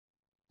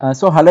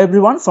So hello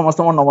everyone समस्त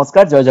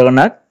नमस्कार जय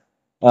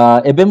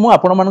जगन्नाथ एबे मु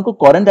आपण मानकु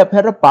करंट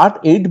अफेयर रो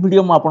पार्ट 8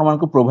 वीडियो मु आपण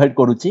मानकु प्रोवाइड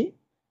करूची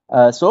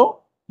सो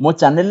मो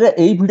चैनल रे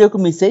एई वीडियो को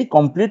मिसई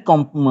कंप्लीट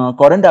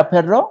करंट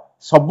अफेयर रो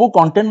सब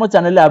कंटेंट मो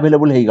चैनल रे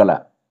अवेलेबल हे गला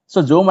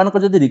सो जो मानको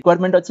जदी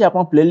रिक्वायरमेंट अछि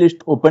आपण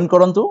प्लेलिस्ट ओपन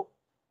करंतु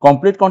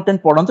कंप्लीट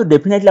कंटेंट पढंतु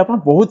डेफिनेटली आपण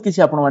बहुत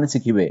किछि आपण माने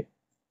सिखिबे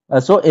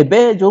सो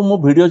एबे जो मु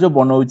वीडियो जो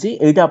बनौची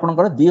एटा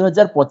आपनकर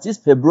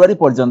 2025 फेब्रुआरी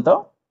पर्यंत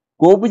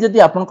को भी जदी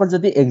आपनकर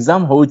जदी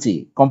एग्जाम होउची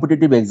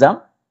कॉम्पिटिटिव एग्जाम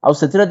आउ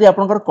सेथिरा जदी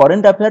आपनकर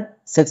करंट अफेयर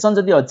सेक्शन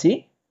जदी अछि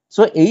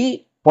सो एई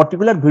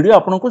पर्टिकुलर वीडियो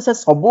आपनको से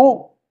सब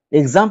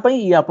एग्जाम पई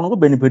ये आपनको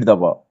बेनिफिट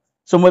दबो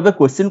सो मु एबे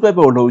क्वेश्चन को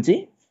एबे ओढौची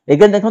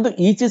अगेन देखंतु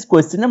ईच इज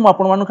क्वेश्चन मु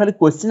आपन मानु खाली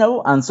क्वेश्चन आउ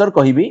आंसर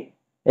कहिबी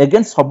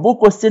अगेन सब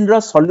क्वेश्चन रो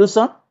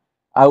सॉल्यूशन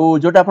आउ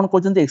जोटा आपन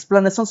कहचंती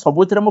एक्सप्लेनेशन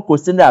सबुतरे मो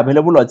क्वेश्चन रे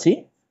अवेलेबल अछि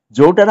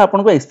जोटा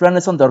आपनको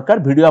एक्सप्लेनेशन दरकार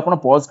वीडियो आपन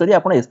पॉज करी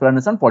आपन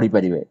एक्सप्लेनेशन पढी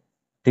परिबे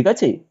ठीक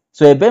अछि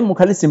सो एबे मु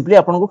खाली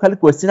सिंपली आपनको खाली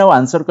क्वेश्चन आउ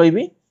आंसर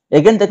कहिबी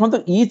अगेन देखंतु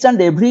each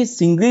and every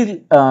single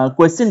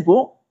question को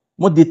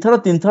मु दिथर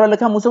तीन थर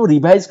लेखा मु सब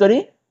रिवाइज करी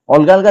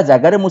अलग अलग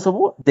जगह रे मु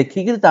सब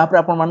देखि कि तापर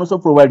आपन मानु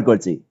सब प्रोवाइड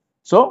करछि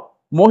सो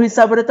मो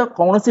हिसाब रे तो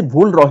कोनोसी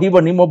भूल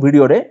रहिबनी मो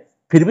वीडियो रे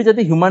फिर भी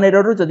जदी ह्यूमन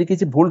एरर रो जदी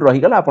किछि भूल रहि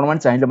गला आपन मान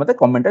चाहिले मते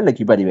कमेंट रे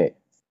लिखि परिबे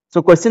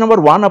सो क्वेश्चन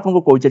नंबर 1 आपन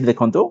को कहै छै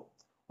देखंतु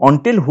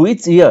until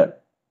which year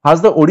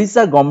has the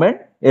odisha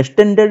government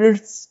extended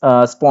its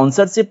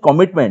sponsorship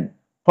commitment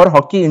for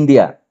hockey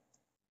india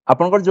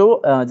आपनकर जो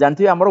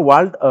जानथि हमर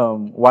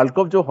वर्ल्ड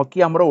कप जो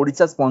हॉकी हमर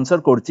ओडिसा स्पॉन्सर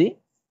करछि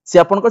से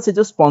आपनकर से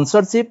जो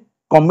स्पॉन्सरशिप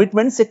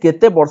कमिटमेंट से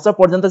केते वर्ष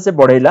पर्यंत से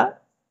बढ़ैला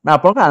ना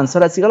आपनकर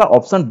आंसर आसी गला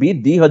ऑप्शन बी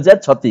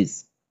 2036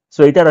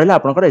 सो एटा रहला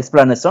आपनकर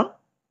एक्सप्लेनेशन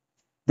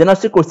देन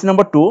आसी question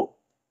number 2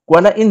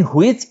 koala in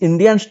which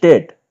Indian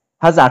state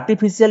has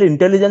artificial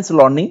intelligence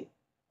learning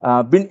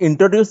been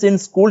introduced in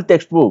school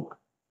text book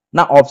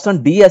ना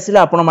ऑप्शन डी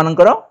आसीला आपन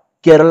मानकर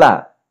केरला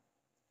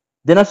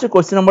देन आसी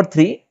question number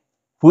 3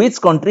 which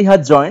country has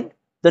joined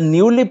the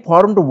newly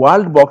formed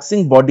world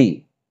boxing body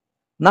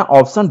ना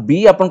option B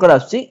आपनकर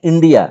आछि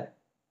India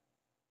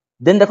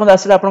then देखो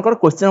आसिला आपनकर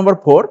question number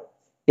 4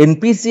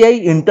 NPCI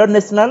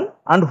international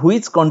and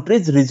which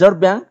countries reserve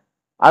bank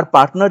are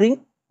partnering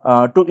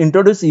to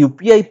introduce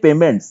UPI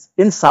payments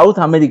in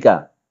south America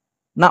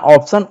ना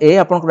option A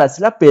आपनकर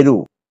आसिला Peru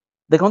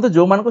देखो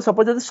जो मान को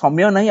सपोज जदी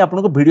समय नाही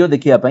आपनको वीडियो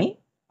देखिया पई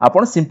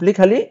आपण सिंपली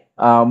खाली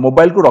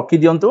मोबाइल को रखी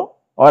दियंतु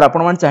और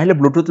आपण मान चाहिले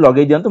ब्लूटूथ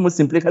लगे दियंतु मु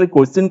सिंपली खाली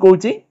क्वेश्चन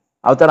कहूची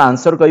आ तार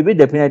आंसर कहबी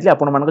डेफिनेटली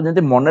आपण मान को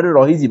जंती मन रे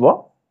रही जीवो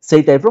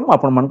सेही टाइप रो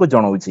आपण मान को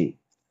जणाउची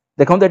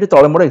देखंतु एटी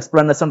तळे मोर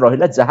एक्सप्लेनेशन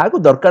रहिला जहा को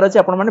दरकार अछि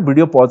आपण माने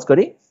वीडियो पॉज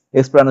करी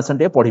एक्सप्लेनेशन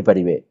ते पढी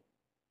परिबे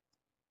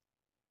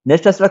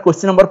नेक्स्ट असला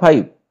question number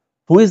 5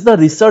 who is the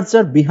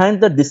researcher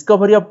behind the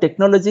discovery of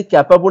technology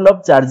capable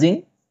of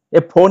charging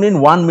A phone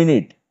in 1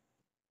 minute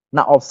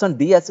ना ऑप्शन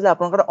डी आसिला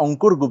आपनकर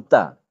अंकुर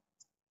गुप्ता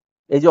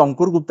ए जो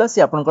अंकुर गुप्ता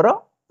से आपनकर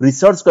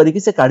रिसर्च करी कि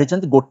से काढी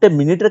छंती गोटे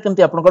मिनिट रे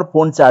केमती आपनकर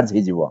फोन चार्ज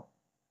हे जीवो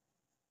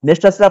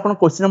नेक्स्ट असला आपन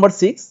question number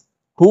 6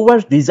 who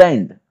was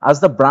designed as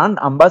the brand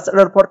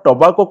ambassador for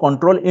tobacco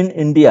control in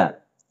India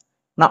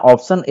ना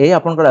ऑप्शन ए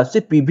आपनकर आछि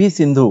पीवी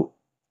सिंधु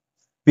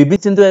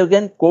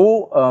अगेन को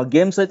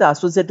गेम सहित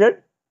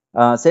एसोसिएटेड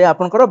से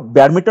आपनकर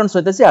बैडमिंटन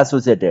सहित से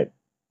एसोसिएटेड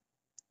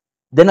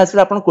देन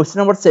असला आपन question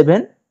number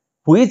 7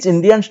 which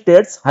Indian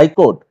states high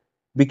court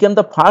became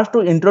the first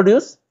to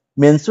introduce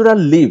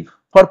menstrual leave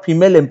for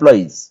female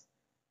employees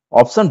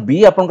option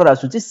B आपनकर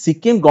आसुची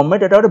सिक्किम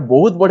गवर्नमेंट एटा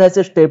बहुत बढ़िया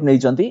से स्टेप नै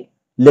चंती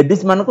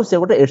लेडीज मानको से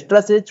गोटे एक्स्ट्रा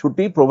से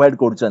छुट्टी प्रोवाइड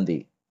करचंती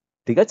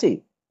ठीक अछि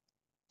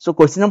सो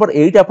क्वेश्चन नंबर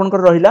 8 आपनकर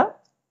रहिला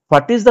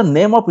what is the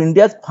name of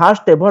India's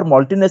first ever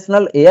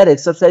multinational air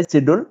exercise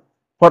schedule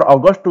for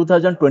अगस्त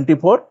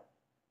 2024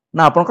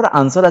 ना आपनकर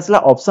आंसर आसला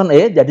ऑप्शन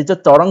ए दैट इज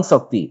तरंग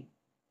शक्ति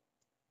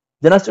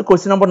then us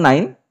question number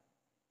 9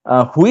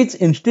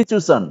 which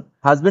institution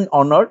has been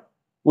honoured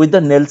with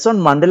the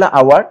Nelson Mandela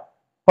award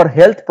for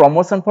health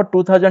promotion for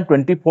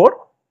 2024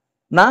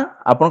 ना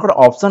आपनकर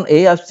option A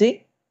आछि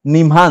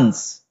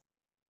निम्हांस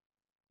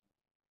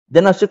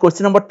then आछि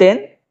question number 10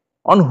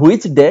 on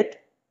which date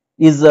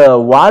is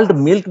world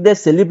milk day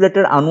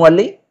celebrated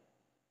annually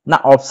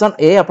ना option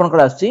A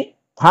आपनकर आछि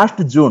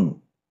 1st जून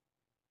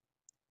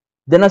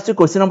then आछि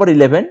question number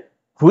 11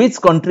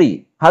 which country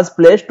has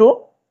pledged to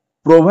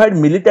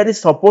provide military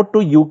support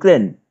to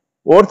Ukraine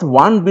worth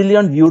 1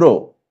 billion euro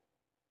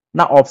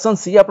ना option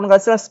C आपन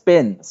का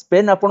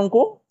Spain आपन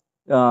को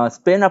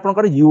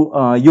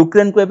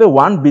Ukraine को एबे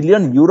 1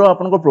 बिलियन यूरो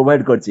आपन को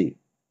प्रोवाइड करछि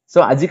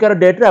सो आजिकार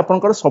डेट रे आपन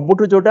को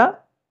सबुठु जोटा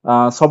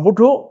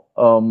सबुठु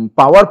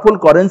पावरफुल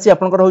करेंसी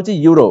आपन को होछि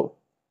यूरो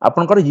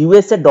आपन को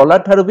यूएसए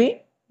डॉलर थारु भी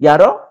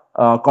यारो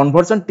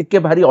कन्वर्जन टिके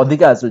भारी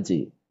अधिक आसुछि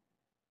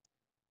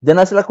देन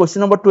आसला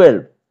question number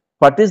 12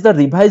 what is the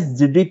revised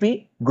GDP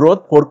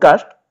growth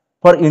forecast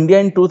for India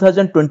in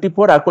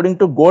 2024 according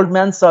to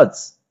Goldman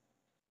सच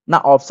ना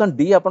ऑप्शन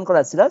डी आपन को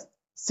आसिला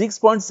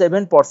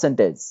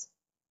 6.7%.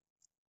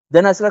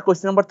 Then आसिला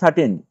question number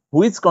 13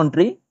 which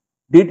country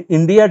did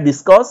India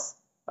discuss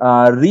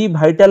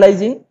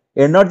revitalising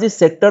energy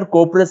sector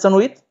cooperation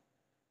with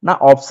ना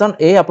option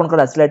A आपनकर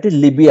आसला eighty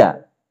Libya.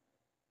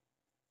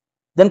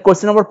 Then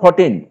question number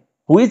 14,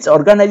 which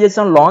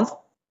organisation launch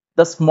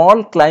the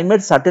small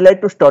climate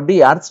satellite to study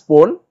अर्थ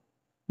पोल.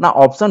 ना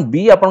option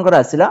B आपनकर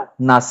आसला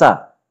NASA.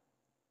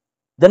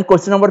 Then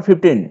question number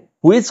 15,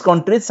 which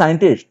country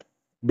scientist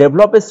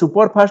develop a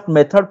super fast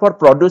method for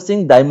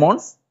producing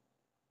diamonds.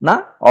 ना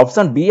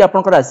option B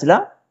आपनकर आसला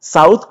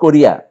south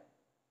Korea.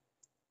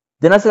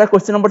 Then आसला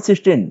question number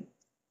 16,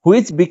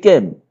 which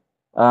became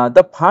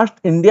the first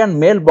Indian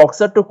male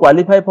boxer to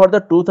qualify for the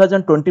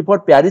 2024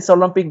 Paris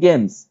Olympic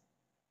Games.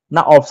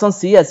 ना option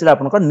C आसिला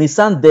आपनकर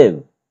निशांत देव.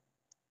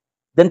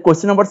 Then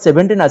question number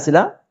 17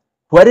 आसिला,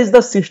 where is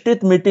the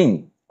 60th meeting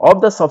of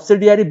the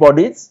subsidiary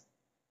bodies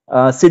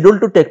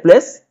scheduled to take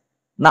place.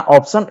 ना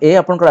option A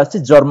आपनकर आछि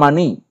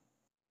Germany.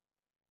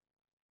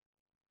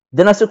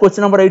 Then आसे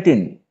question number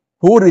 18,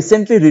 who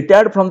recently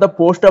retired from the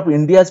post of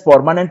India's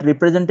permanent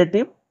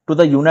representative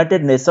to the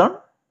United Nations.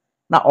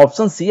 ना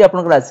option C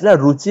आपनकर आसिला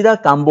रुचिरा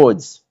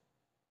काम्बोज.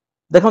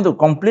 देखंतु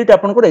complete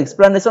आपनकर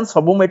explanation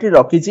सबु मेटी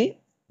रखिछि.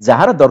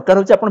 जहार दरकार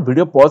होछि आपन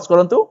वीडियो पॉज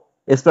करंतु,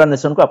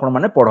 एक्सप्लेनेशन को आपन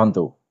माने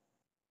पढंतु.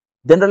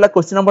 देन रहला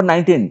question number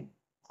 19,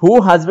 who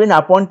has been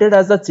appointed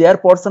as the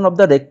chairperson of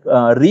the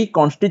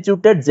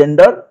reconstituted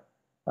gender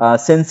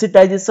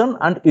sensitization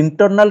and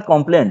internal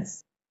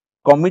complaints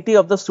committee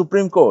of the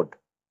Supreme Court.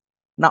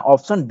 ना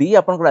ऑप्शन डी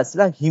आपनकर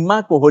आसिला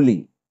हिमा Kohli.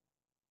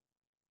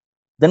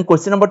 Then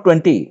question number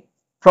 20,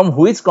 from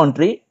which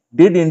country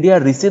did India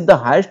receive the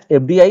highest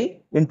FDI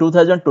in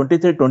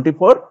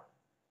 2023-24.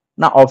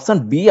 ना option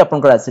B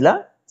आपनकर आसिला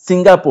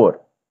Singapore.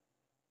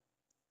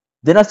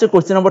 Then आसे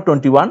question number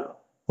 21,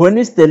 when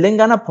is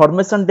Telangana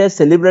formation day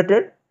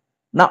celebrated.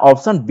 ना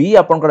option B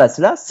आपनकर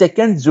आसिला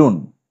 2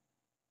 जून.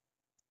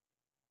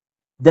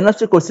 Then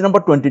आसे question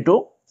number 22,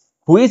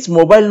 which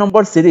mobile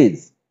number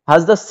series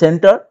has the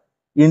center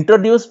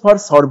introduced for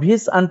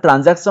service and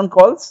transaction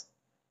calls.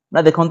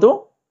 ना देखंतु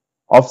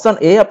option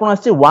A आपन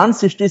आछि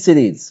 160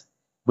 series.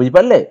 बुझि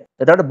पाले,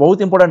 एटा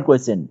बहुत इंपोर्टेंट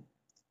क्वेश्चन.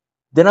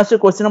 देन आसे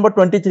question number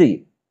 23,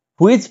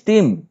 which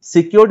team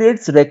secured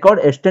it's record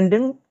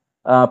extending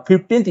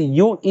 15th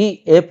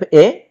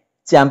UEFA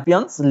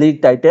champions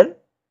league title.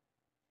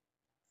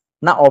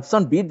 ना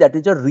option B that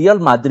is real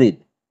Madrid.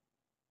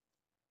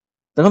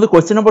 देखो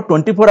क्वेश्चन नंबर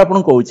 24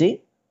 आपन कहूची,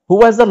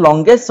 who was the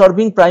longest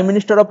serving prime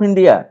minister of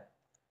India.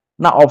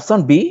 ना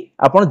option B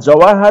आपन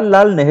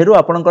जवाहरलाल नेहरू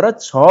आपनकर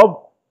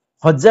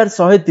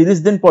 6130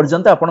 दिन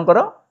पर्यंत आपनकर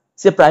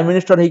से प्राइम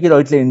मिनिस्टर हेकी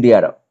रहितले इंडिया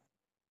रो.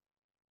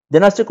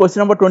 देन आसे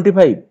question number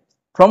 25,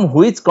 from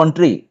which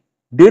country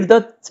did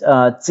the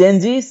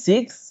चेंजी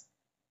 6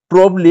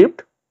 probe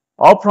lift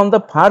up from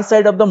the far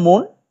side of the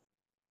moon.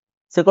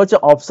 से कहछ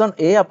option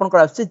A आपनकर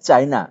आसे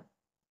चाइना.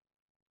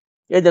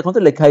 ए देखो तो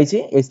लिखा हिची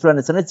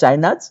एक्सप्लेनेशन है,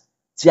 China's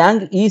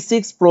Chang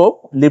E6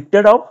 probe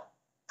lifted up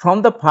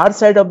from the far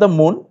side of the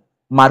moon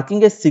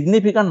marking a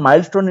significant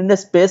milestone in A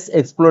space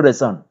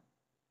exploration.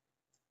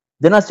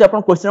 Then आसे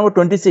अपन question number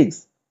 26,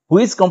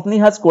 which company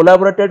has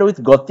collaborated with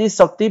गति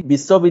शक्ति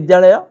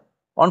विश्वविद्यालय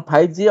on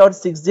 5G और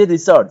 6G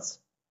research.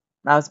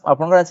 ना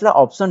आपनकर आसला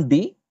option D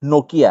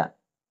Nokia.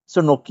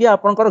 सो Nokia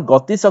आपनकर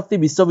गति शक्ति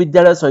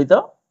विश्वविद्यालय सहित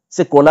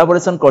से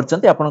कोलैबोरेशन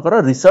करचंती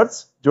आपनकर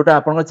रिसर्च जोटा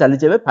आपनकर चली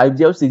जेबे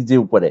 5G और 6G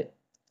ऊपर.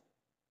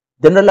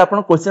 देन रहला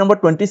अपन question number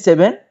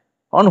 27,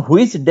 on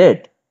which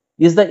date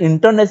is the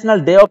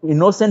international day of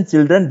innocent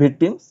children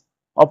victims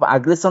of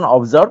aggression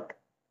observed.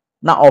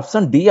 ना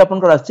ऑप्शन डी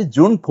आपनकर आछि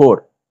जून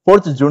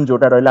 4th जून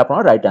जोटा रहला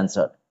आपन राइट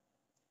आंसर.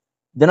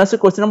 देन आसे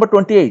question number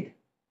 28,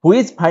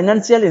 which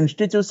financial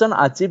institution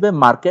achieve a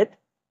market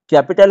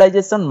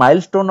capitalisation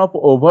milestone of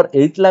over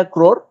 8 lakh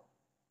crore.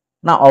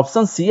 ना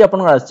option C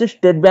आपनकर आछि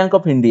state bank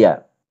of India.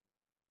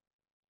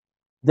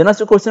 Then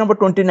आसे question number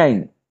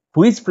 29,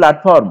 which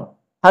platform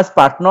has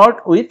partnered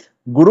with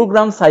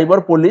Gurugram cyber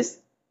police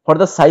for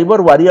the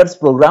cyber warriors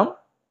programme.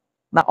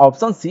 ना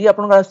option C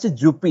आपनकर आछि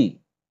Zupee.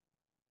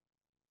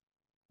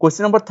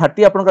 Question number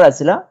 30 आपनकर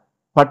आसिला,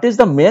 what is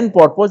the main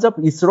purpose of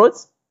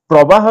ISRO's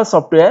प्रवाह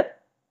software.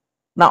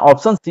 ना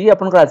option C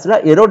आपनकर आसिला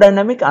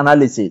aerodynamic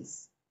analysis.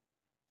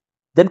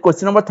 Then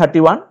question number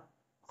 31,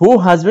 who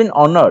has been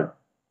honoured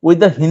with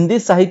the Hindi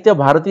साहित्य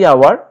Bharti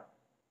award.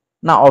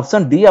 ना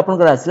option D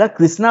आपनकर आसिला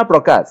कृष्णा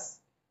प्रकाश.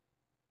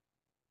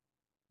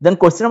 Then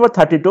question number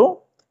 32,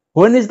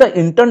 when is the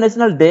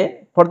international day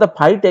for the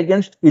fight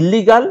against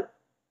illegal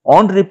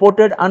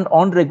unreported and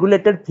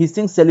unregulated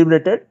fishing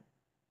celebrated.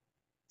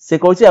 से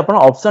कहूची आपन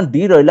option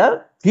D रहला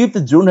 5th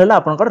जून हैला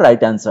आपनकर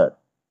right answer.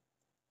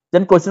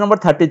 Then question number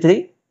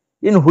 33,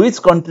 in which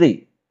country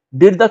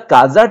did the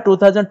Kaza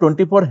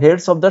 2024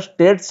 heads of the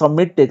state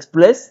summit takes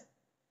place.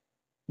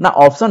 ना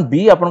option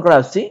B आपनकर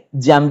आछि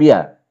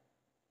Zambia.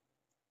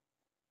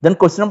 Then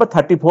question number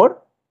 34,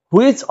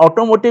 which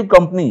automotive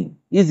company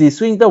is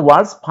issuing the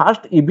world's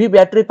first EV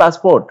battery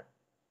passport.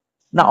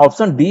 ना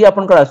option D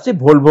आपनकर आछि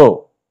Volvo.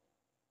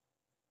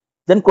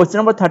 Then question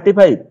number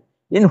 35,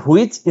 in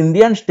which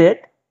Indian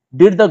state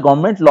did the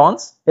government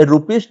launch a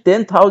rupees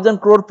 10,000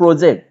 crore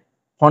project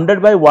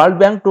funded by World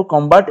Bank to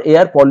combat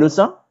air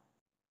pollution.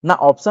 ना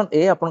option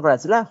A आपनकर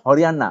आसिला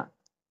Haryana.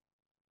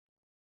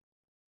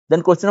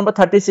 Then question number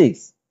 36,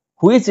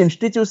 which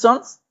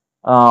institutions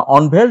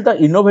unveiled the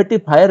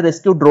innovative fire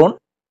rescue drone?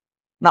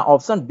 ना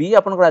option B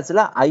आपनकर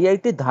आसिला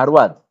IIT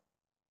Dharwad.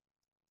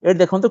 ए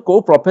देखंतु को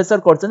professor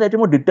करछन, eighty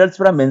मो details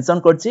पूरा mention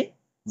करछि,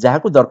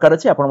 जाहाकू दरकार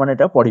अछि आपण माने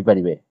एटा पढि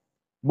परिबे।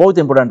 बहुत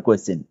important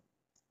question.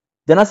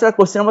 Then आसिला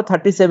question number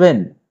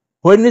 37,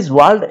 when is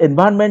world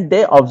environment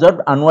day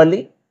observed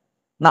annually?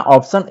 ना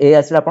ऑप्शन ए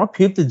आसिला आपण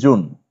 5th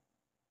June.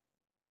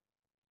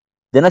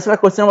 Then आसिला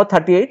question number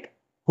 38,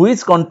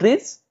 which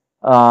countries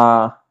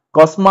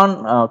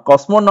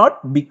cosmonaut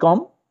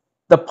become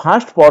the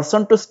first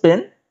person to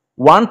spend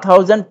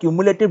 1000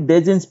 cumulative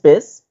days in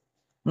space?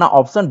 ना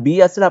option B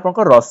आसिला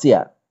आपनकर Russia.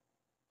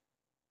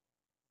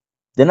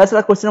 Then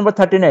आसिला question number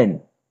 39,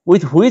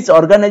 with which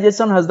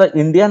organization has the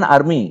Indian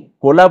Army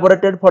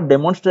collaborated for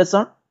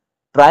demonstration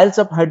trials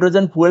of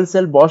hydrogen fuel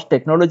cell bus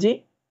technology?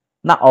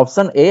 ना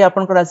option A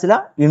आपनकर आसिला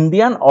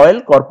Indian oil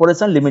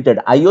corporation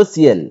limited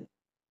IOCL।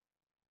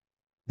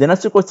 Then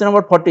आसिला question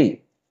number 40,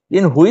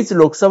 in which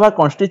Lok Sabha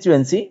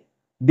constituency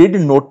did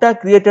Nota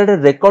created a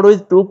record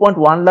with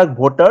 2.1 lakh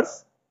voters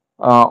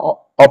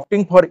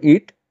opting for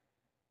it?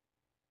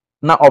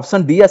 ना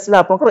option D आसिला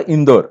आपनकर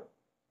इंदौर।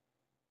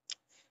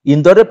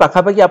 इंदौर रे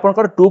पाखापाखि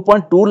आपनकर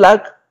 2.2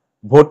 lakh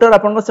voter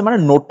आपनकर से माने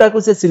NOTA को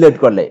से सिलेक्ट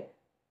करले।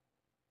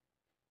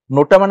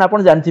 नोटा माने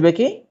आपन जानथिबे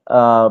कि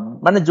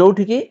माने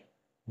जोठी कि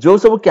जो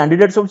सब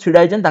कैंडिडेट सब छिडा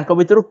आइछन तांको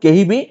भितरु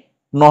केही भी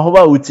न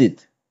होबा उचित।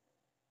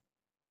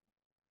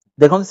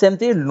 देखो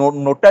सेमती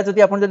नोटा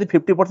जदि आपन जदि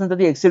 50%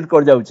 जदि एक्सीड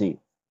कर जाउची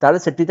ताले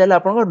सेठी ताले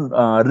आपन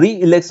री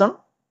इलेक्शन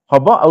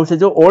हबो आ से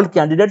जो ओल्ड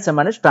कैंडिडेट से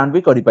माने स्टैंड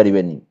भी करि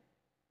परिबेनी।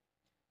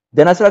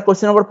 देन आसला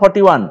question number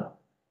 41,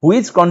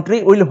 which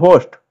country will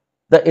host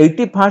the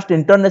 81st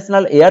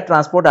international air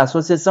transport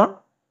association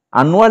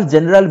annual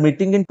general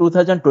meeting in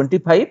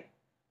 2025?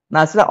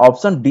 ना आसला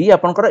ऑप्शन डी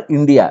आपनकर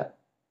India.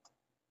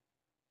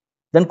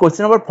 Then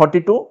question number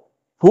 42,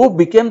 who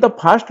became the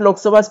first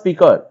Lok Sabha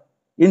speaker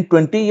in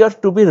 20 years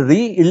to be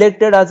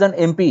re-elected as an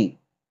MP?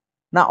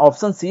 ना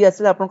option C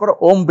आसले आपनकर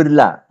ओम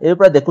बिरला। ए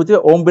पूरा देखुथिबे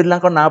ओम बिरला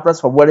को ना पूरा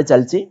सबुआडे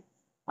चलची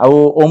आ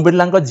ओम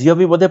बिरला को जियो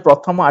भी बोधे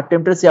प्रथम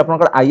अटेम्प्ट रे से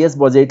आपनकर आईएएस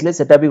बजेइतले,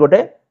 सेटा भी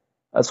गोटे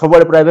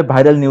सबुआडे पूरा एबे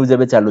वायरल न्यूज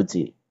एबे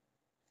चालुची।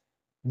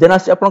 देन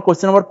आसे आपन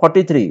question number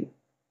 43,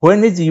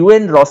 when is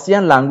UN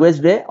Russian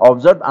language day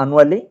observed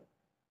annually?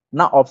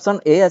 ना ऑप्शन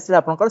ए आसले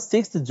आपनकर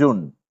 6th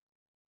जून।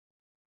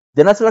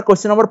 देन आसला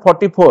question number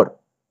 44,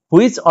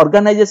 which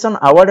organization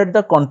awarded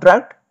the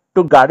contract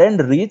to Garden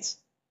Reach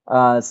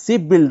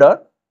shipbuilder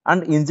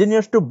and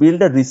engineers to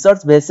build a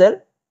research vessel?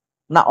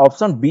 ना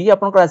option B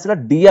आपनकर आसिला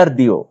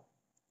DRDO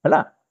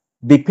हला,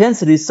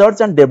 defence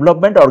research and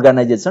development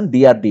organisation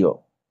DRDO।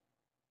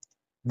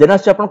 Then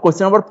आसे आपन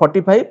question number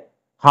 45,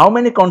 how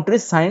many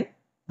countries sign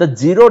the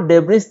zero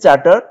debris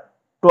charter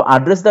to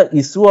address the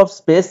issue of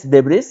space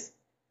debris?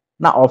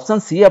 ना option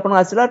C आपन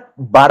आसिला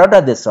 12टा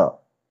देश।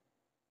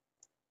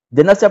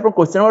 Then आसे आपन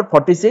question number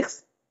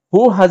 46,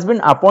 who has been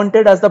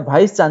appointed as the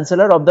vice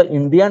chancellor of the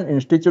Indian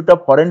Institute of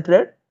Foreign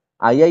Trade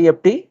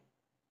IIFT?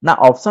 ना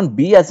option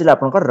B आसिला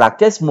आपनकर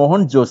Rakesh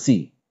Mohan Joshi.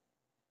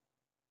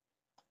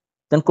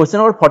 Then question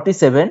number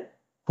 47,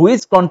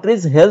 which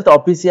countries health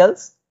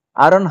officials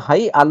are on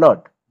high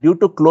alert due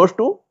to close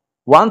to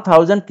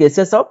 1000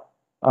 cases of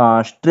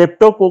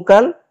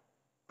streptococcal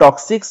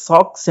toxic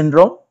shock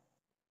syndrome?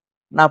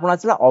 ना आपन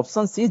आसिला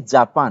option C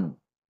Japan.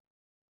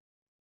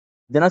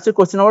 Then आसे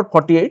question number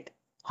 48,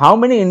 how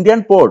many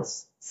Indian ports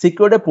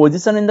secured a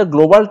position in the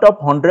global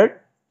top 100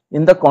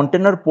 in the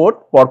container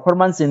port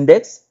performance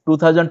index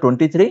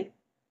 2023?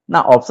 ना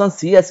option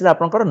C आसिला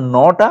आपनकर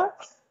 9टा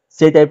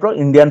से type row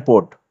Indian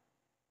port.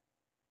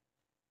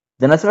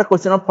 Then आसिला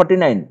question number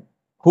 49,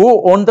 who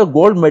won the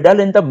gold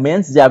medal in the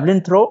men's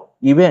javelin throw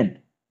event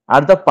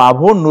at the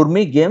Pavo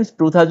Nurmi Games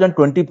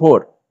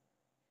 2024?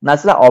 ना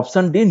आसिला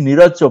option D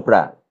Neeraj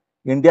Chopra.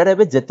 India रे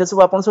बे जेते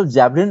सब आपन सब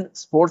javelin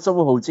sports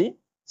सब होउची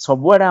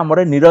सबुआडे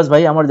हमरे नीरज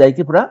भाई हमर जाई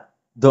कि पूरा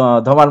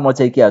धमाल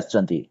मचाई के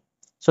आछंती।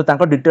 सो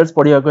तांको डिटेल्स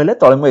पढिया कहले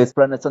तळे मो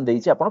एक्सप्लेनेशन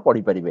देइछि, आपण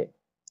पढि परिबे।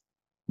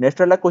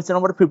 नेक्स्ट वाला question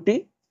number 50,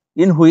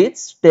 in which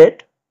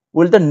state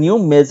will the new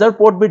major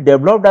port be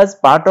developed as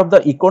part of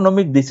the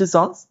economic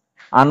decisions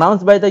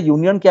announced by the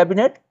union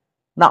cabinet?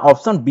 ना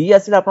ऑप्शन बी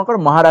आसिला आपनकर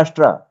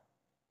Maharashtra.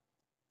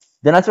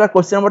 Then आसिला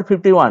question number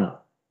 51,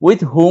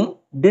 with whom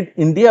did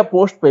India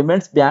Post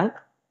Payments Bank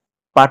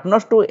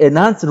partners to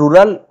enhance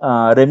rural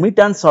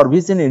remittance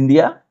service in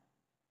India?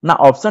 ना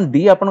option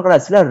D आपनकर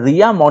आसिला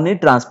रिया money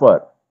transfer.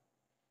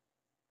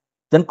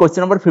 Then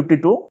question number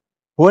 52,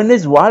 when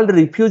is world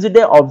refugee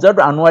day observed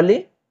annually?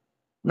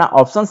 ना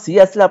option C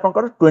आसिला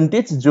आपनकर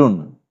 20th जून।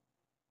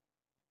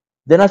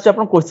 Then आसे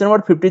आपन question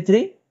number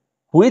 53,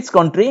 which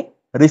country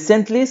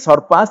recently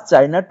Sarpass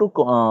China to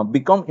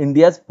become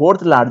India's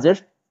 4th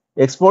largest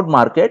export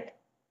market?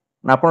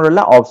 ना आपन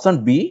रहला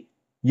option be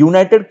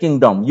united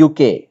kingdom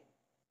UK.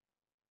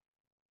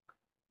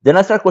 Then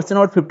आसे question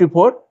number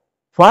 54,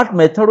 what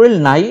method will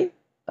नाई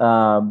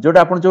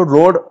जोटा आपण जो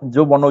रोड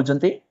जो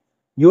बनाउचंती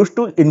use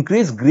to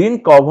increase green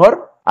cover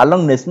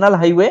along national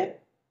highway?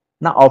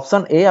 ना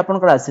ऑप्शन ए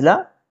आपनकर आसिला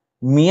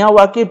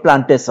मियावाकी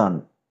प्लांटेशन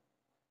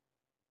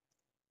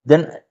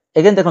देन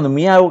अगेन देखो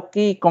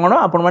मियावाकी कौन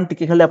आपण मान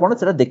टिके खाली आपण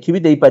सेटा देखि भी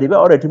देई परिबे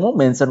और एठी मु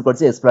मेंशन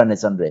करछि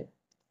एक्सप्लेनेशन रे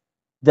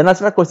देन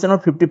आसला question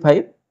number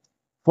 55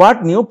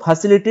 what new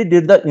facility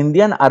did the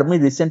Indian army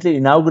recently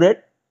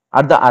inaugurate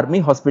at the army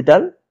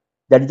hospital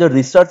that is a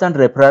research and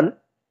referral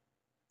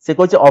से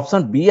कहछि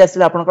ऑप्शन बी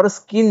आसला आपनकर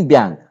स्किन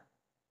बैंक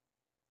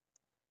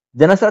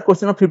देन आसला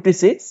question number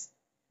 56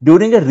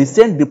 during a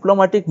recent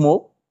diplomatic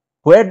move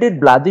where did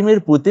Vladimir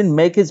Putin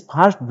make his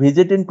first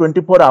visit in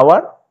 24 hour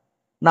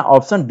ना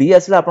option D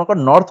आसला आपनकर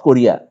north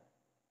Korea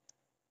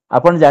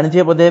आपण जानि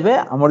छिए बोधे हेबे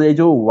हमर ए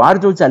जो वार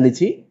जो चली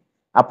छी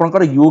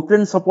आपनकर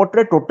यूक्रेन सपोर्ट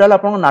रे टोटल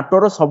आपन नाटो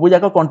रो सब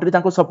जाक कंट्री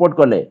ताको सपोर्ट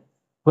करले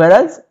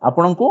व्हेयरएज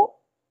आपन को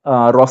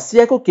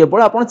रशिया को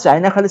केवल आपन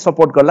चाइना खाली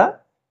सपोर्ट करला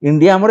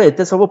इंडिया हमर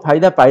एते सब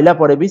फायदा पाइला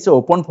परे भी से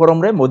ओपन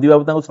फोरम रे मोदी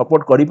बाबू ताको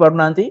सपोर्ट करि पार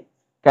नांती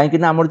काहे कि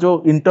ना हमर जो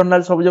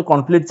इंटरनल सब जो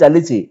कॉन्फ्लिक्ट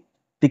चली छी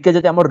टिके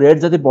जति हमर रेट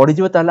जति बढ़ी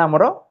जिवो ताले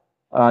हमर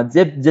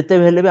जे जेते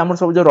भेले भी हमर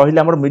सब जो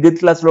रहिले हमर मिडिल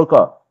क्लास लोक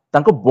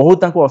ताको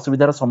बहुत ताको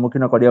असुविधार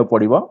सम्मुखीन करिया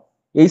पड़िबो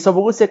एई सब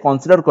को से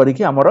कंसीडर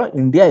करिकि हमर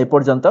इंडिया ए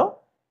पर्यंत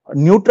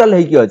न्यूट्रल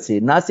हेकी अछि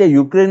ना से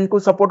यूक्रेन को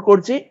सपोर्ट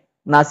करछि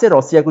ना से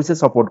रशिया को से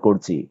सपोर्ट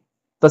करछि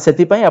तो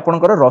सेति पई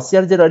आपनकर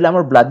रशिया जे रहिले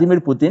हमर व्लादिमीर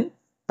पुतिन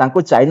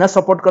ताको चाइना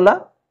सपोर्ट कला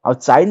आ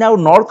चाइना और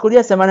नॉर्थ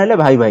कोरिया से माने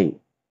भाई भाई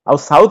आ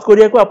साउथ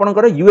कोरिया को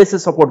आपनकर यूएसए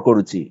सपोर्ट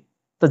करूछि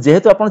तो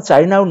जेहेतु आपन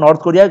चाइना और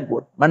नॉर्थ कोरिया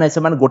माने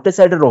से माने गोटे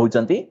साइड रे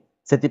रहुचंती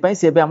सेति पई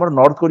से बे हमर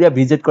नॉर्थ कोरिया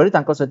विजिट करी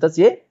तांको सहित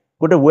से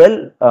गोटे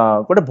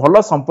गोटे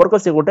भलो संपर्क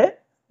से गोटे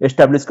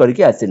एस्टैब्लिश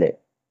करके आसिले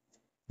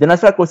देन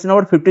आसला question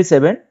number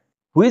 57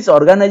 which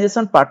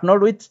organisation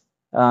partnered with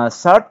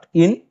CERT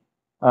In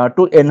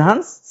to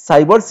enhance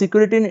cyber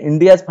security in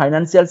India's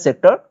financial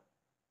sector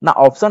ना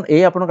ऑप्शन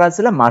ए आपन का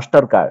आसिला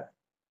master card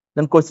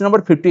then question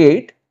number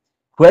 58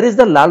 where is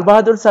the Lal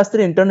Bahadur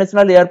Shastri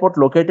international airport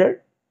located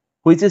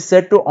which is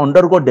set to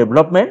undergo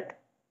development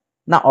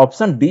ना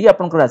option D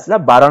आपन का आसिला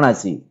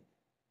Varanasi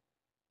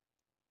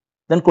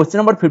then question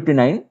number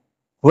 59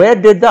 where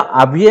did the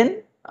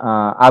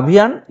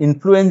avian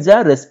influenza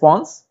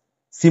response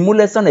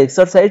simulation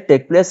exercise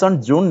take place on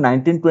June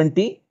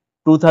 1920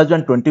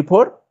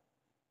 2024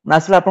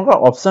 नासला आपन का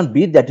option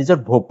B that is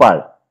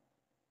Bhopal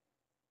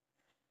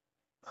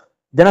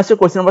then आसे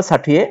question number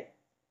 60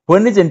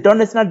 when is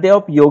international day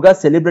of yoga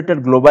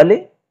celebrated globally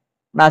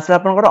नासला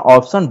आपन का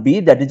option B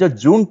that is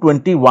June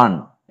 21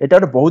 एटा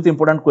बहुत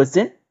important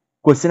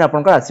question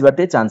आपन का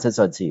आसीबाटे chances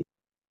अछि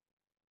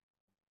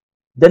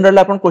Then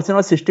question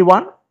number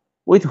 61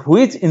 with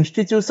which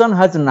institution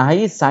has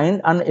Nahi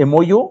signed an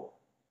MOU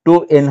to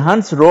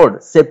enhance road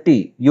safety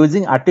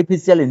using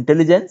artificial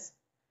intelligence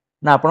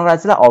ना आपन का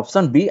आछला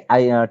option B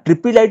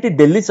triple IT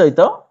Delhi सहित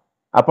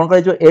आपन का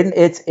जो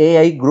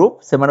NHAI ग्रुप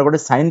से माने गोटे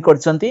साइन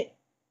करछंती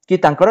कि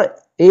तांकर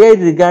AI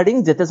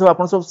रिगार्डिंग जेते सब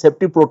आपन सब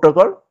सेफ्टी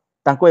प्रोटोकॉल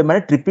तांको ए माने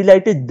ट्रिपल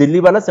आईटी दिल्ली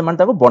वाला से माने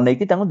ताको बनै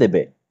कि तांको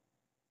देबे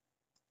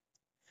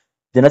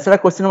then आछला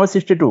question number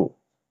 62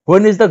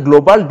 When is the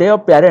global day of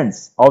parents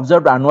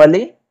observed annually?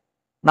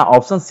 ना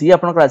ऑप्शन सी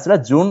आपन का आछला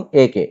जून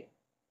 1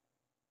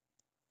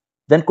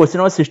 Then question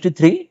number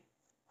 63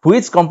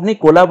 which company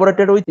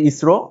collaborated with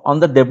ISRO on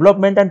the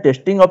development and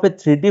testing of a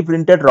 3D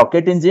printed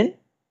rocket engine?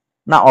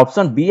 ना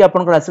option B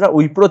आपन का आछला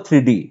Wipro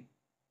 3D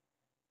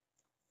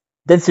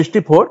Then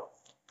 64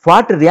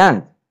 what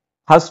rank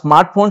have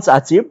smartphones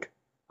achieved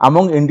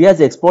among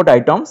India's export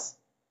items?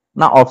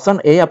 ना option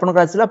A आपन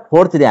का आछला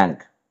 4th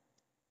rank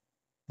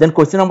Then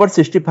question number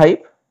 65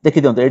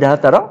 देखि दियंतो एटा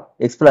तारो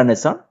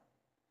explanation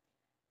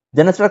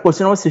then आसला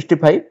question number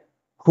 65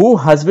 who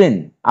has been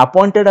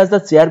appointed as the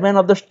chairman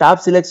of the staff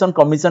selection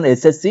commission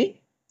SSC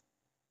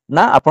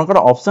ना आपनकर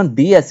option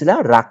D आसिला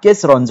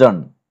Rakesh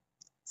Ranjan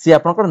से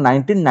आपनकर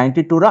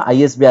 1992 रा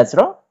आईएएस बैच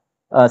रो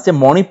से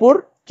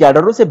मणिपुर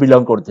कैडर रो से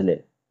बिलोंग करथिले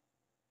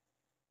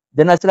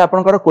देन आसिला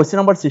आपनकर question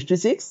number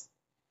 66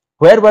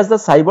 where was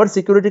the cyber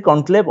security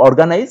conclave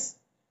organized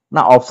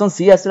ना ऑप्शन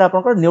सी आसिला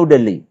आपनकर न्यू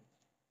दिल्ली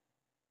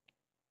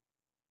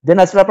Then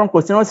आसला अपन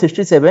question number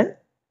 67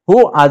 who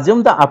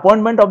assumed the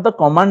appointment of the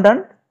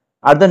commandant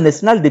at the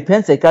National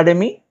Defence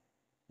Academy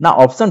ना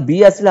option B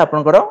आसला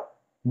आपनकर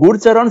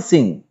Gurcharan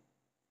Singh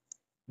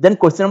Then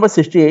question number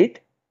 68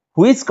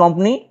 which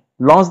company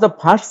launched the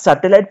first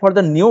satellite for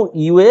the new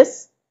US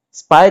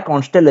spy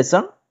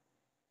constellation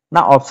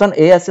ना option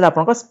A आसला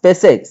आपनकर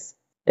SpaceX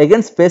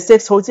again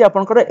SpaceX होची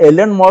आपनकर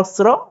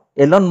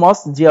Elon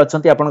Musk जे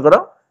अछंती आपनकर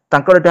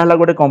तांकर एटा हला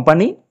गोटे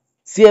कंपनी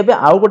सी एबे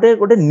आउ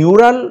गोटे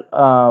न्यूरल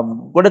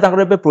गोटे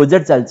तांकर एबे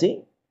प्रोजेक्ट चलची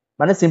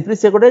माने सिंपली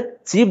से गोटे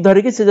चिप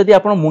धरि कि से जदी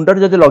आपण मुंडर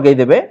जदी लगेई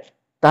देबे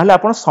ताहले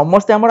आपण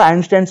समस्त हमर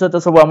आइंस्टाइन सहित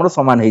सब हमर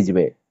समान हेई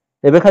जिवे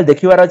एबे खाली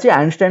देखिवार अछि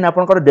आइंस्टाइन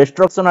आपनकर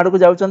डिस्ट्रक्शन आडू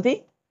जाउचंती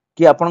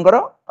कि आपनकर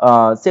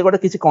से गोटे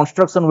किछि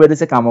कंस्ट्रक्शन वे रे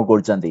से काम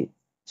करचंती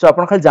सो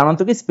आपण खाली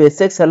जानंतु कि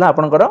SpaceX हला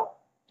आपनकर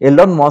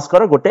एलन मस्क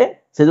रो गोटे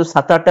से जो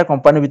 7-8 टा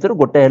कंपनी भीतर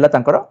गोटे हला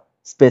तांकर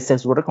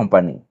SpaceX गोटे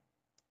कंपनी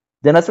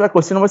देन आसला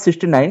question number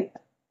 69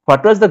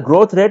 What was the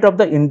growth rate of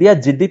the India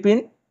GDP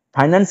in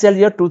financial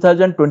year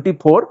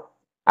 2024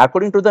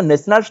 according to the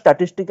National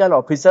Statistical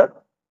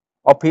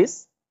Office?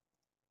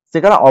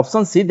 से कला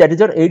option see that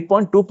is your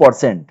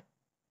 8.2%.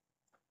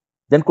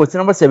 Then question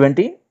number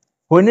 70,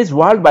 when is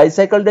world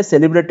bicycle day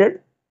celebrated?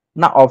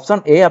 ना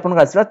option A आपन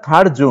का आसला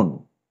 3rd जून.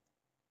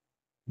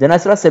 Then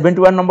आसला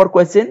 71 number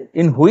question,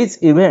 in which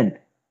event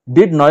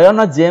did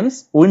Naina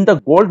James win the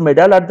gold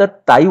medal at the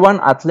Taiwan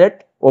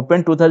athlete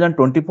open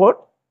 2024?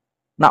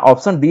 ना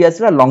option D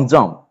आसला long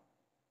jump.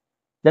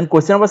 Then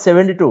question number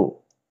 72,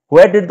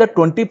 where did the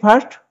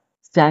 21st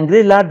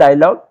Shangri-La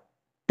dialogue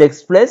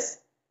takes place?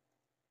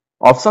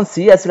 Option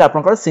C आसला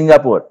आपनकर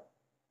Singapore.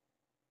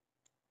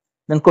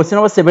 Then question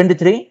number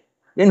 73,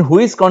 in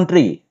which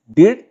country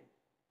did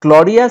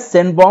Claudia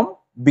Sheinbaum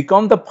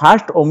become the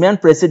first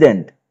woman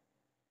president?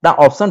 ना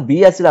option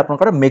B आसला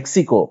आपनकर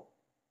Mexico.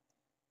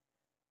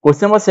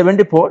 Question number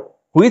 74,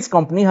 which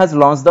company has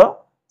launched the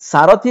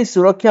सारथी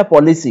सुरक्षा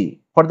policy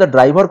for the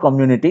driver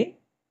community?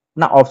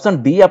 ना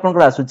option D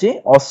आपनकर आसुची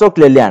Ashok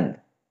Leyland.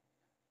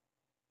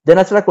 Then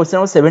आसला question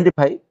number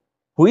 75,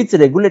 which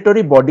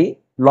regulatory body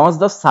launched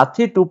the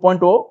साथी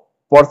 2.0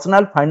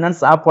 personal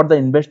finance app for the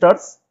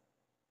investors?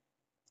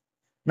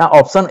 ना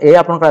option A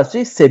आपनकर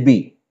आसुची SEBI.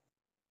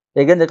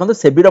 Again देखंतु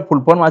सेबी रो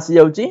फुल फॉर्म आसी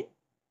जाउची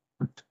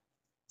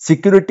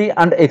security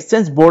and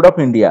exchange board of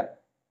India.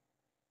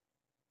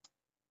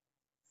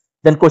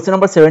 Then question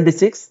number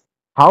 76,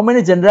 how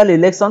many general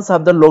elections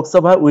have the Lok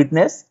Sabha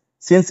witnessed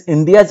since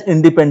India's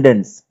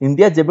independence?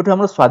 India जेबेठु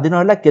हमर स्वाधीन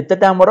होला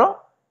केतेटा हमर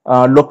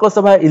लोक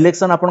सभा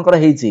इलेक्शन आपनकर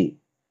हेची?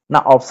 ना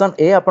ऑप्शन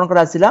ए आपनकर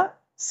आसिला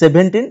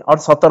 17 और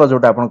 17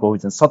 जोटा आपन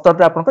कहउछन 17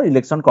 टा आपनकर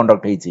इलेक्शन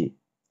कंडक्ट हेची.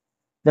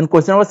 Then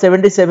question number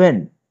 77,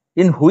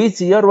 in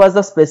which year was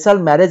the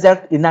special marriage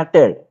act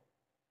enacted?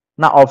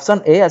 ना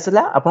ऑप्शन ए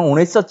आसिला आपन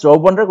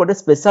 1954 रे गोटे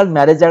स्पेशल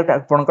मैरिज एक्ट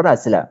आपनकर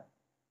आसिला.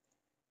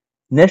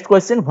 Next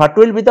question, what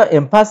will be the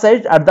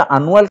emphasized at the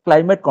annual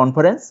climate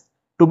conference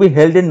to be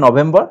held in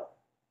November?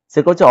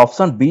 से कहछ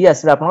option B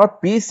आसला आपन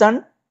peace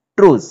and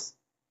truce.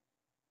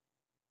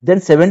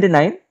 Then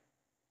 79,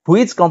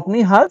 which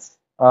company has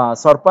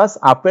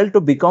surpassed Apple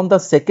to become the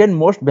second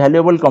most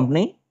valuable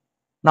company?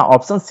 ना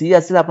option C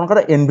आसला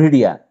आपन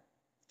Nvidia.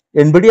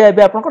 Nvidia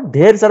एबे आपन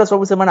ढेर सारा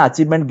सब से माने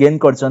अचीवमेंट गेन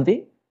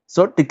करछंती.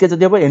 सो टिके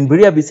जदि अब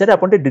Nvidia विषय रे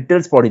आपन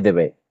डिटेल्स पढी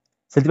देबे.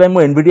 सेति भाई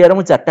मु Nvidia रे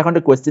मु चारटा खंडे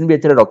क्वेश्चन भी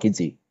एथरे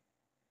रखिछि.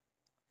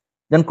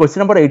 Then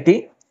question number 80,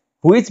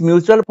 which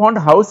mutual fund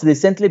house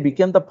recently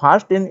became the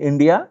first in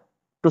India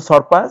to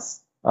surpass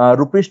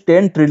rupees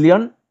 10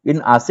 trillion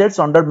in assets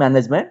under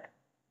management?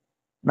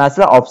 ना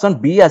आसला ऑप्शन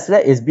बी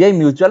आसला SBI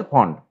Mutual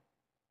Fund.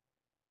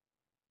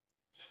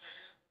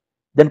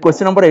 Then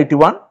question number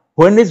 81,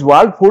 when is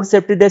World Food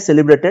Safety Day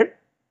celebrated?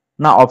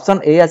 ना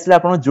option A आसला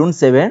आपन जून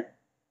 7.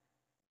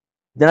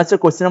 Then आसला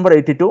question number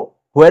 82,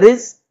 where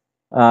is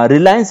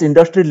Reliance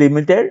Industry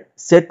Limited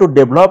set to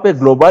develop a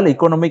global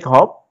economic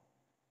hub?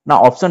 ना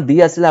option D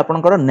आसला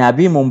आपनकर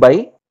नाभी Mumbai.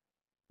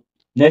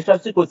 Next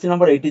आछि question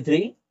number 83,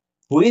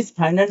 which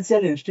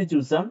financial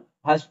institution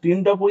has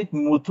teamed up with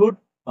Muthoot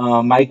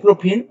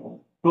Microfinance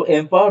to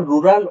empower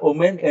rural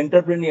women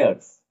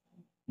entrepreneurs?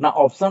 ना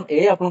option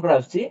A आपनकर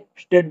आछि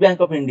state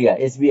bank of India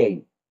SBI.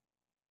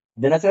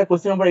 Then आछि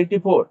question number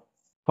 84,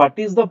 what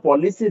is the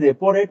policy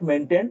repo rate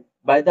maintained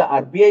by the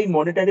RBI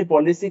monetary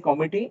policy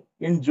committee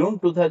in June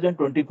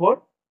 2024?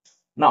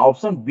 ना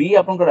option B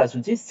आपनकर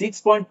आछि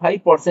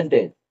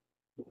 6.5%.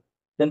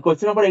 Then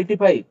question number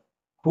 85,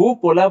 who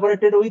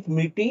collaborated with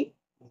MITI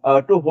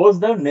to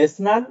host the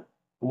national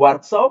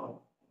workshop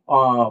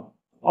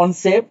on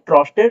safe,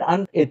 trusted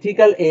and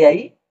ethical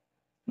AI?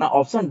 Now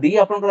option D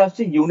आपन को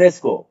आछि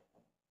UNESCO.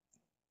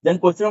 Then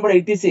question number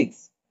 86,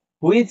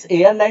 which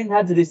airline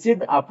has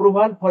received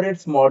approval for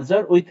its merger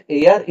with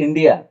Air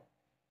India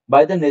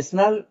by the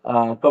National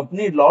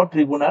Company Law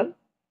Tribunal?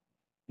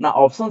 Now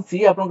option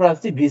C आपन को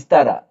आछि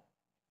Vistara.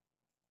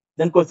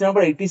 Then question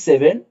number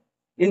 87,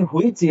 in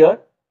which year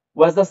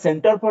was the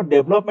Center for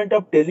Development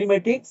of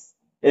Telematics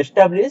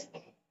established?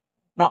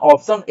 Now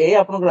option A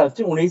आपन को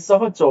आछि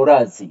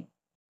 1984.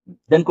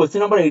 Then question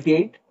number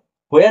 88,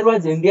 where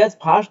was India's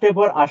first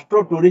ever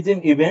astro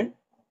tourism event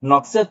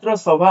Nakshatra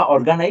Sabha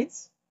organized?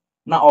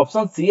 Now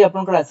option C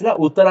आपन को आछिला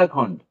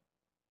Uttarakhand.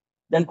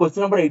 Then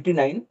question number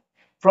 89,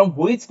 from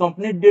which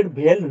company did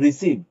BHEL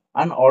receive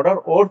an order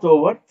worth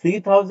over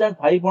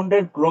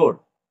 3,500 crore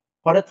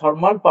for a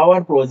thermal power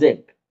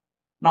project?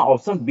 Now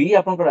option B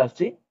आपन को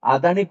आछि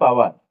Adani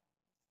Power.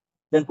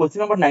 Then question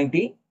number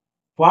 90,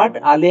 what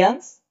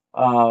alliance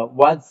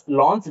was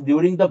launched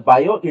during the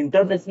Bio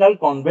International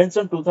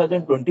Convention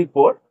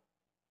 2024?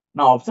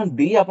 Now option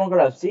D आपन को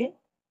आछि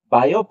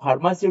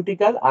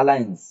Biopharmaceutical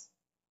Alliance.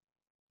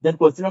 Then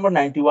question number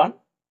 91,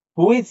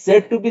 who is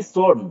said to be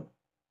sworn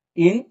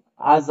in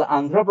as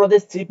Andhra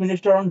Pradesh Chief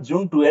Minister on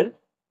June 12?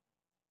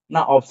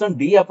 Now option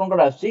D आपन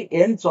को आछि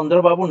N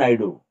Chandrababu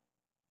Naidu.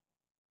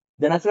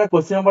 Then आछला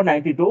question number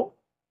 92,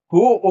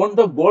 who won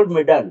the gold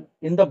medal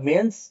in the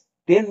men's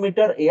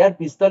 10-meter air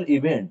pistol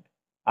event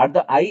at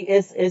the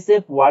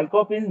ISSF World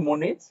Cup in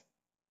Munich?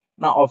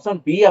 Now option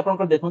B आपन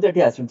को देखंतु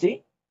एठी आछुची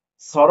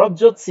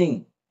सरबजोत सिंह.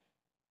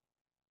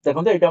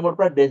 देखंतु एटा मोर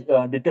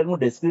पूरा detail मु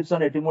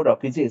डिस्क्रिप्शन एठी मु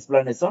रखिची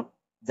एक्सप्लेनेशन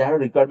जहार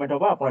रिक्वायरमेंट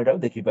होबा आपन एटा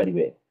देखि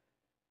परिबे.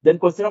 Then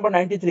question number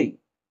 93.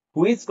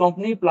 Which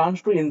company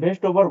plans to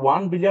invest over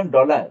 $1 billion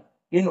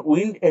in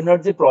wind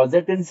energy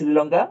project in Sri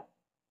Lanka?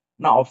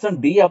 Now option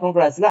B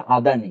आपनकर आसला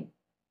Adani.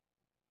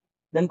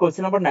 Then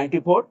question number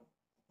 94.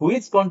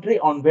 Which country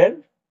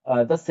unveiled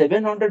the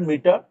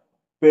 700-meter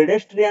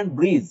pedestrian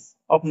bridge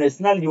of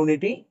national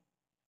unity?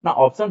 Now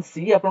option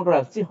C आपनकर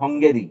आसची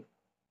Hungary.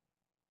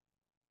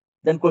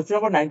 Then question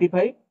number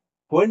 95.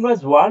 When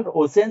was World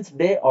Oceans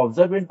Day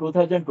observed in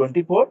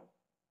 2024?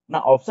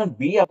 Now option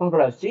B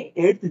आपनकर आसची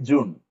 8th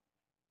June.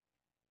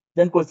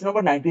 Then question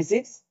number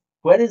 96.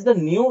 Where is the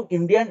new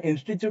Indian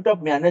Institute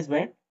of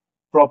Management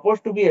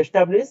proposed to be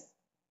established?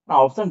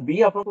 Now option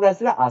B आपनकर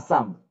आसला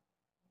Assam.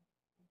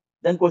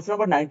 Then question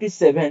number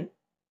 97.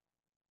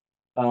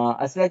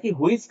 आसला कि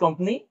which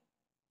company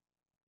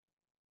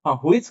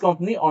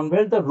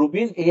unveiled the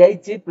Rubin AI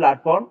chip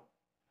platform?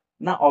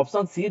 Now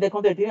option C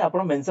देखो तो एठी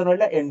आपण mention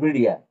होइला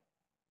Nvidia.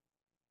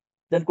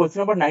 Then question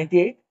number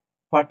 98.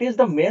 What is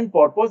the main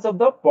purpose of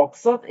the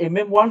Poxat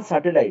MM1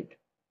 satellite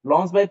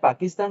launched by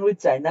Pakistan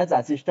with China's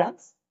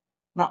assistance?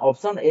 Now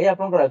option A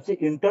आपनकर आछि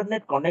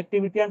internet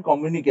connectivity and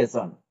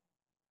communication.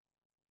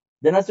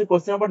 Then as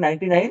question number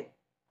 99.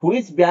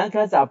 Which bank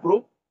has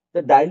approved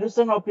the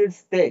dilution of its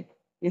stake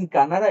in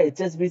Canara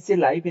HSBC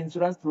Life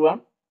Insurance through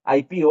an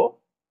IPO?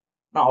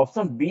 Now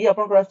option B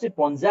आपनकर आछि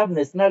Punjab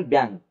National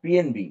Bank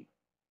PNB.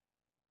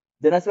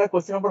 Then as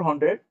question number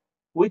 100.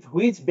 With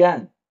which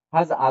bank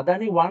has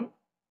Adani One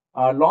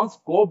launched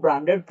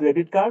co-branded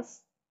credit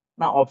cards?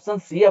 Now option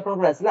C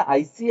आपनकर आसला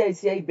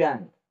ICICI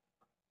Bank.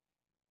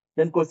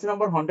 Then question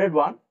number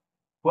 101.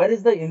 Where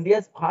is the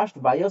India's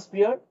first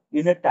biosphere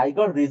in a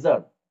tiger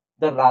reserve?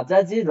 The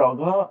Rajaji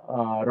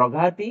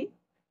Raghati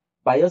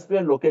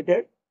biosphere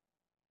located.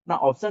 Now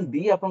option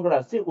D आपनकर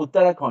आसची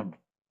Uttarakhand.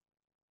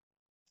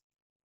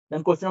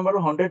 Then question number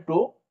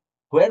 102.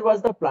 Where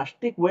was the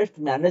plastic waste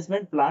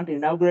management plant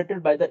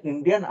inaugurated by the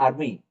Indian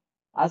Army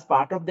as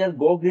part of their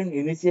Go Green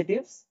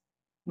initiatives?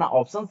 Now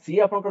option C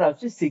आपनकर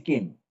आसची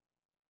Sikkim.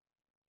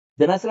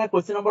 Then asla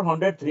question number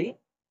 103.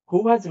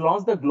 Who has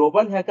launched the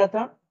global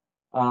hackathon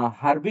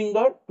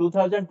Harbinger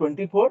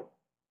 2024?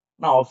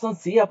 Now option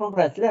C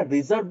आपनकर आसला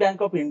Reserve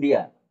Bank of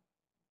India.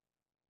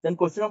 Then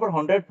question number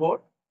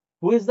 104.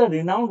 Who is the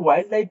renowned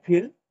wildlife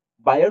field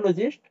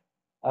biologist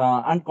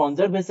and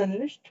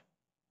conservationist?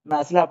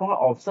 Now asla आपनकर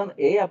option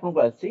A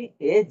आपनकर आसची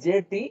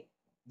AJT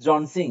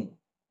Johnson.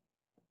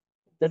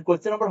 Then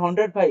question number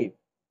 105.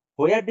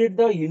 Where did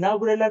the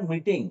inaugural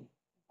meeting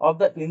of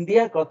the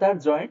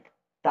India-Qatar Joint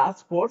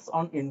Task Force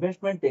on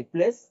Investment take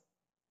place?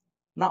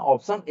 Now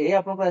option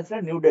A आपनकर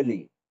आसला New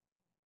Delhi.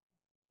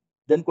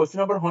 Then question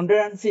number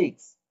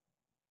 106.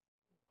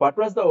 What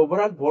was the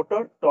overall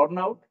voter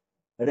turnout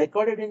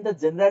recorded in the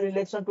general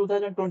election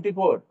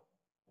 2024?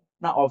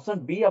 Now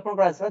option B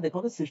आपनकर आसला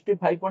देखो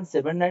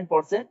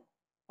 65.79%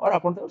 और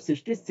आपण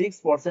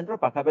 66% रो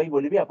पाखापाई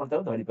बोली भी आपण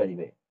धरि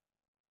परिबे.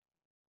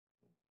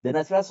 Then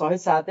asla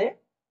 107.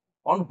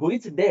 On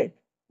which date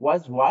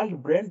was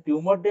World Brain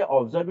Tumor Day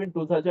observed in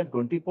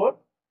 2024?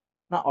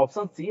 Now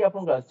option C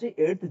आपनकर आछि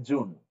 8th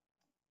June.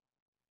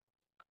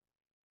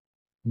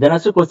 Then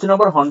as question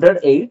number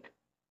 108.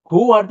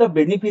 Who are the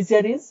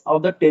beneficiaries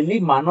of the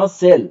Tele-Manos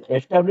cell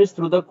established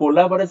through the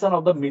collaboration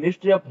of the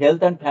Ministry of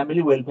Health and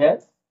Family Welfare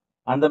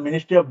and the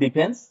Ministry of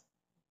Defence?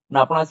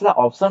 Now आपण आसला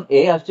option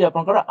A आछि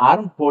आपनकर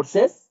Armed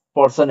Forces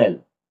personnel.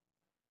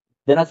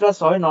 Then asla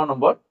 109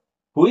 number.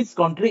 Which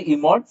country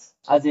emerged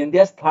as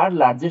India's third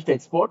largest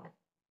export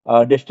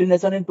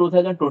destination in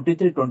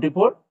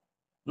 2023-24?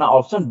 Now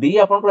option B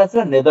आपनकर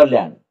आसला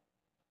Netherlands.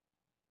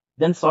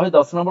 Then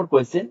 110 number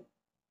question.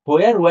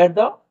 Where were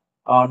the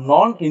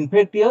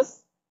non-infectious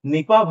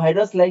Nipah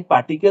virus like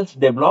particles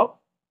developed?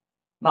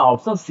 Now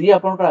option C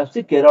आपनकर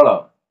आछि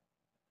Kerala.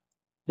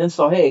 Then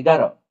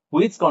 111.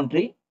 Which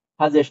country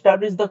has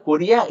established the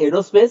Korea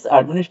Aerospace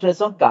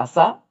Administration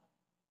CASA?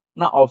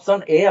 Now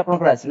option A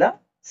आपनकर आसला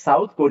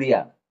South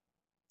Korea.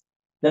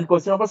 Then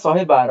question number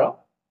 112.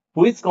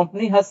 Which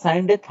company has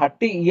signed a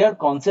 30-year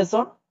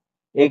concession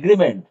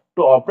agreement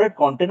to operate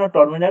container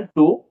terminal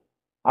 2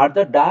 at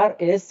the Dar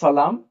es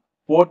Salaam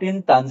port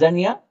in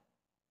Tanzania?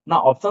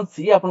 Now option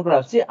C आपनकर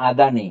आछि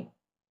Adani.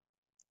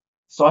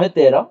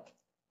 113.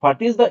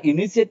 What is the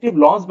initiative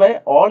launched by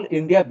All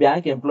India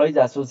Bank Employees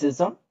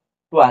Association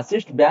to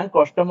assist bank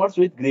customers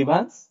with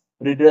grievance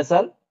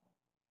redressal?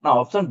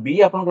 Now option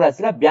B आपनकर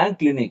आसला Bank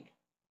Clinic.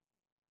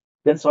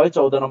 Then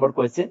 114 number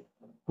question.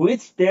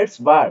 Which states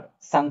bird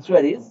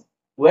sanctuaries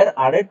were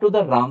added to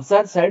the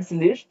Ramsar sites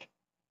list?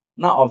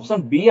 Now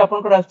option B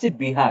आपनकर आछि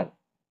Bihar.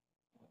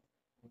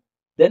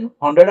 Then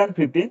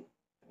 115.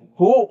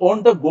 Who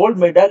won the gold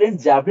medal in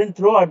javelin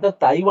throw at the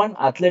Taiwan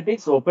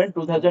Athletics Open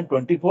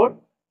 2024?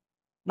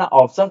 Now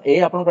option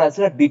A आपनकर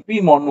आसला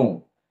DP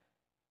Monu.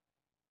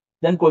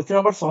 Then question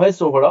number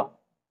 116.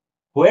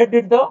 Where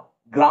did the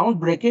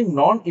groundbreaking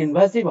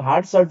non-invasive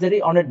heart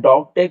surgery on a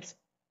dog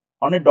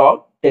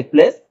take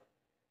place?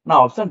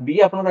 Now option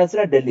B आपनकर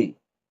आसला Delhi.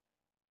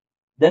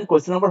 Then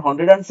question number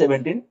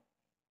 117.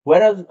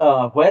 Where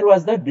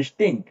was the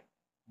distinct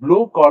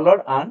blue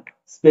collar ant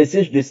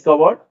species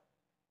discovered?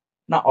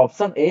 ना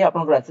option A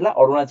आपनकर आछला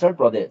Arunachal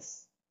Pradesh.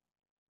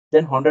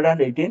 Then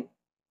 118,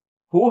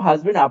 who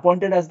has been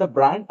appointed as the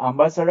brand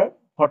ambassador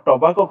for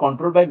tobacco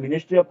control by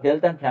Ministry of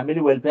Health and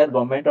Family Welfare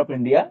Government of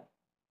India?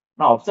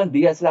 ना option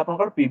D आछला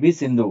आपनकर PV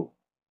Sindhu.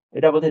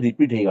 एटा बोधे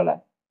repeat हे गला.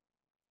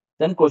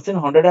 Then question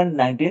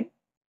 119,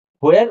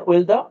 where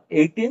will the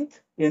 18th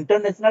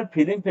International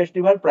Film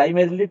Festival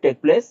primarily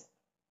take place?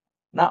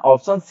 ना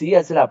option C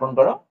आछला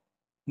आपनकर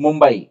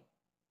Mumbai.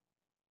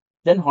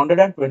 Then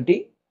 120,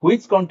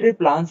 which country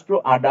plans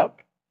to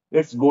adopt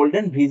its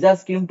golden visa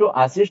scheme to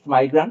assist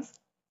migrants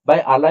by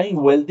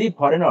allowing wealthy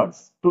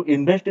foreigners to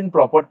invest in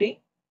property?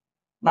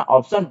 ना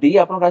option D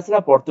आपनकर आछला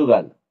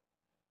Portugal.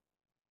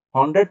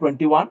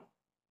 121,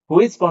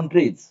 which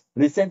countries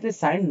recently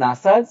signed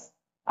NASA's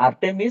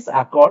Artemis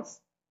Accords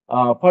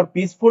for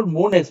peaceful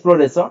moon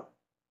exploration?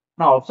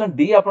 ना option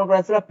D आपनकर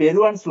आछला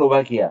Peru and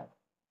Slovakia.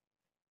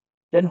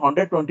 Then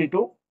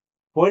 122,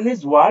 when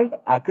is World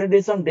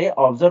Accreditation Day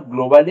observed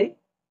globally?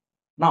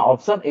 ना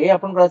option A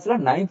आपनकर आछला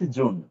 9th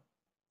June.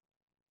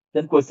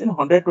 Then question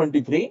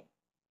 123,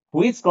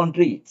 which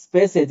country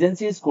space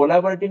agency is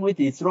collaborating with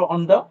ISRO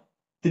on the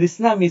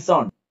Trishna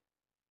mission?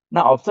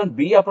 ना option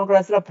B आपनकर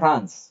आछला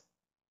France.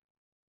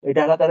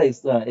 एटा हला तार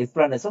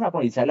explanation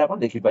आपन इछाले आपन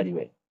देखि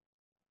परिबे.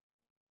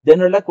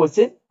 Then हला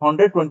question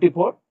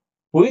 124,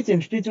 which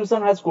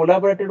institution has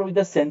collaborated with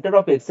the Center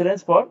of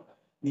Excellence for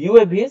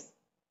UAVs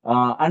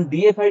and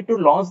DFI to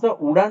launch the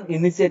Udan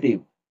initiative?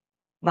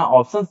 ना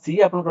ऑप्शन सी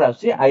आपनकर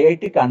आछी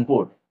IIT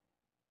Kanpur.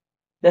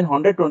 Then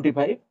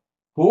 125,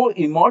 who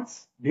emerged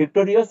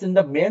victorious in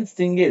the men's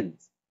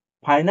singles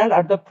final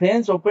at the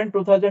French Open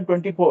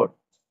 2024?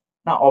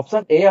 ना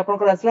option A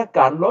आपनकर आछला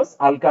Carlos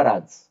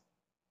Alcaraz.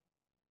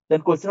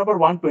 Then question number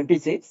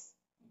 126,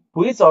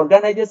 which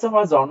organization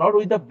was honored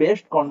with the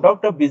best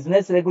conduct of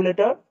business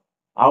regulator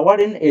award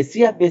in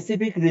Asia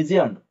Pacific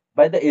region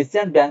by the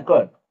Asian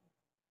Banker?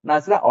 ना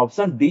आछला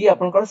option D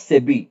आपनकर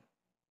SEBI.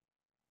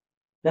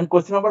 Then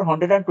question number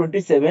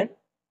 127,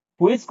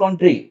 which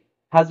country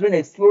has been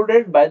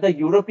excluded by the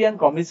European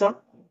Commission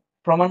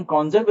from a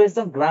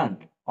conservation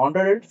grant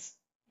under its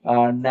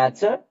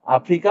Nature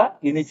Africa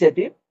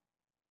initiative?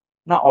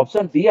 ना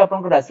option D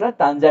आपनकर आछला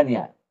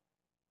Tanzania.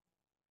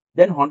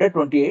 Then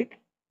 128,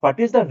 what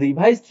is the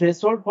revised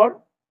threshold for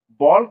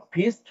bulk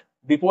fixed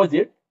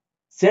deposit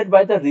set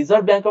by the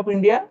Reserve Bank of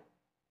India?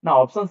 ना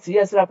option C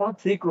आछला आपन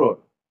 3 crore.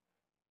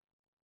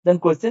 Then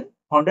question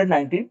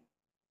 119,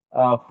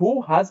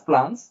 who has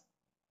plans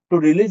to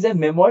release a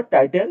memoir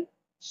titled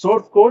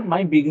Source Code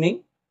My Beginning?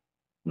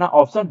 ना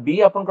option B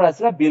आपनकर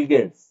आछला Bill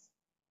Gates.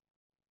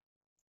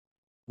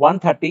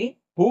 130,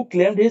 who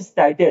claimed his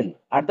title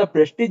at the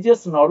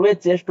prestigious Norway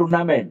chess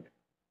tournament?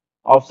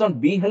 Option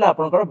B हला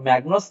आपनकर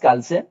Magnus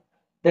Carlsen.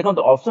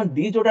 देखंतु option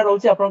D जोटा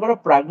रहउछि आपनकर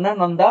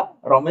प्राज्ञानंदा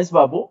रमेश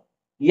बाबू.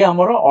 ये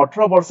हमर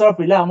 18 वर्षर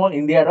पिला हम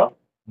इंडिया रो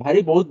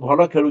भारी बहुत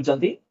भलो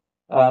खेलुचंती.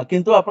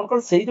 किंतु आपनकर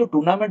सेही जो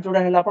टूर्नामेंट जोटा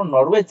हला आपन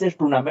नॉर्वे चेस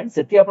टूर्नामेंट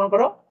सेठी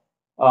आपनकर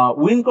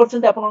विन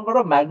करछन्ते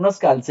आपनकर मैग्नस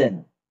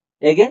कार्लसेन.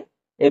 अगेन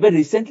एबे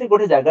रिसेंटली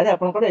गोटे जगह रे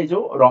आपनकर ए जो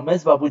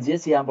रमेश बाबू जे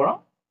सी आपण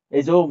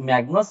ए जो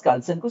मैग्नस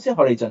कार्लसेन को से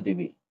हरैचंती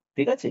भी.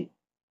 ठीक अछि.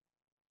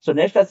 So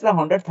next आछला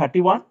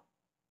 131,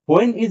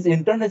 when is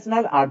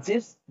International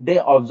Archives Day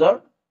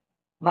observed?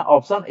 ना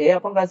ऑप्शन ए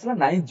आपन आछला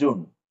 9th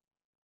June.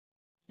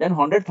 Then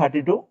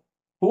 132,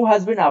 who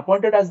has been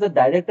appointed as the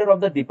director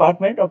of the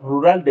Department of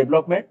Rural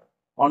Development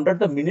under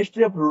the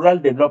Ministry of Rural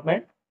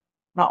Development?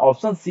 ना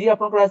option C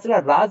आपन आछला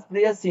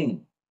Rajpriya Singh.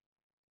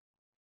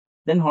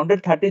 Then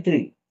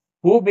 133,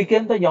 who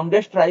became the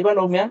youngest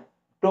tribal woman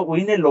to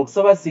win a Lok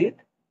Sabha seat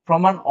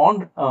from an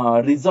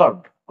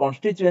unreserved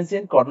constituency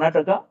in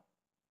Karnataka?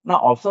 ना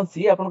option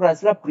C आपन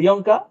आछला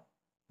Priyanka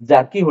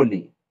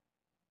Jarkiholi.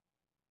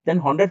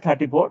 Then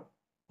 134,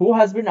 who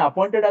has been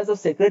appointed as the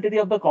Secretary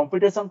of the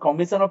Competition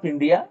Commission of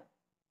India?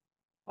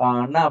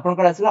 ना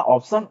आपनकर आछला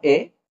option A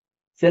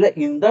सेले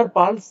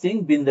Inderpal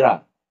Singh Bindra.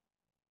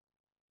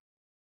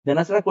 Then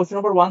आछला question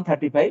number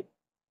 135,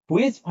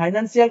 which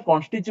financial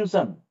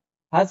constitution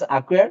has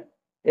acquired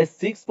a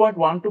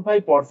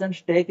 6.125%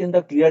 stake in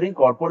the Clearing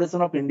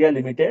Corporation of India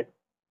Limited?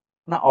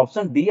 ना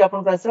option D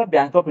आपनकर आछला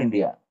bank of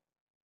India.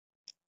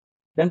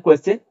 Then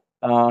question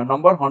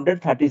number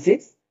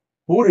 136,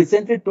 who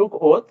recently took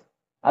oath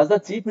as the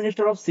Chief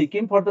Minister of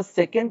Sikkim for the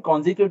second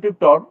consecutive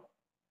term?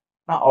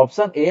 ना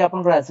option A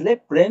आपनकर आछले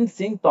प्रेम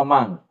सिंह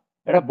तमांग.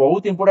 एटा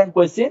बहुत important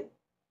question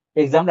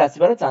exam रे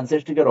आसीबार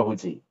chances टिके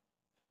रहउची.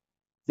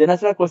 Then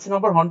आछला question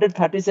number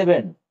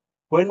 137,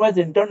 when was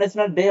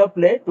International Day of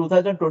Play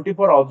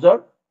 2024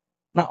 observed?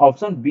 ना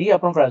option B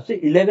आपनकर आछे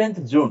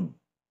 11th June.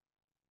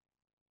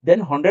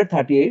 Then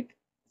 138,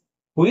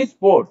 which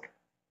port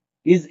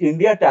is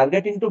India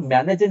targeting to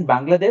manage in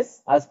Bangladesh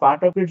as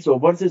part of its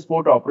overseas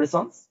port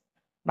operations?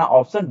 ना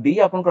option D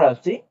आपनकर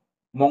आछी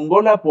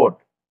मंगोला port.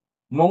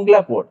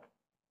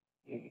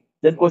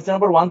 Then question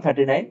number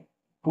 139,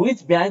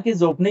 which bank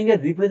is opening a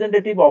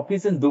representative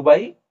office in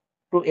Dubai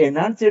to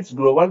enhance its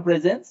global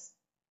presence?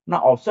 ना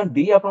option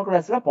D आपनकर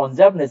आछला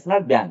Punjab national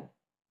bank.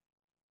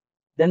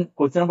 Then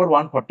question number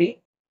 140,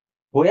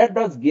 Where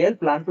does GL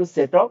plan to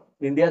set up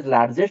India's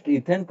largest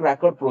ethane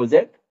cracker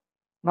project?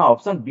 ना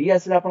option B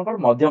आसला आपनकर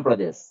Madhya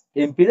Pradesh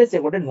MP रे से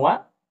गोटे नुआ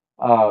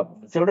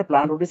से गोटे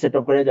प्लांट गोटे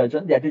सेटअप करिया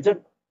जाउछन that is the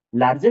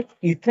largest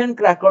ethane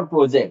cracker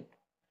project.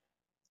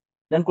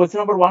 Then question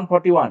number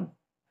 141,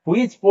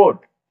 which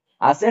port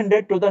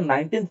ascended to the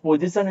 19th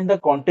position in the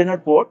container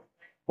port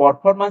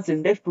performance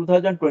index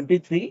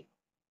 2023?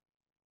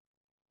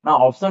 Now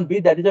option B,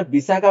 that is the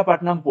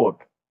Visakhapatnam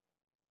port.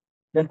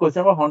 Then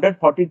question number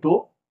 142,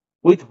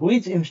 with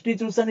which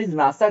institution is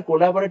NASA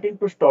collaborating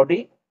to study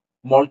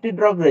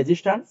multi-drug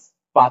resistance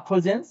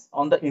pathogens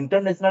on the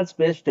International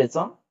Space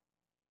Station?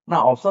 Now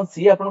option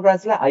C आपन को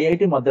आसला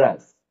IIT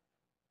Madras.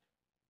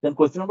 Then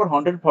question number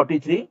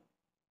 143,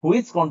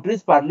 which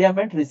country's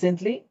parliament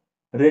recently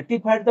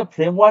ratified the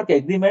framework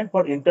agreement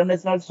for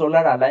International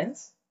Solar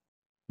Alliance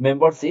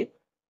membership?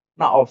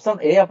 Now option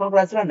A आपन को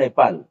आसला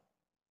Nepal.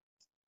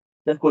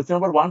 Then question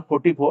number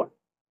 144,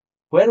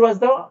 where was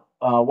the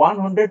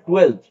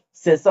 112th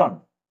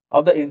session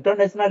of the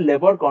International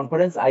Labour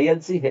Conference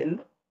ILC held?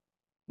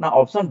 ना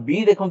option B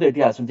देखंतु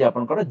एठी आसुची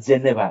आपनकर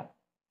Geneva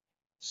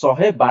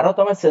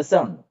 112तम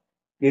session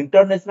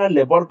international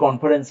labour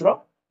conference रो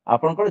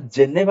आपनकर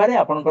Geneva रे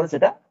आपनकर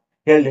सेटा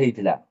हेल्ड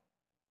हेतिला.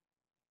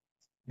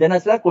 देन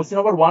आसला question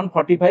number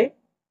 145,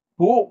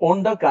 who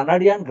own the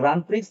Canadian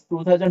grand prix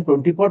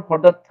 2024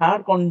 for the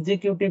third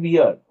consecutive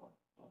year?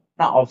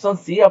 ना ऑप्शन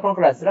सी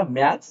आपनकर आसला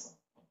मैक्स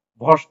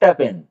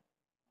वर्स्टैपेन.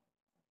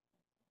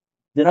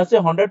 देन आसे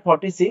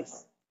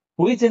 146,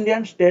 which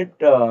Indian state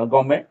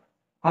government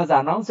has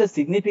announced a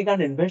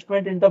significant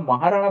investment in the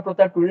Maharana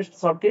Pratap tourist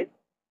circuit?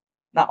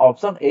 Now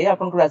option A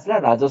आपन को आसला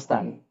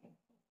Rajasthan.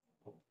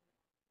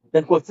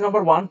 Then question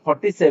number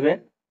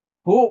 147,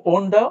 who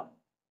owned the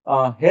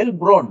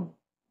Helbron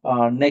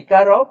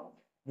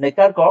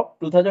Neckar Cup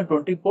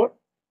 2024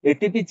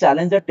 ATP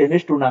Challenger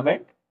tennis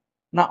tournament?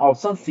 Now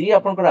option C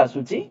आपन को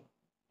आसुची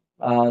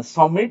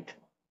Sumit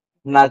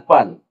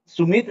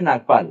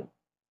Nagpal.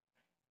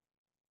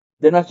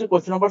 Then also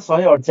question number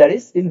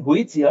 148, in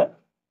which year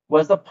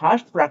was the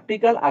first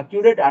practical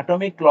accurate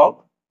atomic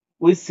clock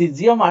with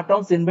cesium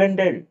atoms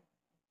invented?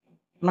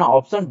 Now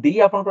option D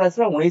आपन को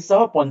आसला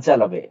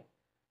 1995.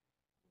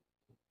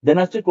 Then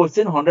also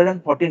question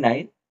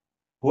 149,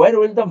 where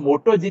will the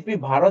MotoGP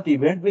Bharat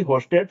event be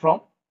hosted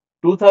from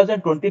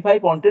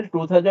 2025 until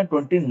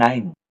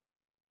 2029?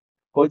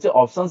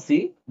 Option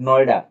C,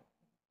 Noida.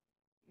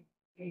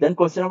 Then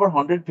question number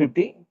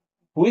 150,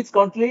 which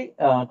country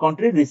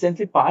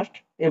recently passed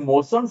a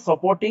motion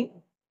supporting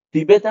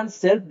Tibetan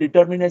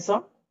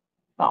self-determination?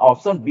 Now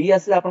option B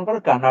आसला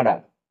आपनकर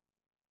Canada.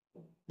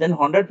 Then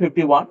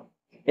 151,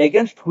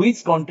 against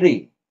which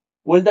country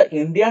will the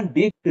Indian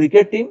deep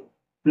cricket team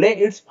play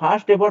its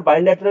first ever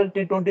bilateral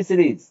T20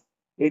 series?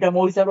 एटा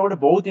मो हिसाब रे गोटे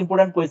बहुत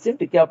important question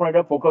टिके आपन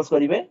एटा focus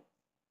करिवे.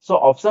 सो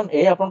ऑप्शन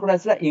ए आपनकर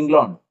आसला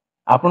इंग्लैंड.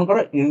 आपनकर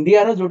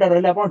इंडिया रो जोटा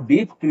रहले आपन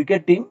डीप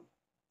क्रिकेट टीम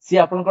सी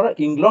आपनकर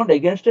इंग्लैंड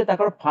अगेंस्ट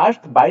ताकर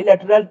first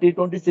bilateral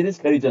T20 series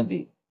खेलिचंती.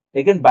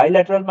 Again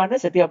bilateral माने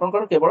सेठी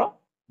आपनकर केवल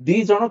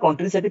 2 जण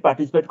कंट्री सेठी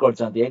पार्टिसिपेट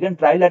करचंती. अगेन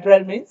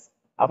ट्राइलैटरल मींस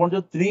आपन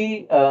जो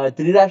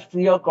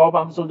त्रिराष्ट्रीय कप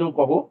हम सब जो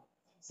कहू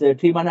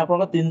सेठी माने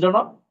आपनकर 3 जण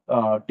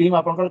टीम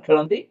आपनकर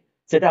खेलंती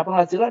सेटा आपन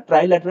आसीला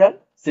ट्राइलैटरल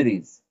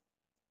सीरीज.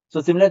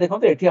 सो सिमिलर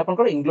देखंतु एठी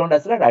आपनकर इंग्लैंड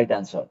आसीला राइट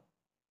आंसर.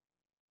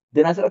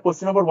 देन आसीला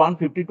question number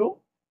 152,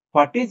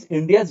 what is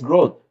India's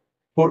growth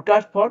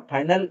forecast for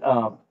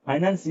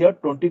finance year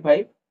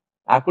 25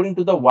 according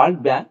to the World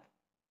Bank?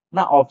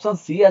 Now option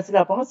C आसला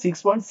आपन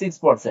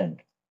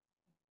 6.6%.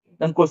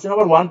 Then question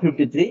number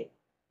 153,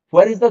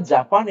 where is the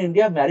Japan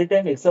India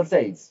maritime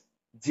exercise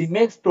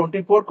GMEX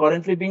 24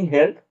 currently being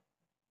held?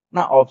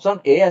 Now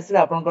option A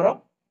आसला आपनकर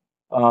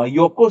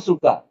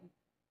Yokosuka.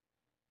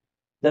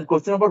 Then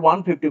question number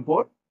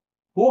 154,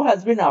 who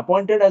has been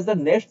appointed as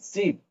the next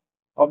chief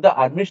of the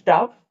army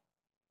staff?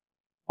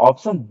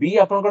 Option B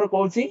आपनकर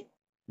Kochi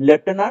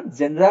lieutenant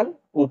general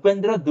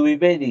Upendra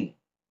Dwivedi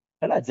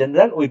है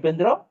general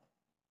Upendra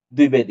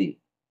Dwivedi.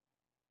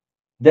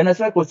 Then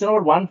आसला question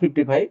number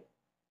 155,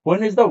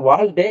 when is the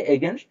world day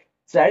against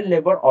child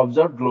labour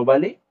observe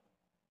globally?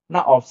 ना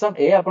option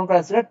A आपन को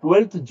आसला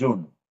 12th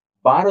जून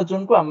 12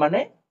 जून को हम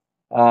माने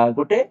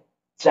गोटे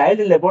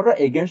चाइल्ड लेबर रो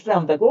अगेंस्ट रे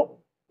हम ताको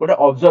गोटे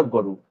ऑब्जर्व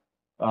करू.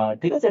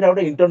 ठीक है, सेटा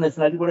गोटे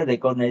इंटरनेशनली गोटे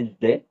रिकॉग्नाइज्ड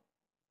डे.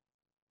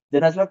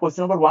 देन आसला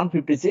question number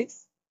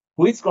 156,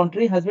 which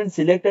country has been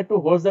selected to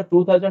host the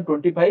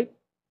 2025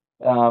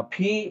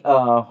 FIFA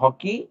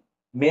Hockey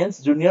Men's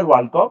Junior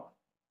World Cup?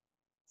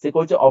 से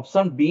कोच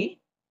ऑप्शन बी.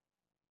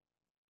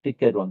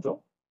 ठीक है रुंतो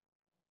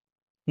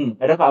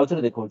एटा का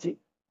आउथरे देखौची.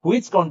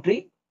 which country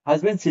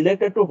has been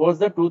selected to host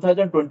the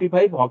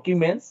 2025 Hockey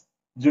Men's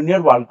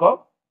Junior World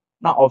Cup?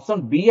 ना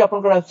option B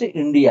आपन को आछी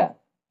India.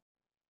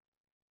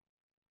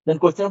 Then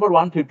question number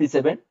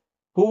 157,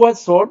 who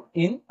was sworn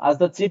in as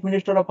the chief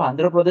minister of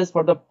Andhra Pradesh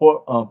for the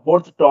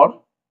fourth term?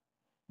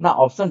 ना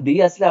option D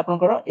आसले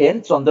आपनकर N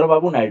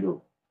Chandrababu Naidu.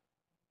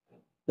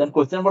 Then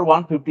question number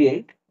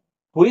 158,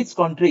 which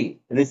country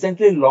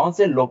recently launched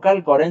a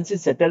local currency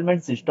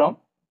settlement system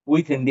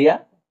with India?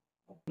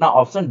 ना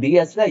option D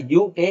आसला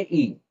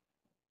UAE.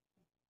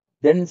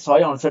 Then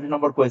 168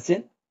 number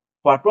question.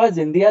 What was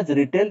India's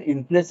retail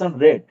inflation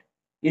rate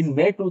in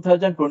May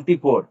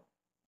 2024?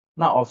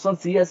 Now option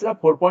C is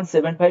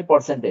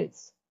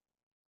 4.75%.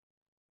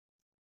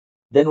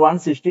 Then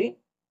 160.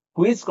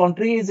 Which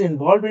country is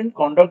involved in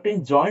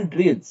conducting joint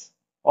drills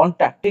on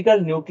tactical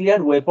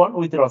nuclear weapon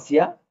with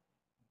Russia?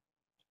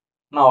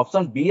 Now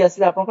option B is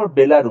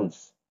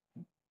Belarus.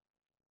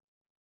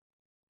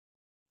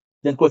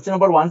 Then question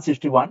number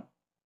 161.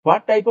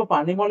 What type of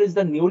animal is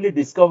the newly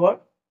discovered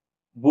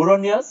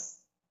Buronius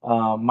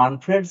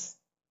Manfred's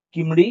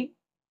Kimri?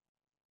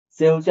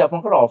 से हूँ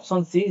आपंकर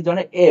option C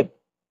जने app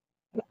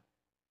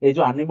ए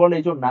जो animal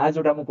ए जो ना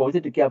जोटा मु कहूची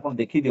टिके आपन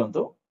देखि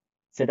दियंतो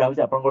सेटा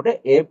होची आपन गोटे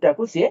एप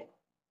टाकू से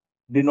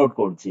डिनोट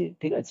करची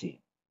ठीक अछि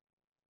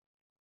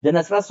देन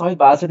असला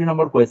 162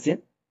 number question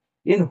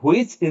in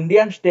which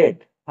Indian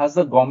state has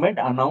the government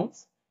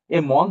announce A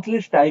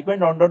monthly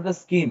stipend under the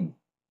scheme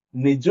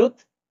Nijut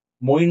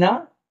Moina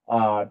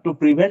to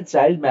prevent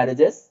child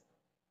marriages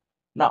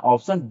ना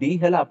ऑप्शन डी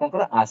हैला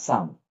आपनकर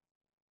आसाम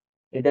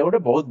एटा गोटे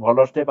बहुत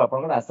भलो स्टेप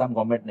आपनकर आसाम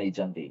गवर्नमेंट नै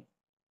चंती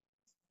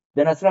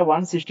देन असला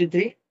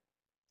 163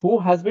 who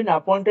has been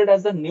appointed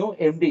as the new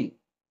MD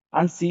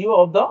and CEO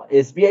of the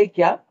SBI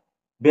Cap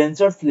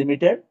Ventures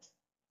Limited?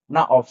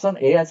 Now option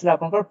A आसला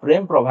आपनकर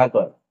प्रेम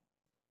Prabhakar.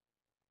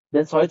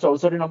 Then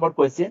 164 number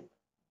question.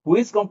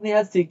 Which company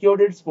has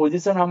secured its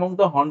position among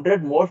the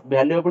 100 most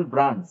valuable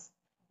brands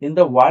in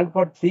the world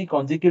for 3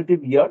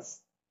 consecutive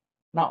years?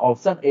 Now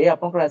option A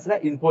आपनकर आसला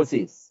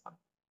Infosys.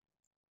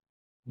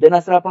 Then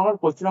आसला आपनकर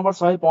question number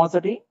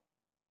 165.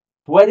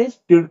 Where is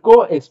TIDCO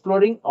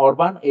exploring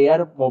urban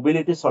air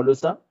mobility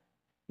solution,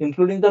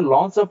 including the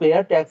launch of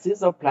air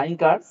taxis of flying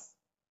cars?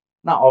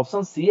 Now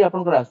option C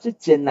आपनकर आछि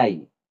Chennai.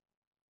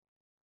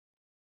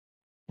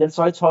 Then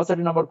 166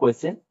 number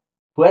question.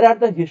 Where are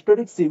the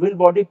historic civil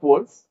body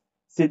polls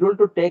scheduled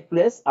to take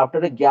place after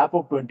a gap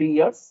of 20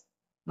 years?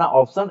 Now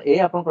option A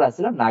आपनकर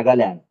आछिला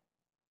Nagaland.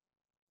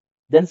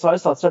 Then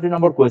 167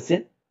 number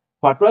question.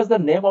 What was the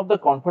name of the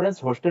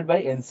conference hosted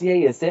by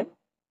NCISM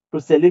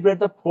to celebrate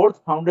the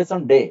 4th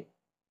foundation day?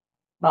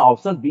 Now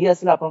option B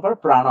आछिला आपनकर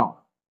प्राण.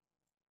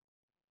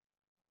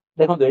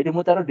 देखो ये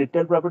मु तार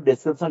detail proper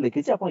description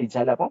लिखी छी आपण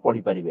इच्छा ले आपण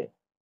पढी परिबे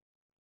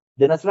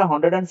देन असला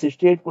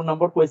 168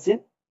 number question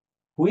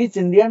which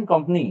Indian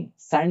company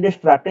signed A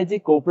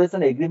strategic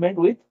cooperation agreement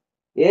with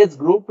age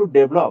group to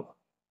develop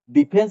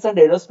defence and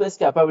aerospace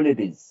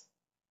capabilities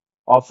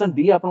option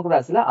D आपण को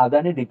आसला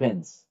Adani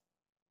defence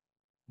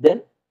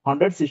then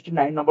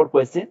 169 number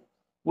question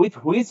with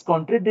which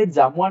country did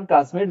Jammu and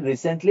Kashmir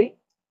recently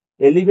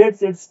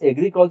elevate its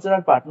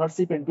agricultural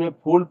partnership into a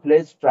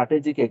full-fledged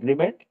strategic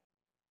agreement?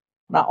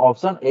 Now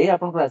option A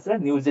आपन को आसला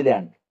New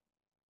Zealand.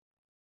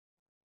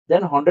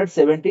 Then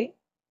 170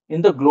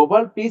 in the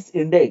Global Peace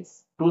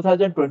Index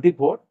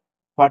 2024,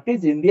 what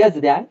is India's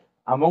rank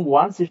among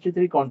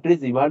 163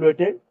 countries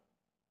evaluated?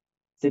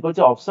 से कहछ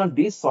option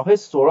D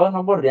 116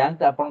 number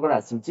rank आपन को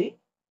आसुची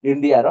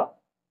India row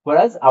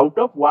whereas out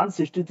of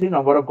 163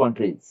 number of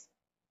countries.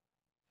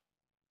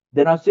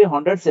 Then also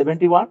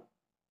 171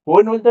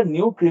 when will the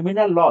new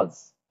criminal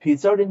laws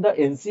featured in the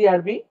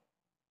NCRB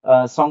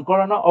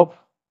Sankalana of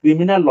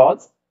criminal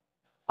laws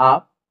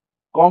app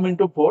come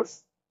into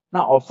force?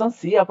 Now option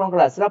C आपन को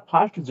आसला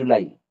 1st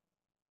July.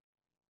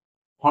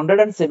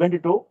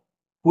 172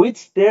 which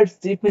state's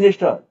chief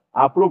minister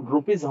approved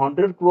rupees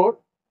 100 crore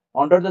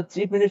under the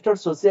chief minister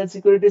social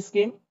security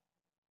scheme?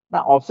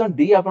 Now option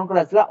D आपन को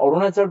आसला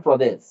Arunachal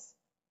Pradesh.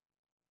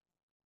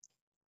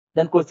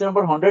 Then question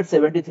number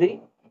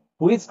 173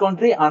 which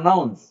country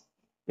announced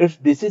its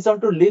decision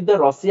to leave the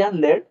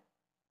Russian-led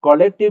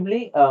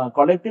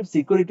collective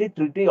security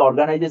treaty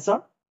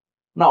organization?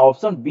 Now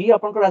option B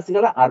आपन को आसी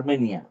गला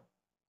Armenia.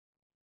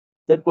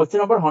 Then question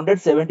number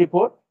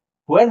 174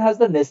 where has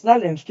the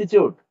National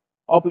Institute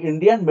of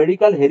Indian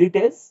Medical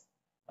Heritage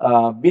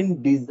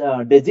been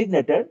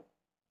designated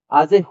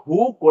as a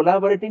WHO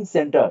collaborating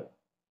center?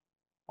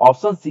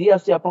 Option C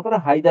आसी आपन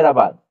को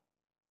Hyderabad.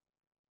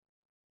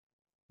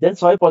 Then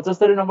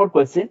 175 number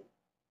question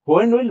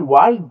when will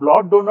World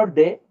Blood Donor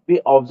Day be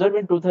observed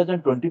in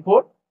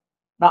 2024?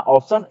 Now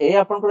option A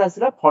आपन को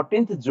आसीला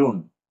 14th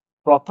June.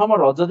 प्रथम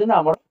रज दिन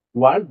हमर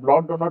World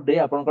Blood Donor Day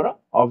आपन को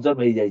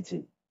ऑब्जर्व हो जाई छी.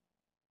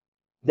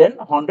 Then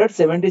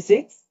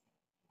 176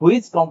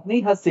 which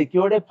company has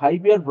secured a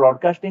 5-year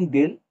broadcasting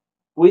deal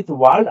with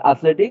World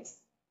Athletics?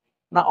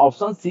 Now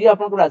option C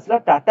आपन को आसीला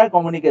Tata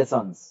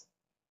Communications.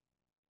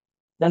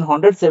 Then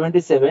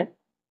 177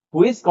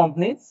 which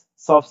company's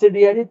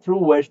subsidiary through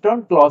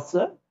Western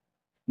Cluster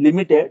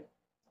Limited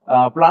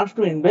plans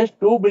to invest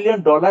 $2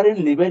 billion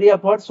in Liberia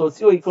for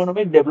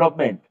socio-economic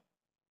development?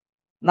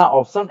 Now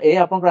option A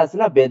आपन को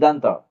आसीला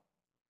Vedanta.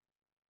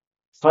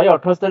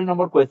 178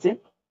 number question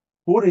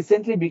who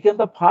recently became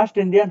the first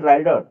Indian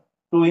rider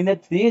to win a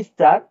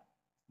 3-star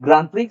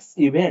Grand Prix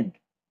event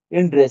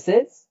in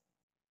dresses?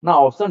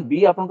 Now option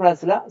B आपन को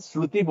आसीला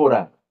Shruti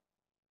Bora.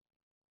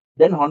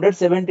 Then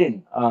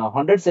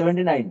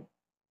 179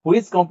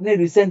 which company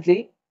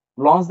recently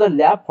launched the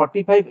Lab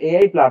 45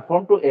 AI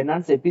platform to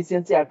enhance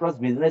efficiency across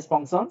business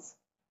functions?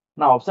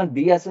 Now option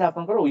D asile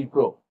apanकर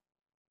Wipro.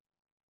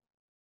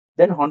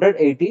 Then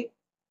 180,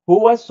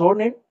 who was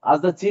sworn in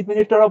as the Chief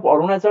Minister of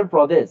Arunachal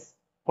Pradesh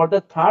for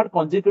the third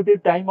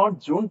consecutive time on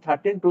June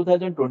 13,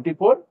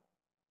 2024?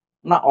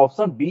 Now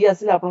option B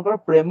asile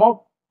apanकर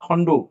Premo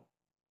Khandu.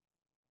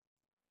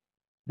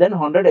 Then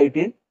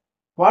 118,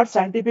 what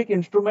scientific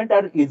instrument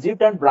are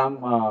Egypt and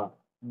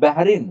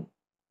Bahrain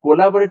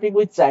collaborating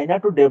with China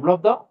to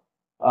develop the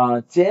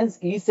Change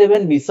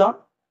E7 mission?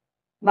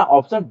 Now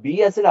option B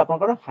asile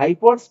apanकर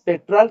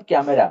hyperspectral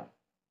camera.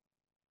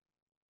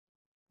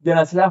 Then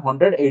asila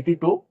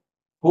 182,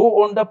 who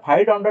won the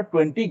 5 under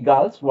 20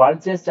 girls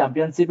World Chess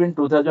Championship in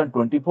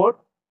 2024?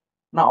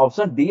 Now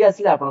option D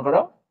asila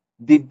apanकर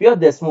Divya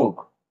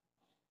Deshmukh.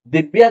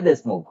 Divya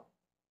Deshmukh.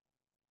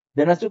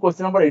 Then as to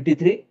question number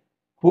 83,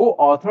 who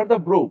authored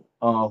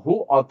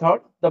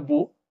the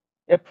book?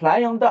 A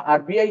Fly on the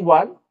RBI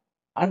Wall,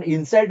 an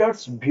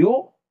insider's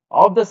view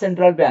of the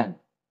central bank?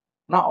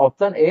 Now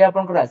option A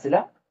apanकर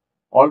asila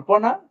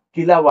Alpana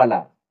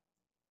Kilawala.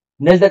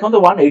 Next देखो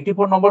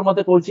 184 number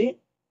मते कहूची,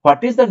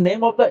 what is the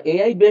name of the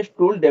AI based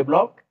tool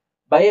developed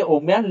by a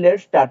woman led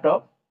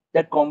startup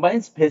that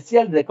combines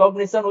facial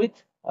recognition with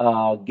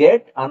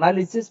gait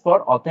analysis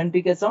for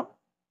authentication?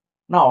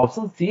 Now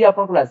option C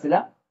आपनको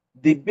आसिला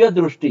Divya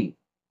Drushti.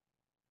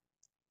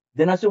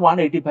 Then as to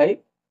 185,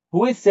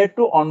 who is set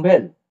to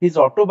unveil his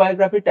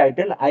autobiography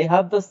title I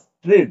Have the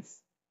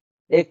Streets,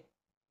 a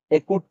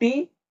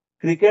Kuti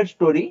cricket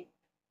story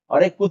or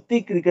a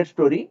Kuti cricket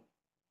story?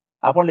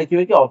 आपण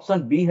लिखिबे कि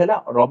option B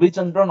हैला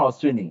Ravichandran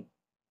Ashwini.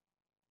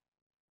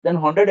 Then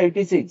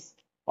 186,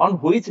 on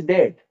which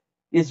date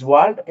is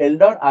World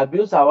Elder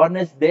Abuse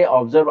Awareness Day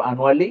observed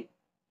annually?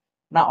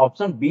 Now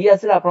option B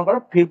आसिला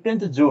आपनकर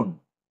 15th June.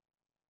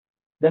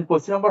 Then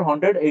question number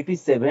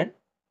 187,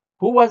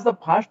 who was the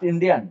first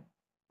Indian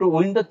to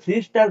win the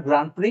 3-star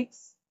Grand Prix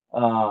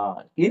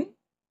in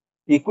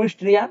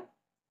equestrian?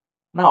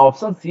 Now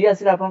option C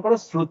आसिला आपनकर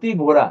Shruti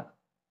Bora.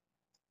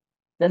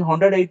 Then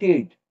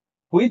 188,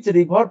 which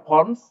river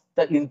forms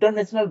the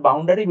international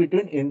boundary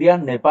between India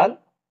and Nepal?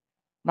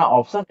 Now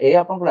option A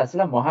आपनको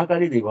आसिला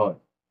Mahakali river.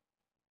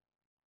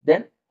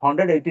 Then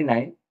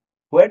 189,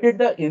 where did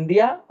the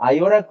India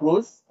IORA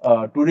cruise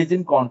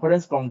tourism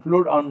conference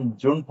conclude on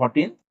June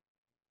 14th?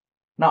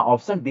 Now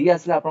option D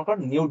आसिला आपनको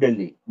New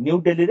Delhi.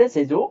 New Delhi रे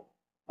से जो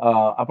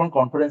अपन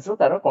conference रो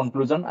तार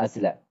conclusion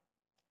आसिला.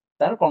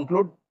 तार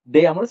conclude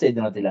day हमर से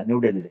दिन थिला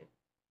New Delhi रे.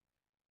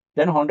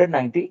 Then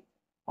 190,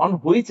 on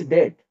which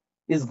date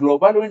is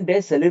Global Wind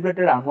Day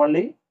celebrated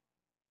annually?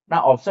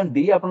 Now option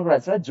D आपनको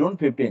आसिला June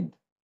 15th.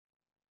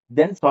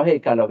 Then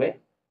 191,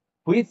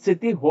 which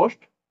city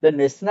hosts the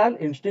National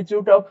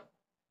Institute of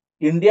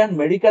Indian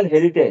Medical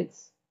Heritage,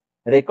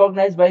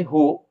 recognized by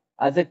who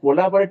as a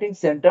collaborating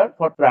center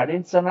for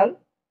traditional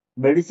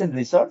medicine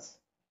research?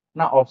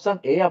 Now option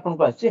A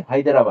आपनको आछि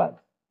Hyderabad.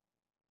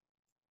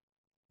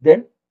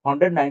 Then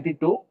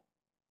 192,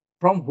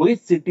 from which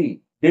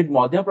city did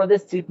Madhya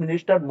Pradesh Chief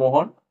Minister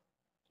Mohan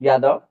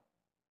Yadav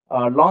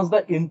launch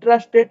the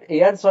intrastate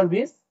air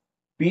service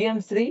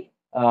PM Shri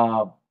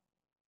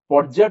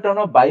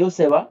पर्यटन वायु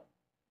सेवा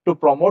to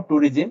promote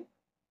tourism?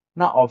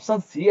 Now option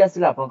C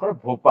आसिला आपनकर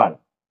Bhopal.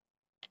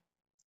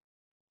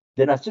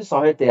 Then आछि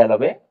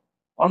 193,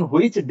 on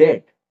which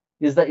date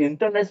is the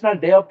International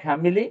Day of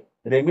Family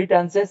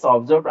Remittances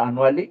observed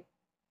annually?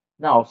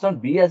 Now option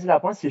B आसिला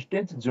आपन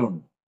 16th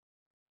June.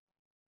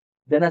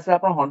 Then आसिला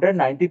आपन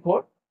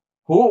 194,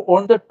 who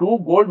won the 2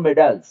 gold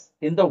medals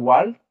in the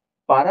World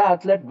Para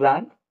Athlete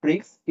Grand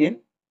Prix in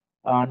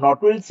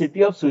Notwil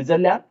city of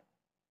Switzerland?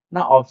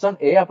 Now option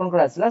A आपनकर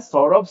आसिला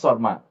Saurabh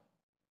Sharma.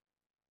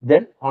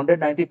 Then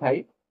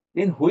 195,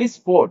 in which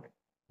sport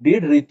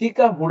did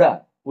Ritika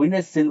Huda win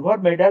a silver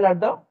medal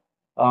at the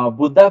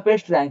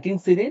Budapest ranking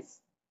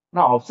series?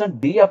 Now option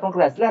D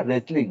आपनकर आसिला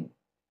wrestling.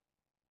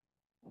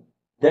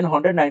 Then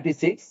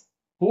 196,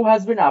 who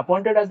has been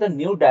appointed as the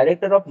new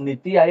director of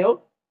Niti Aayog?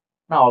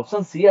 Now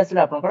option C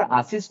आसिला आपनकर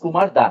Ashish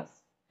Kumar Das.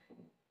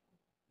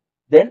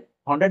 Then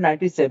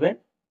 197,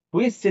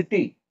 which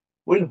city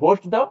will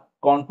host the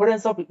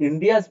Conference of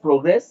India's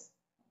progressive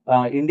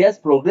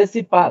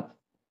path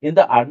in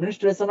the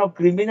administration of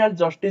criminal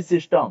justice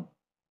system?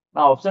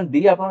 Now option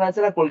D आपनकर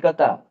आसिला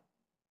Kolkata.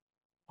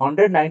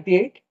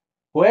 198,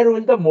 where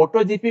will the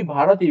MotoGP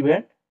Bharat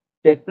event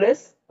take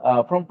place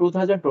from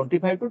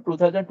 2025 to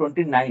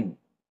 2029?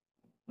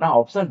 Now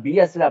option B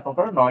आसिला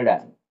आपनकर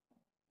Noida.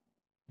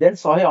 Then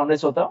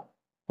 199,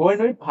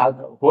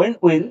 when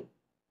will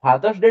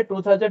Father's Day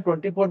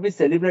 2024 be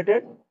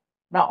celebrated?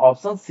 Now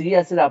option C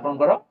आसिला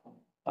आपनकर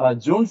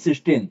June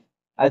 16th.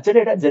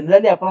 Actually एटा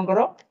generally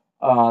आपनकर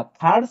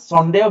third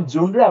Sunday of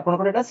June रे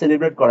आपनकर एटा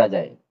celebrate करा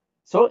जाए.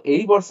 So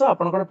एई वर्ष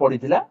आपनकर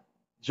पडिथिला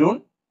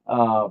June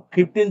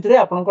 15th रे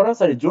आपनकर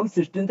सॉरी June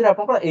 16th रे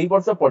आपनकर एई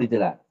वर्ष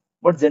पडिथिला.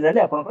 But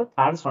generally आपनकर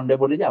third Sunday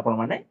बोली जे आपन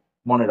माने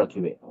मने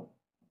रखिबे.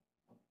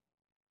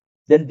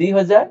 Then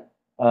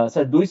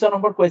 200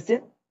 number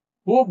question,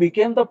 who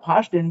became the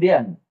first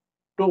Indian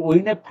to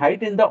win a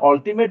fight in the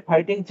ultimate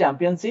fighting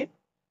championship?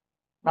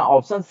 Now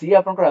option C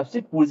आपनकर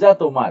आछि पूजा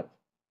तोमार.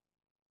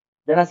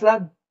 Then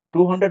asla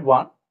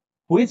 201.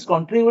 Which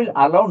country will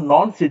allow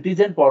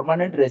non-citizen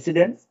permanent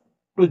residents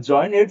to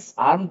join its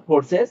armed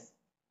forces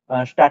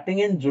starting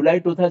in July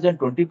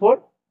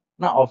 2024?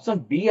 Now option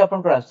B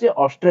आपनकर आछि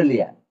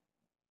Australia.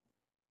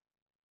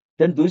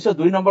 Then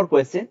 202 number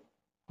question.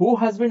 Who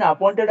has been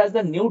appointed as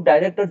the new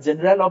Director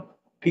General of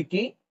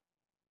FICCI?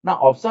 Now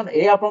option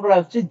A आपनकर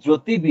आछि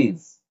Jyoti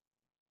Biz.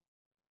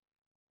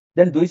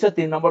 Then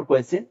 203 number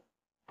question.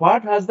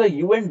 What has the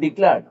UN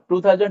declared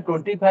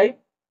 2025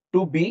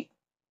 to be?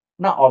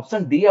 Now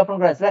option D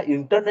आपनकर आछला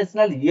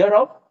International Year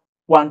of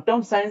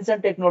Quantum Science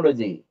and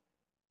Technology.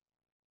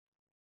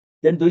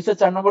 Then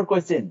 204 number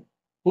question.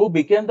 Who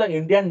became the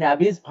Indian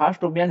Navy's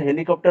first woman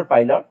helicopter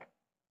pilot?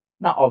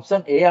 Now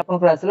option A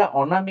आपनकर आछला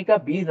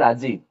Anamika B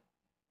Rajiv.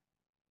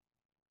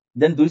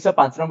 Then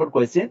 205 number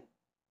question.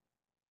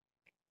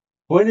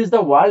 When is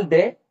the World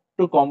Day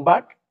to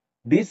Combat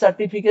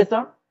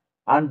Desertification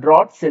and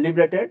Drought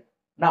celebrated?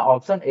 Now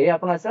option A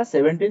आपनकर आछला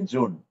 17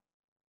 June.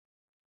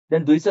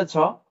 Then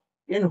 206.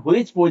 In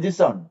which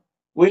position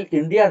will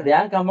India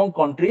rank among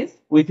countries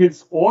with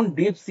its own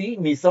deep sea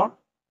mission?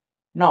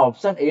 Now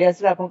option A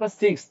आछला आपनकर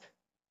 6th.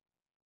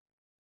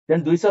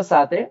 Then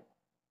 207.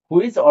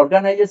 Which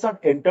organization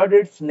entered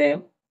its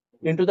name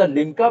into the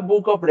Limca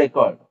Book of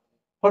Record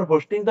for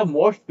hosting the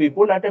most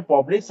people at a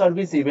public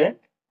service event?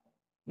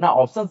 Now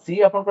option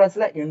C आपनकर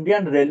आछला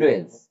Indian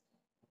Railways.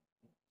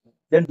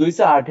 Then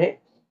 208.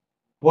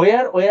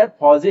 Where were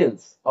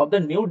fossils of the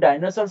new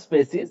dinosaur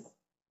species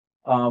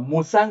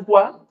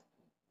Musankwa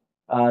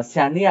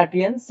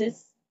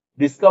Saniatiensis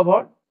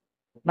discovered?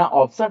 Now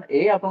option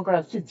A आपनकर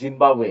आछि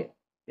Zimbabwe.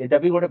 एटा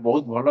भी गोटे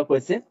बहुत भलो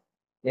question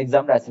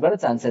exam रे आसीबार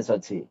chances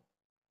अछि.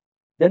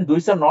 Then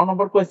 209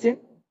 number question.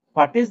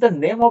 What is the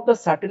name of the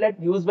satellite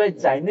used by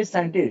Chinese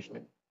scientists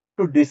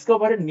to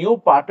discover a new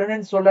pattern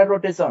in solar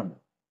rotation?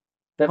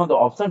 देखो तो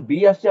ऑप्शन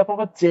बी आछि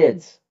आपनकर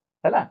चेज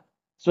हैला.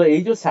 सो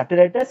एई जो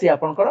सैटेलाइट है से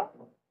आपनकर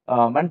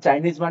मान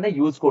चाइनीज माने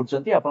यूज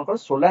करछंती आपनकर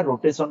सोलर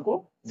रोटेशन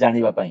को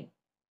जानिबा पई.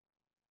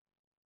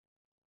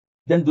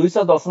 Then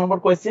 210 number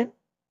question.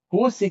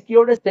 Who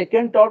secured a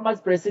second term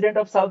as president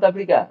of South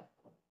Africa?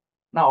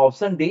 Now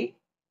option D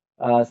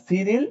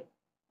Cyril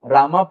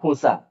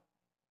Ramaphosa.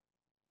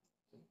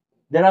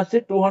 Then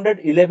option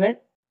 211.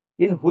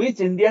 In which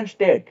Indian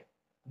state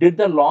did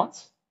the launch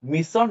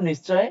Mission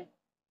Nischay?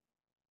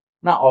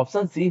 Now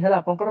option C है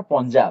आपनकर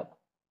Punjab.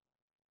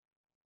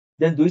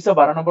 Then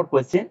 212 number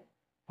question.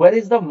 Where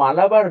is the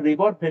Malabar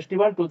River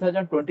Festival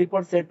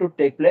 2024 set to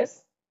take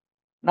place?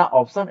 Now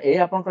option A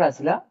आपनकर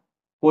आसिला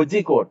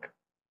Kozhikode.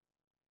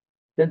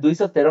 Then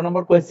 213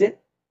 number question.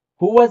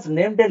 Who was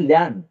named a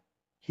land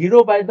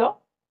hero by the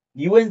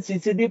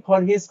UNCCD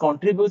for his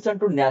contribution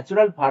to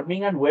natural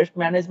farming and waste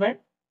management?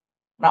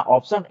 Now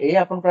option A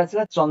आपनकर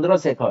आसिला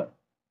Chandrasekhar.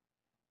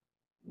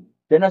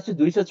 Then आछि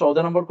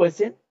 214 number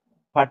question.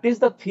 What is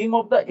the theme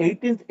of the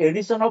 18th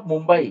edition of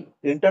Mumbai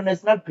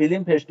International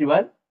Film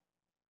Festival?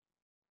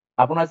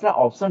 आपन आसला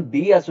option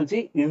D आसुची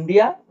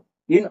India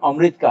in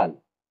Amrit Kaal.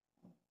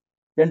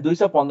 Then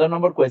 215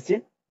 number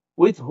question.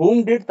 With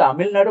whom did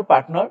Tamil Nadu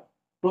partner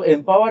to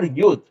empower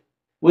youth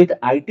with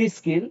IT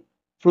skill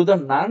through the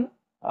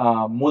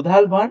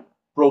Mudhalvan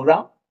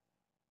program?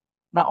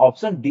 Now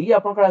option D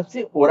आपनकर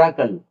आसुची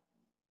Oracle.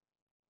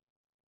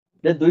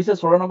 Then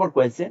 216 number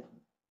question.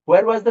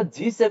 Where was the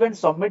G7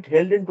 summit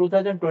held in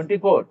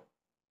 2024?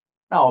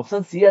 Now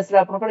option C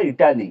आसला आपनकर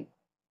Italy.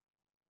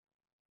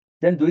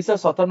 Then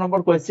 217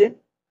 number question.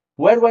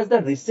 Where was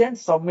the recent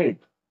summit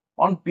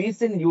on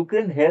peace in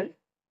Ukraine held?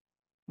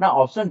 Now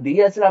option D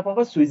आसला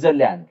आपनकर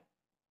Switzerland.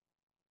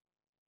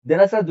 Then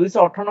आसला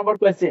 218 number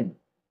question.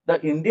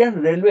 The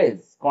Indian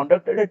Railways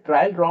conducted a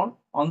trial run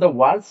on the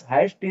world's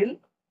highest steel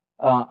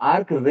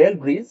arc rail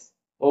bridge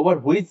over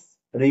which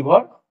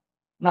river?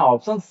 Now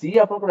option C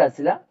आपनकर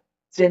आसला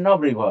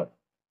Chenab river.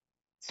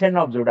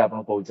 Chenab जोटा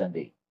आपन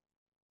कहउचंदी.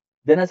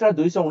 Then आसला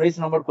 219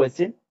 number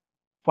question.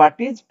 What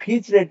is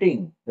Fitch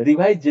rating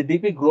revised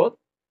GDP growth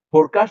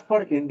forecast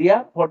for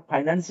India for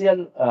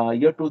financial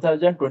year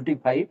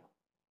 2025?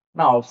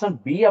 Now option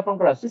B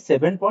आपनकर आसि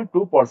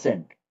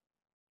 7.2%.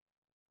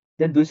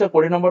 Then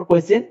 220 number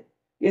question.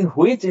 In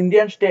which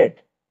Indian state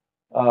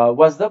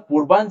was the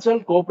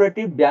Purbanchal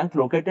Cooperative Bank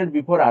located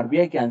before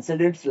RBI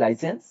cancelled its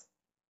license?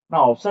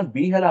 Now option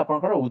B है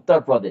आपनकर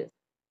Uttar Pradesh.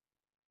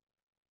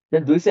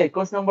 Then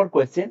 221 number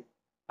question.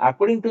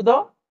 According to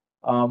the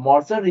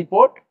Mercer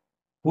report,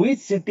 which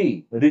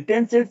city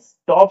retains its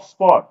top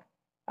spot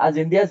as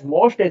India's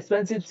most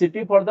expensive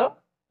city for the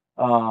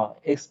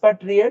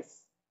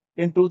expatriates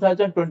in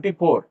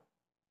 2024?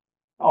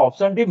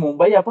 Option D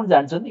Mumbai आपन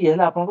जानछन ये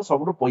हला आपन को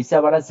सबरो पैसा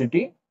वाला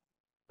city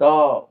तो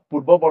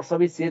पूर्व वर्ष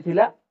भी से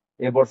थिला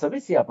ए वर्ष भी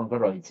से आपन को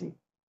रही छी.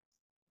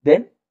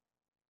 देन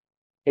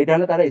एटा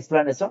हला तार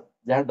एक्सप्लेनेशन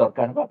जहां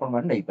दरकार को आपन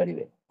मान नै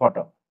परिबे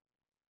photo.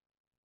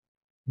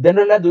 Then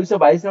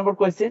 222 number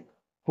question.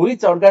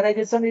 Which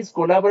organization is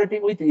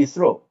collaborating with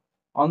ISRO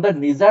on the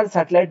NISAR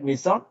satellite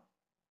mission?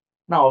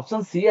 ना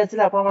ऑप्शन सी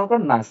आसिला आपण मानकर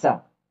NASA.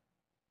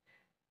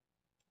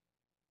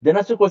 Then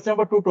as to question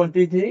number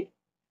 223,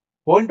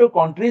 when do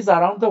countries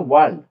around the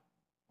world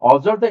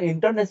observe the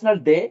International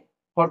Day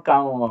for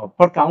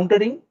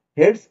countering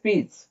hate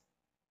speech?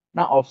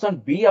 Now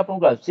option B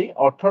आपको आछि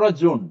 18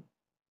 जून.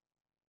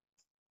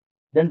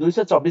 Then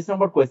 224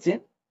 number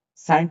question,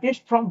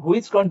 scientists from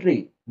which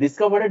country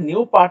discovered a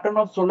new pattern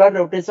of solar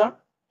rotation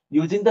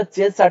using the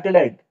chess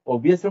satellite?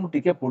 Obviously मु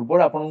टिके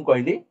पूर्व आपन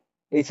कहली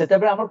ए सेता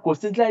बेला हमर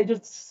question थला ए जो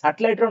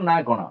सैटेलाइट रो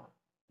ना कोन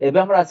एबे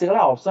हमर आसी गला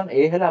ऑप्शन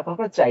ए हैला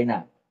आपन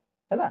चाइना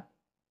हैला.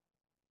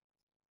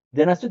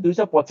 Then as to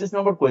 225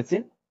 number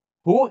question,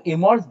 who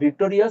emerged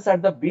victorious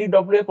at the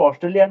BWF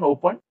Australian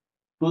Open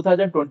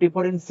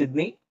 2024 in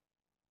Sydney?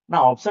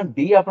 Now option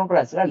D आपन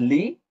आसला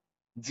ली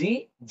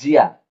जी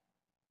जिया.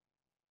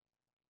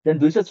 Then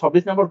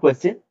 226 number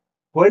question,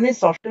 when is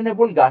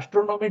sustainable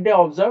gastronomy day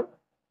observed?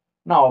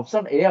 Now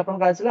option A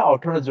आपन आसला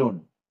 18 जून.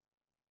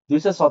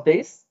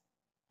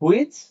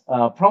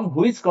 227, from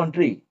which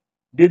country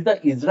did the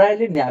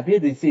Israeli Navy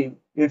receive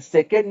its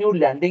second new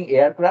landing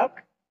aircraft?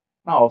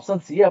 Now option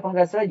C आपन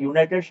आसला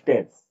United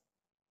States.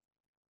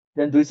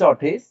 Then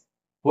 228,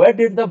 where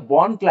did the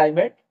Bonn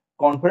Climate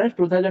Conference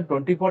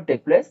 2024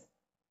 take place?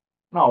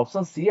 Now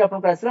option C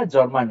आपन आसला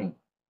Germany.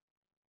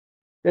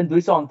 Then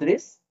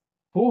 229,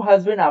 who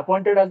has been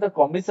appointed as the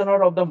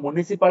Commissioner of the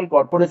Municipal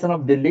Corporation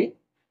of Delhi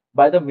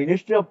by the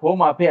Ministry of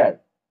Home Affairs?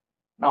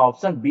 Now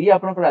option B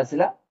आपन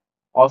आसला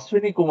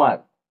Ashwini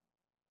Kumar.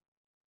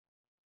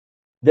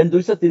 Then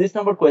 230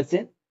 number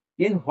question,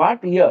 in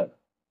what year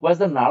was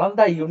the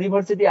Nalanda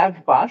University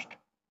Act passed,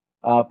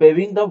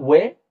 paving the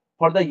way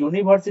for the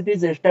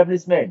university's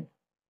establishment?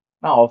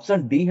 Now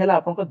option D हैला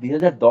आपनको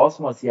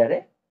 2010 मसिया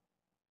रे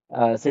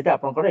सेटा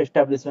आपनको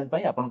establishment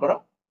पई आपनको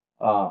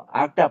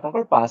act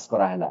आपनको पास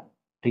करा हैला.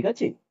 ठीक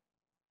अछि.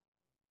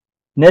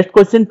 Next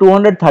question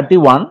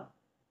 231,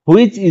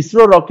 which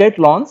ISRO rocket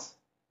launched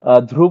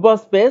Dhruva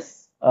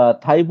space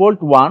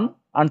Thibault 1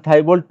 and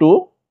Thibault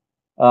 2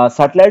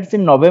 satellites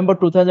in November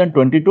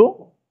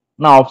 2022?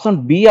 Now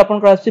option B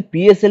आपनको आछि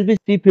PSLV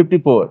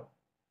C54.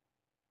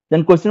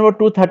 Then question number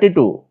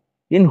 232,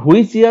 in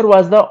which year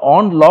was the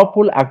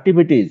Unlawful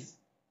Activities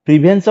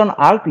Prevention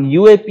Act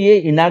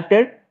UAPA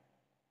enacted?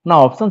 Now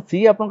option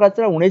C आपनको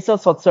आछि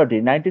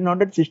 1967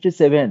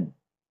 1967.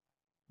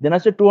 Then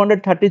आछि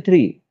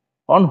 233,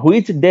 on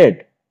which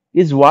date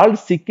is World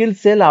Sickle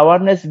Cell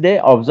Awareness Day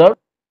observed?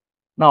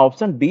 Now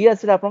option D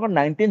आछि आपनको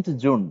 19th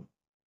June.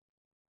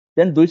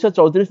 Then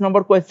 234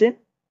 number question,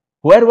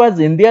 where was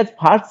India's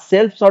first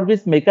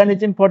self-service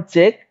mechanism for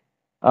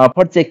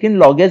check-in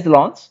luggage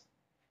launch?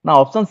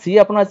 Now option C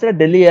आपन आसला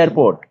Delhi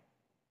airport.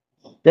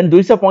 Then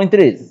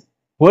 235,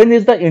 when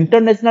is the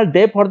International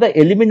Day for the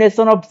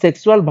Elimination of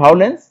Sexual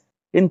Violence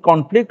in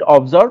Conflict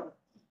observed?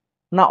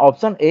 Now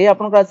option A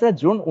आपन आसला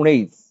June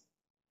 19.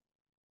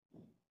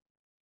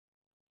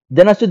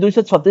 Then as to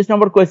 236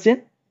 number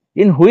question,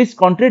 in which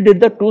country did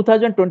the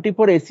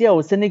 2024 Asia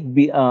Oceanic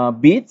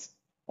Beach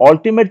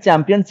Ultimate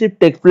Championship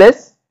take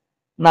place?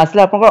 ना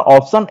आसला आपन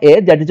option A,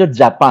 that is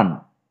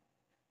Japan.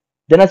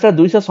 Then आसला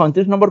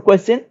 237 number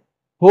question,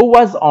 who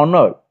was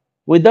honored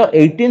with the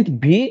 18th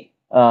V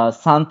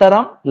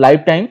Santaram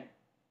Lifetime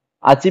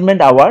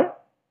Achievement Award?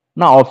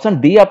 Now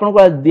option D आपन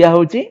को दिया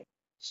होची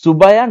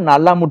Subaya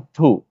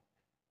Nalamuthu.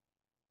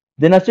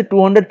 Then आसला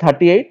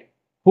 238,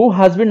 who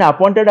has been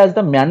appointed as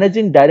the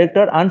Managing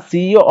Director and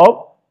CEO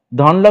of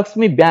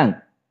Dhanlaxmi Bank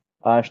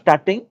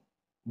starting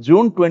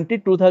June 20,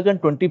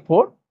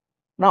 2024?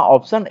 Now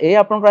option A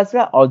आपन को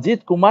आसला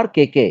Ajit Kumar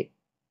KK.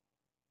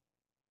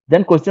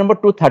 Then question number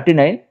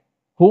 239,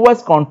 who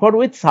was conferred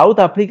with South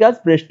Africa's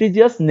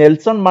prestigious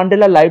Nelson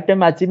Mandela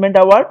Lifetime Achievement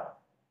Award?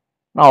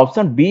 Now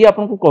option B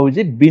आपन को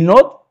कहूची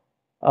Binod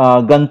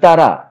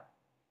Ganatra.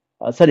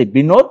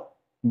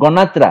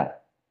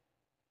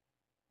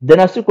 Then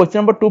as to question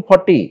number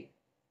 240,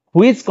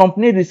 which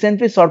company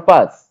recently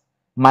surpassed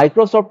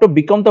Microsoft to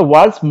become the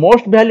world's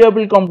most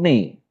valuable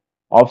company?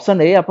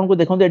 Option A आपन को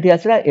देखो एठी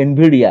आसला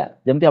Nvidia.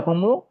 जेमति आपन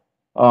मु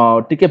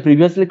टिके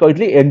प्रीवियसली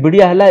कहली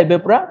Nvidia हला एबे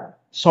पूरा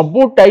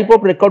सबु टाइप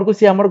ऑफ रेकॉर्ड को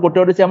सी हमर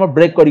गोटे से हमर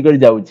ब्रेक करी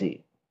जाउची.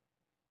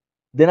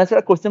 देन आसला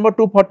question number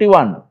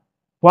 241,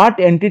 what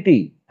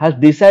entity has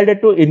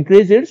decided to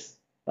increase its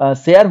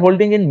share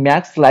holding in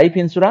Max Life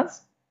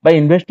Insurance by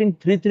investing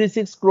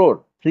 336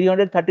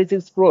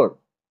 crore?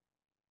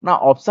 Now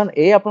option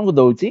A आपन को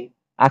दउची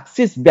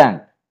Axis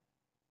Bank.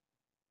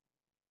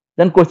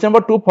 Then question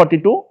number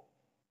 242,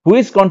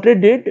 which country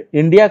did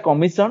India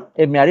commission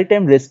a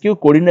maritime rescue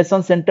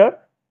coordination center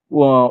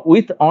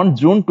with on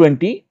June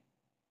 20?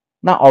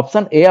 Now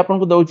option A आपन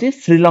को दउची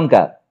Sri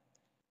Lanka.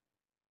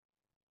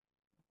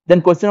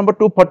 Then question number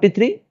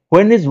 243,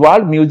 when is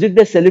World Music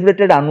Day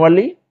celebrated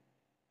annually?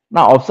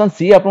 Now option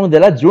C आपन को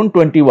देला June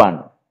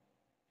 21.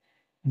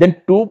 Then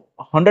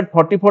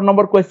 244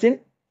 number question,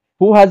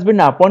 who has been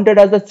appointed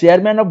as the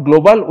chairman of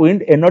Global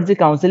Wind Energy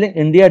Council in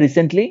India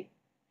recently?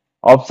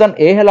 Option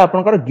A हैला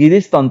आपन को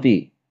Girish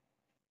Tanti.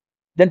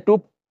 Then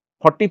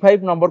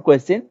 245 number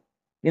question,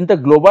 in the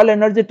Global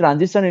Energy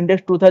Transition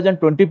Index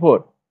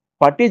 2024,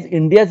 What is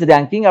India's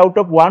ranking out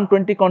of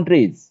 120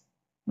 countries?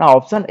 Now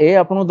option A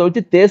आपको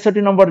दउची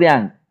 63 number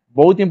rank.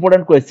 बहुत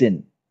important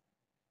question.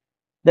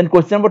 Then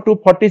question number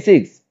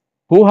 246.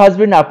 Who has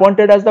been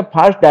appointed as the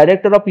first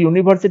director of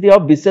University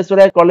of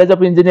Visvesvaraya College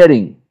of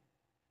Engineering?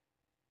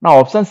 Now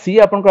option C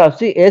आपको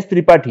आसी S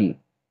Tripathi.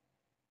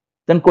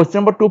 Then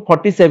question number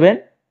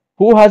 247.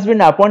 Who has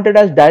been appointed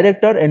as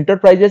director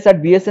enterprises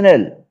at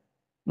BSNL?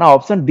 Now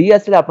option D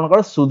आसले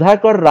आपको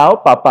सुधाकर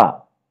राव पापा.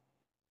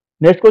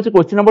 Next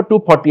question number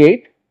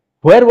 248.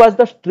 Where was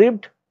the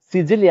stripped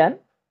Sicilian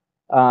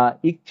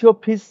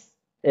Ichthyophis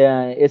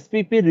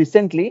SPP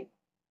recently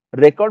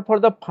recorded for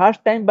the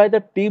first time by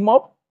the team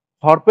of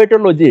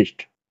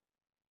herpetologists?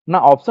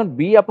 Now option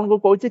B आपको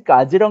कहूँ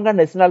Kaziranga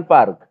national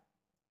park.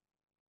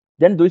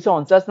 Then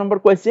 249 number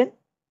question.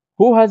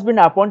 Who has been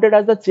appointed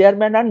as the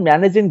chairman and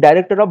managing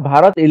director of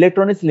Bharat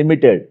Electronics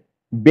Limited?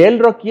 Bell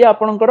रो किए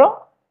आपनकर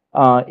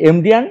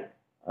MD and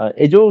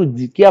ए जो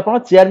कि आपन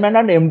chairman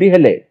and MD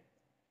हेले.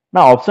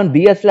 Now option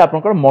D आसले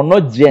आपनकर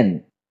Manoj Jain.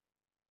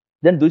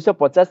 Then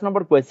 250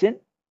 number question.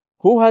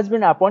 Who has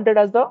been appointed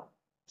as the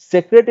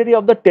secretary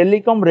of the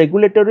Telecom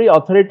Regulatory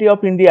Authority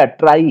of India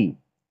TRAI?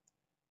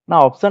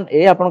 Now option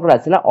A आपनकर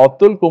आसला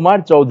Atul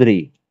Kumar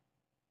Chaudhary.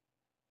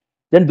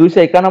 Then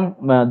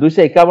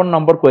 251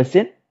 number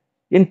question.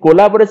 In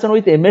collaboration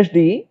with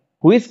MSD,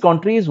 which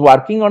country is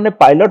working on a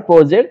pilot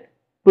project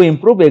to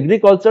improve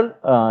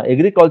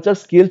agriculture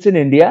skills in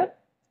India?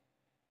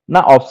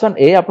 Now option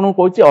A आपनको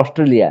कहूँ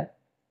Australia.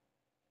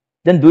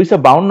 Then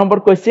 252 number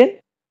question.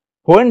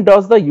 When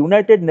does the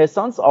United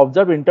Nations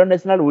observe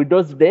International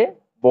Widows Day?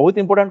 बहुत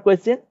important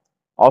question.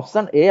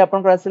 Option A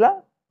आपनको आसला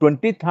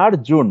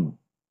 23rd June.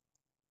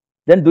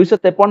 Then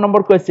 253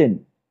 number question.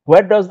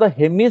 Where does the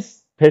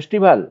Hemis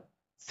festival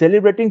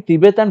celebrating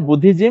Tibetan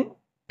Buddhism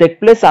take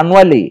place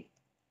annually?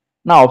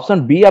 Now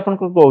option B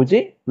आपनको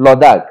कहूँ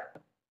Ladakh.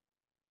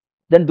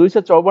 Then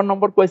 254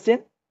 number question.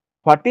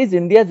 What is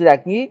India's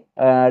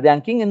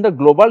ranking in the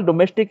global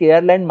domestic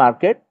airline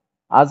market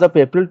as of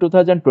April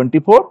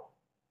 2024?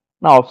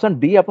 Now option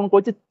D आपन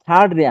को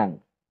third rank.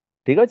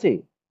 ठीक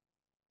अछि.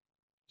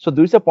 So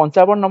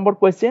 255 number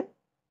question.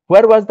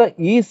 Where was the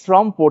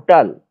e-Shram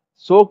portal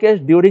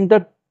showcased during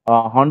the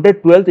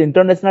 112th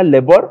International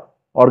Labour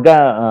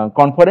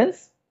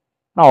Conference?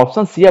 Now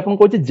option C आपन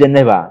को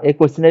Geneva. एक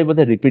question है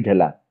बोले repeat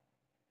हैला.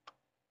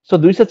 So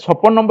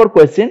 256 number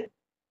question.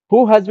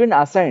 Who has been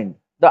assigned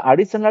the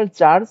additional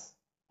charge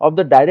of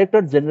the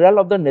Director General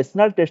of the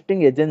National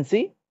Testing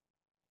Agency?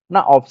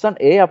 Now option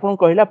A आपन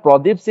कहला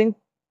Pradeep Singh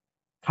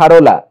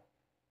Kharola.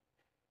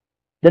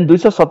 Then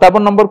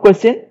 257 number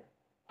question.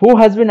 Who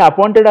has been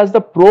appointed as the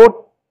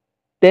pro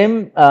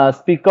tem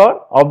speaker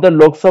of the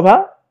Lok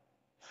Sabha?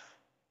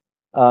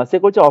 से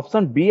कहूँ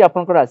option B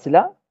आपनकर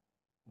आसिला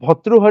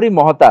Bhartrihari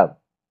Mahtab.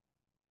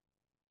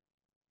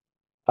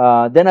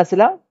 Then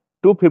आसिला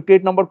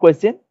 258 number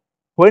question.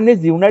 When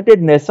is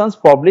United Nations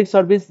Public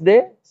Service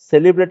Day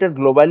celebrated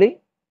globally?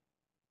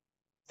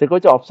 से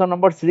कहूँ option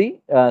number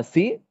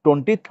C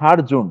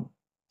 23rd June.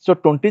 So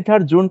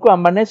 23rd June को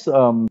हम माने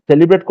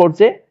celebrate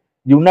करछे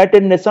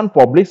United nation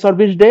public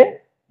service day.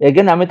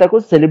 Again आमे ताको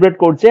सेलिब्रेट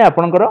करछे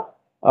आपनकर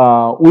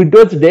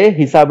विडोज डे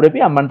हिसाब रे भी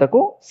हम माने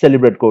ताको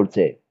सेलिब्रेट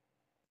करछे.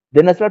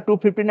 देन असला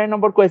 259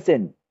 number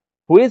question.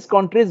 Which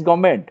country's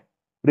government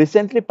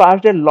recently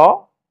passed a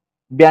law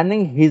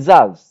banning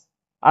hijabs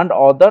and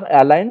other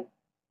alien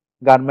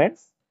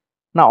garments?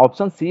 Now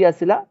option C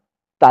आसिला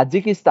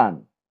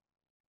Tajikistan.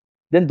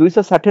 Then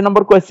 260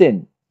 number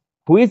question.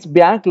 Which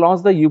bank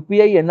launched the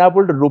UPI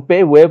enabled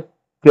RuPay web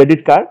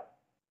credit card?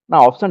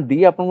 Now option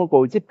D आपको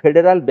कहूँ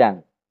federal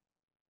bank.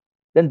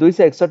 Then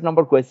 261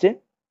 number question.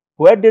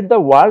 Where did the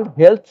World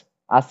Health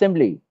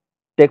Assembly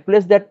take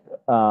place that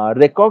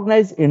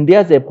recognized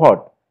India's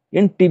effort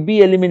in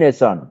TB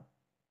elimination?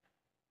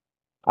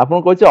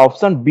 आपको कहूँ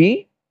option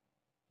B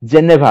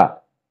Geneva.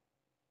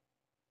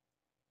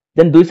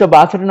 Then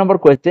 262 number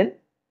question.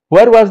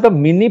 Where was the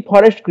mini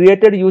forest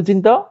created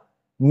using the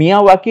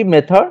Miyawaki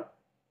method?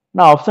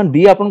 Now option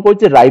D आपन को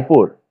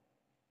Raipur.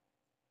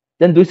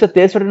 Then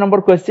 263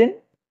 number question.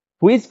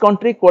 Which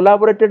country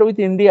collaborated with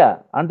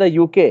India and the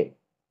UK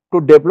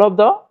to develop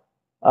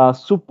the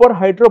super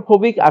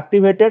hydrophobic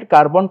activated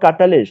carbon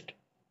catalyst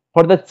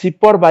for the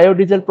cheaper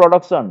biodiesel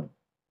production?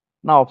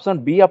 Now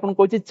option B आपन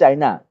को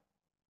China.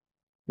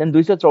 Then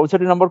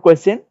 264 number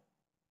question.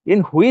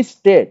 In which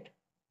state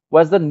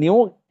was the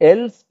new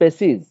L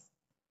species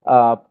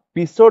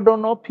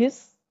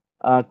Pisodonophis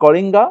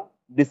coringa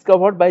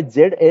discovered by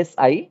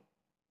ZSI?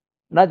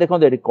 ना देखो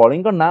देरी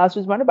कलिंग ना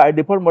Asus माने by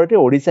default more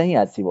Odisha he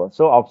आसीबो.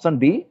 So option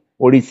D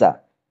Odisha.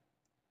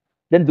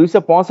 Then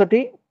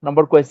 265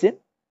 number question.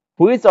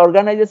 Which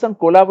organisation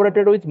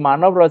collaborated with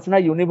Manav Rachna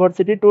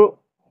university to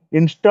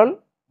install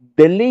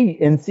Delhi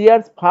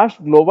NCR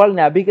first global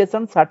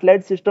navigation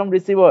satellite system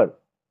receiver?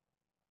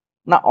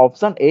 ना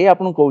option A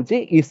आपन कहूची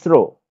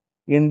ISRO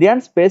Indian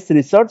space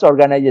research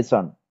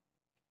organisation.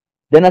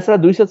 Then आसला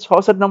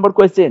 266 number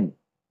question.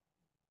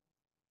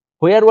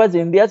 Where was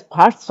India's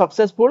first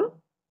successful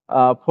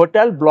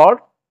fetal blood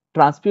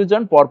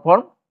transfusion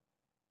performed?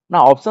 ना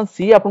option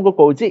C आपन को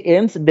कहूची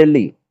AIIMS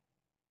Delhi.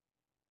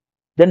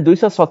 Then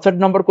 267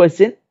 number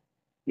question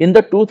in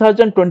the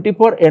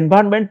 2024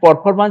 environment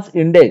performance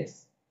index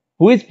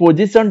which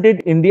position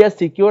did India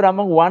secure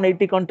among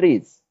 180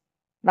 countries.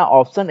 ना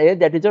option A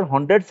that is your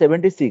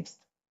 176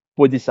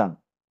 position.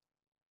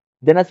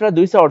 Then आसला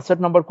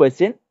 268 number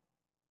question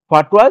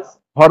what was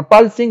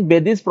Harpal Singh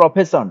बेदीज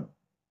profession.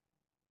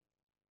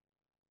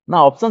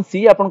 ना option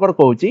C आपनकर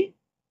कहूची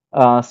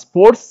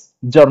sports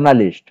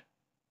journalist.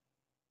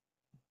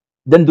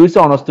 Then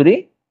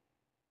 269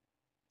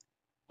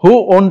 who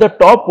own the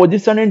top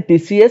position in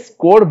TCS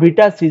Code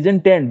Vita season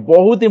 10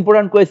 बहुत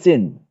important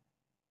question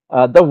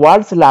the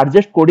world's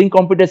largest coding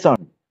competition।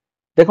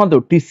 देखंतु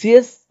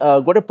TCS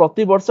गोटे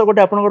प्रति वर्ष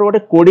गोटे आपनकर गोटे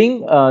कोडिंग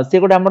से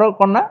गोटे हमर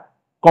कोना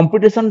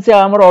कंपटीशन से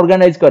हमर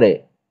ऑर्गेनाइज करे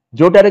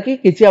जोटारे कि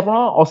किछि आपन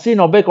 80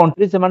 90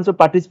 कंट्री से मान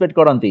पार्टिसिपेट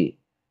करंती।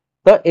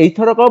 तो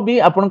एथरक भी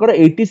आपनकर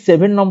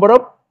 87 नंबर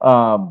ऑफ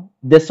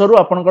देशरु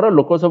आपनकर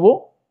लोक सब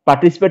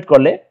पार्टिसिपेट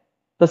करले।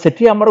 तो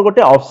सेठी हमर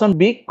गोटे ऑप्शन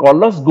बी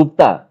कलश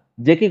गुप्ता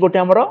जे कि गोटे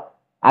हमर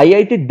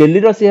आईआईटी दिल्ली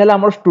रो सी हला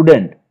हमर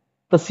स्टूडेंट।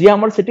 तो सी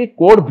हमर सेठी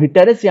कोड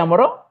भिटा रे सी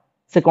हमर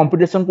से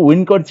कंपटीशन को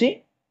विन करची।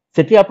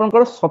 सेठी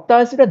आपनकर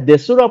 87 टा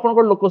देशरु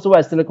आपनकर लोक सब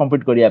आसिले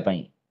कंपीट करिया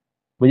पई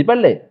बुझि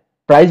पाले।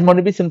 प्राइज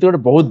मनी भी सेमति गोटे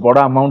बहुत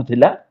बड़ा अमाउंट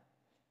थिला।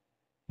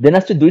 देन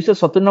आछि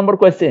 270 number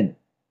question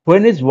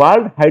when is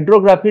world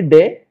hydrography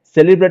day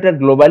celebrated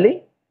globally.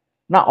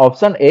 ना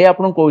ऑप्शन ए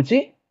आपन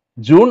कहूची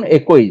जून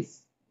 21।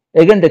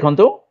 अगेन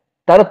देखंतु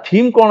तार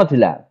थीम कोन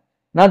थिला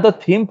ना द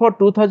थीम फॉर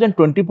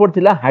 2024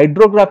 थिला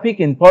hydrographic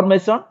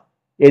information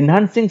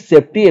enhancing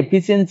safety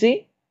efficiency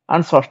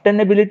and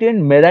sustainability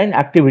in marine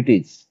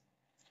activities.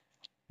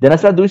 Then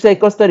आसला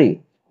 271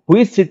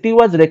 which city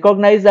was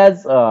recognised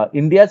as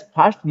India's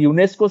first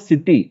UNESCO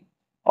city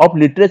of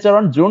literature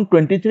on June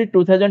 23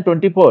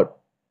 2024।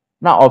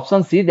 ना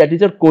option see that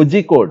is your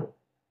Kozhikode.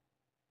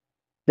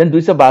 Then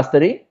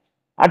 272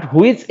 at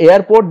which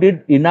airport did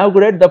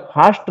inaugurate the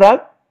fast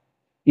track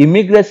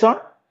immigration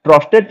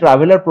trusted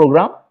traveler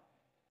program।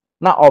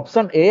 ना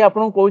option A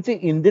आपन कहूची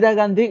Indira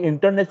Gandhi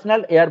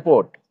international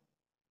airport.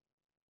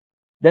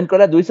 Then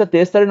कला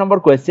 273 number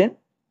question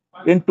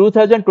in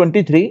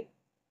 2023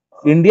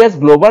 India's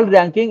global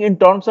ranking in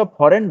terms of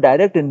foreign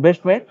direct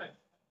investment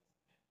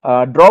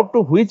dropped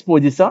to which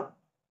position।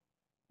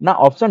 ना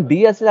option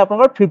D आसे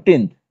आपन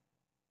 15th।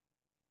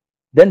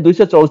 Then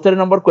 274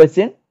 number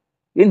question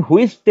in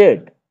which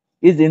state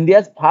is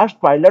India's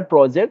first pilot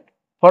project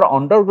for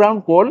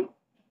underground coal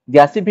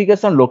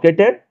gasification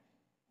located।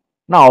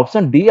 ना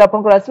option D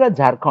आपन को आसला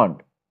Jharkhand.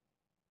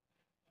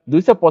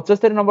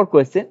 275 number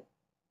question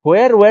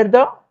where were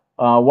the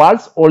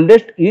world's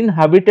oldest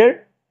inhabited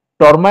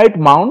termite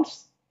mounds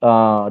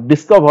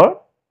discovered।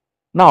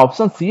 ना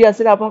option C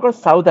आसला आपन को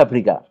south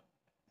Africa.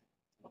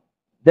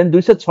 Then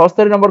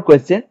 276 number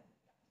question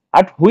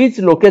at which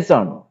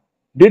location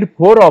did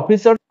 4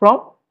 officers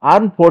from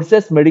armed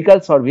forces medical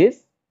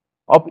service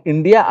of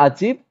India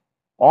achieve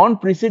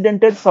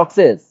unprecedented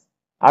success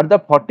at the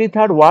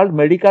 43rd World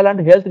Medical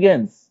and Health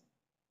Games।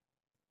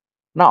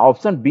 ना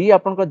option B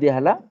आपन को दिया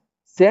हला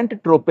Saint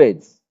ट्रोपेज।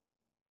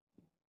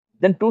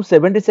 Then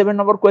 277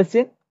 number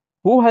question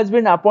who has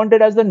been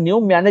appointed as the new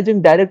managing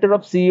director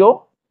of CEO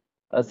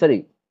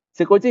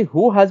से कहछि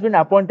who has been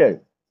appointed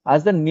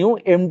as the new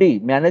MD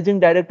managing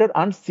director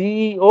and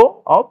CEO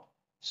of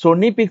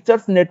Sony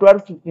Pictures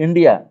Network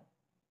India।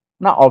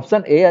 ना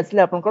option A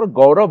आसले आपन को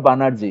गौरव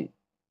Banerjee.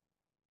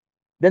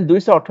 Then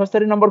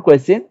 278 number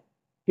question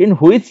in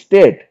which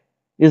state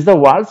is the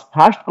world's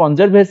first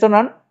conservation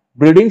and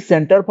breeding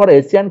centre for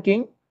Asian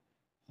king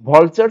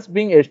vultures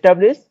being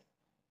established।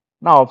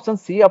 ना option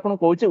C आपन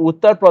कहूची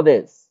Uttar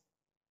Pradesh.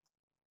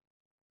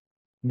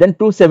 Then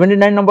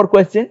 279 number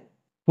question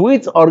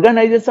which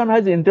organization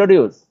has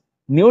introduced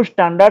new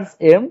standards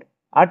aimed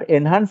at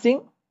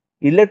enhancing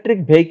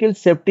electric vehicle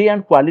safety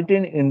and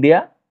quality in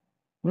India।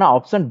 ना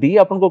option D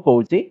आपन को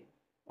कहूची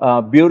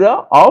bureau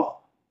of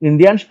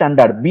Indian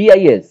standard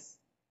BIS।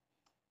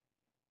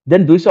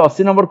 Then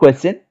 280 number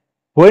question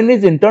when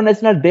is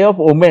international day of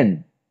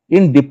women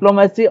in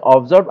diplomacy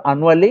observe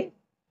annually.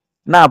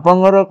 ना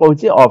आपन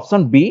कहूची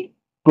option B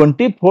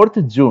 24th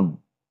June.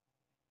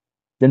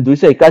 Then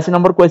 281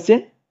 number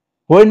question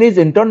when is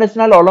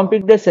international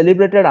Olympic day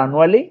celebrated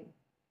annually.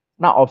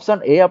 ना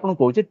option A आपन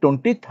कहूची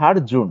 23rd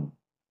June.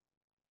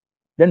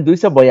 Then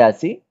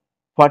 282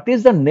 what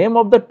is the name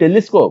of the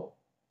telescope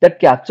that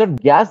captured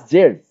gas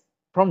jets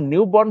from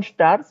newborn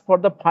stars for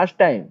the first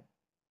time।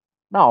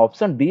 ना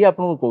option D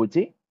आपन को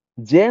कहूची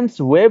James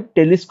Webb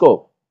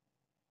telescope.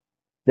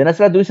 Then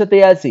आसला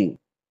 283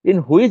 in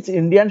which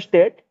Indian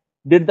state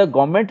did the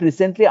government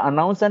recently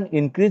announce an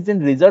increase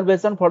in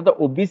reservation for the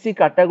OBC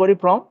category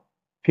from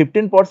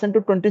 15%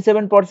 to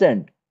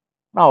 27%।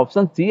 ना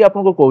option C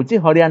आपन को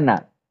कहूची Haryana.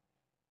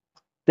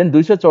 Then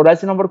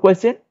 284 number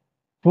question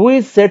who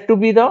is said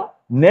to be the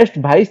next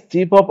vice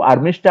chief of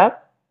army staff.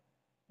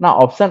 ना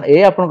option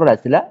A आपन को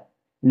आसिला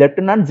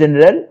lieutenant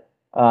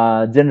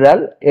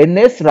general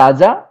NS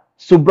Raja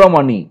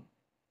Subramani.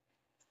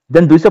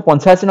 Then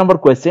 285 number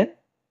question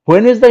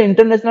When is the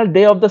International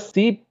Day of the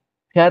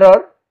Seafarer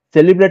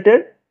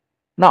celebrated?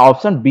 ना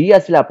option B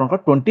आसिला आपनकर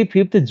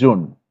 25th जून.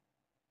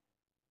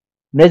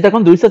 Next देखो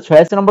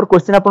 286 number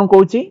question आपन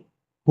कहूची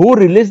who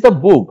release the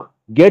book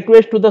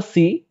gateways to the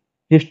C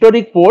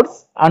historic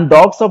ports and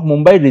docs of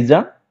Mumbai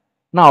reason.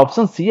 ना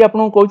option C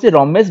आपन कहूची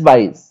रमेश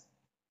बाईस.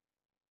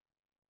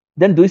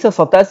 Then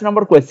 287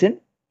 number question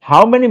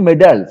how many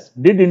medals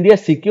did India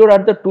secure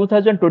at the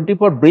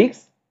 2024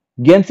 BRICS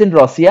games in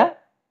Russia.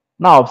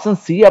 ना option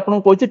C आपन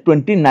कहूची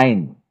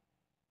 29.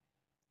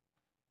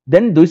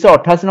 Then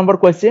 288 number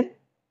question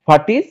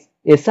what is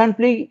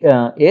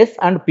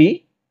S&P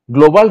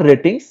global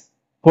ratings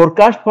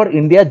forecast for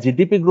India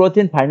GDP growth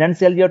in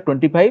financial year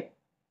 25.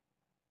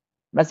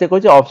 ना से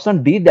कहूची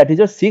option D that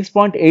is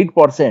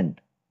 6.8%.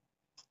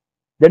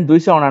 Then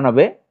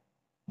 299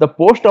 the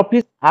post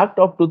office act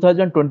of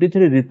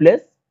 2023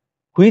 replace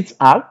which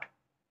act.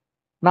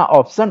 ना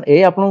option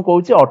A आपन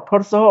कहूची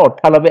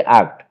 1898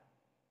 act.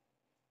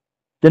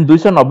 Then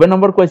 290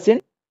 number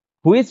question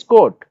which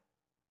court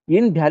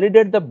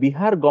invalidate the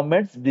Bihar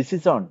government's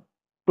decision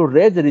to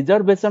raise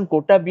reservation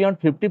quota beyond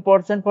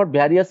 50% for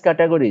various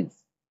categories.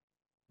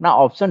 ना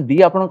option D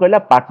आपन कहला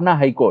Patna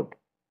high court.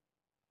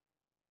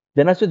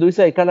 Then आसे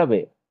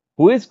 291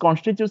 which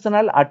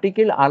constitutional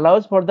article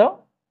allows for the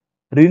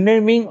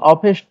renaming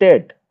of a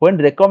state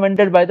when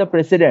recommended by the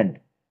president.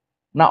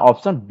 ना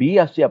option B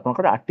आसी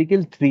आपनकर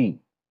article 3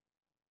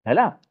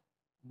 हैला.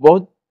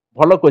 बहुत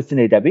भलो क्वेश्चन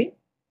एटा भी.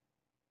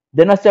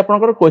 देन आसे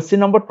आपनकर question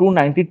number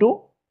 292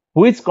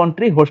 which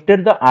country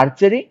hosted the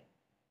archery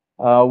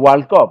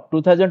world cup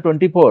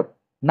 2024.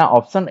 ना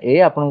ऑप्शन ए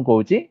आपन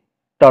कहूची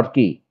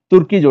टर्की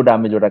तुर्की जोडा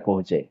हमें जोडा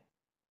कहूचे.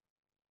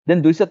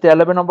 Then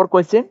 293 number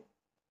question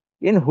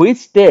in which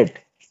state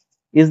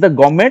is the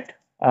government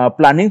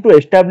planning to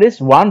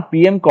establish one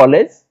PM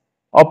college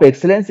of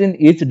excellence in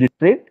each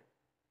district.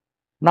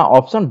 ना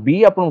option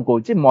B आपन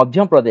कहूची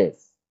Madhya Pradesh.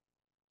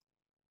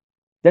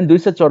 Then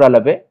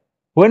 294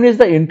 when is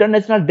the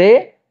international day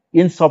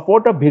in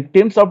support of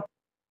victims of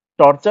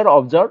torture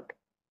observed.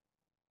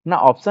 ना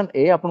option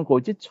A आपन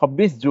कहूची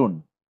 26 जून.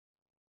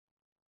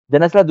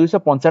 Then असला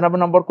 295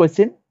 number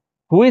question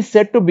who is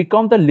set to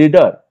become the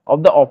leader of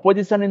the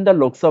opposition in the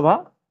Lok Sabha.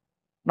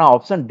 ना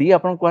option D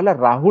आपन कहला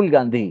राहुल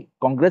गांधी.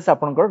 कांग्रेस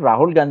आपन को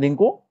राहुल गांधी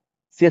को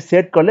से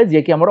सेट करले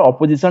जे कि हमर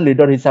ऑपोजिशन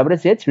लीडर हिसाब रे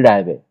से छिडा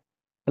हेबे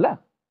हला.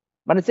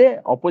 माने से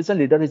ऑपोजिशन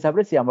लीडर हिसाब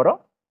रे से हमर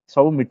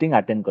सब मीटिंग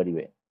अटेंड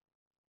करिवे.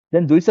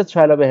 देन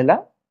 296 हैला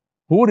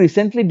who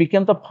recently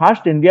became the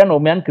first Indian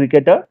women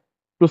cricketer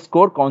to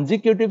score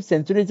consecutive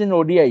centuries in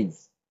ODIs.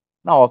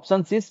 Now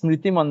option C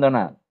Smriti Mandhana.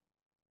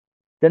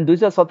 Then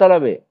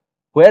 297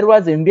 where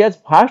was India's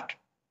first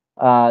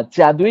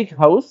Chadwick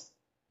House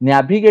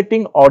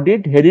navigating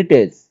audit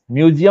heritage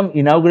museum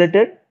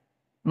inaugurated.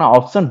 Now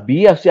option B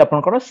आसी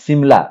आपन को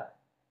शिमला.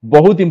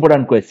 बहुत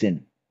important question.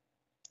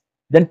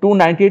 Then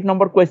 298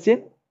 number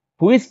question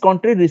which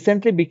country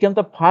recently became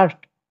the first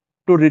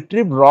to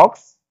retrieve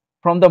rocks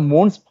from the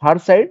moon's far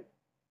side.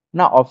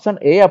 Now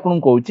option A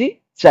आपन कहूची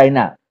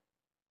China.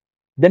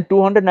 Then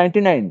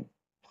 299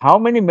 how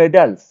many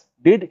medals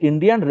did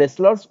Indian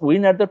wrestlers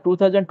win at the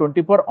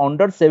 2024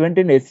 under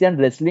 17 Asian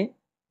wrestling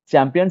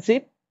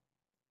championship.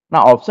 ना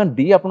option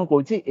D आपन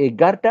कहूची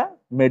 11टा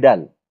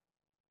medal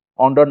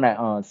under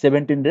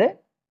 17 रे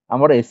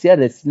हमर Asia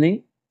wrestling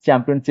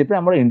championship रे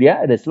हमर India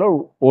wrestler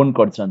own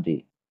करछंती.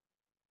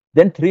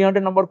 Then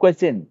 300 number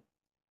question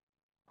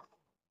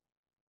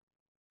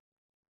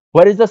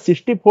where is the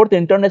 64th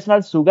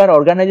international sugar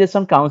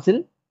organization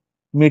council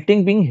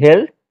meeting being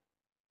held.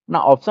 ना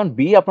option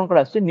B आपन को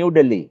आसे new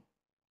Delhi.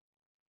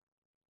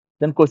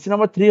 Then question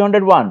number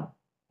 301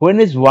 when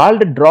is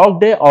world drug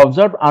day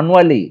observe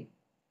annually.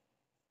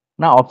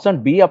 ना option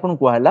B आपन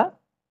को हला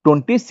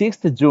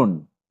 26th June.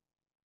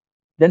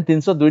 Then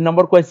 302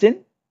 number question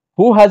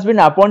who has been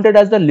appointed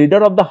as the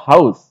leader of the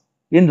house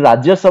in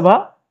Rajya Sabha.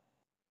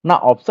 ना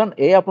option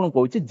A आपन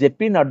कहूची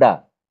JP Nadda.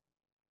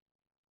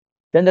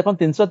 Then देखो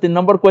 303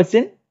 number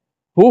question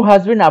who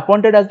has been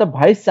appointed as the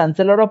vice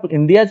chancellor of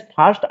India's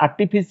first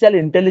artificial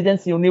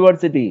intelligence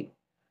university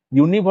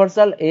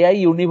universal AI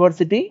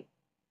university.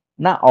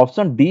 ना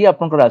option D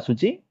आपन को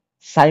आसुची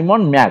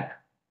Simon Mac.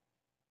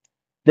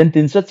 Then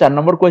 304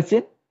 number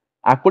question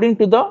according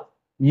to the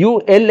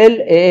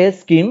ULLAA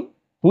scheme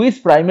who is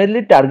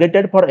primarily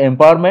targeted for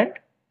empowerment.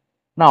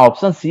 ना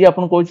option C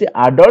आपन कहूची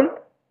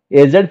adult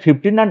aged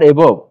 15 and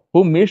above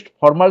who missed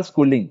formal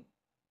schooling.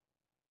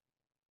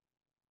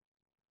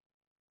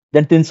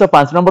 Then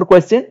 305 number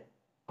question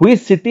which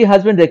city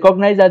has been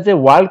recognized as a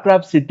world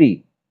craft city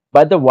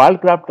by the World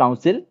Craft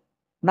Council.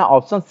 ना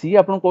option C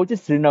आपन कहूची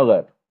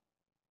Srinagar.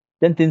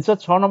 Then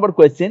 306 number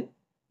question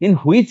in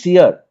which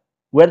year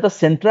were the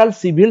central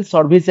civil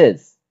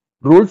services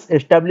rules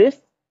established.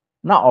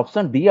 ना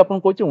option D आपन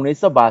कहूची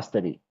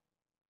 1972.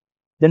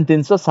 Then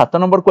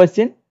 307 number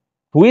question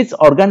which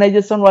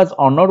organization was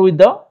honored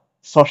with the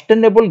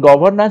sustainable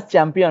governance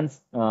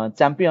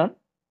champion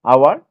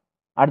award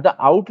at the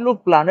Outlook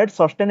Planet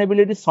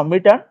Sustainability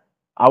Summit and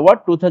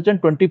Award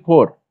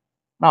 2024.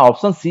 ना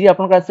option C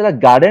आपन का आसला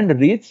garden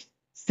rich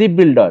ship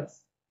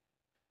builders.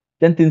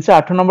 Then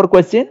 308 number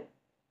question,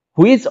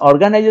 which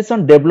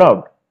organization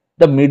developed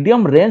the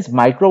medium range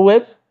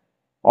microwave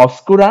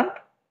obscurant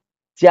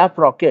chaff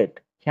rocket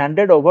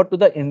handed over to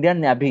the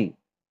Indian Navy?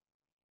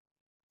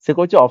 से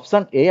कहूँ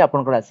option A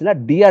आपनकर आसिला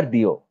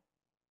DRDO.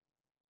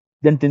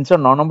 Then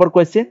 309 number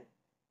question,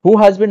 who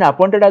has been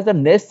appointed as the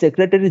next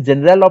secretary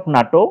general of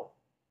NATO?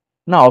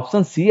 ना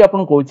option C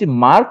आपन कहूँ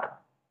mark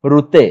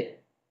रुते.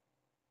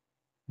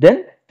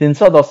 Then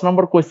 310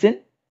 number question,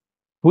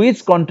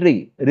 which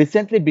country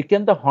recently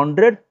became the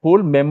 100th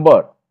full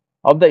member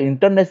of the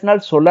International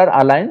Solar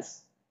Alliance?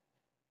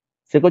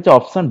 से कहूँ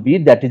option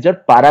B, that is your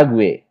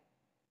Paraguay.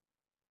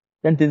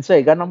 Then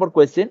 311 number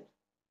question,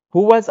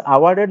 who was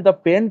awarded the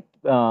pen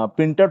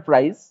printer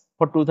prize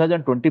for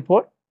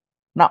 2024?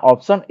 ना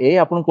option A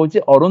आपन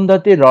कहूँ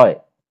Arundhati Roy.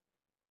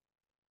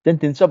 Then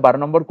 312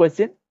 number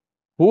question,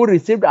 who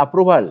received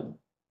approval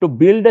to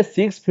build a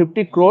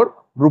 650 crore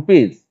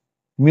rupees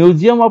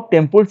museum of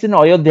temples in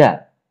Ayodhya?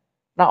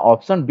 ना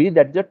option B,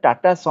 that is your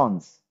Tata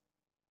Sons.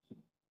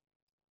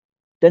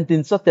 Then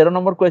 313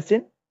 number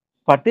question,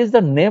 what is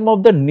the name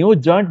of the new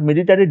joint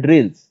military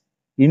drills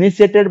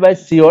initiated by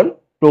Seoul,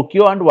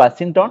 Tokyo and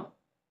Washington?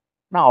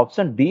 ना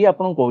option D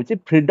आपन कहूँ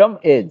freedom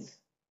as.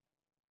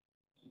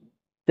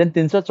 Then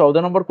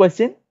 314 number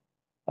question,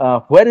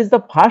 where is the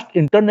first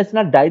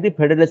International Dairy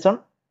Federation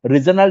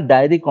Regional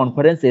Dairy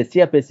Conference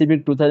Asia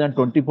Pacific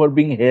 2024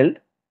 being held?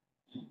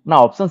 ना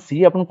option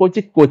C आपन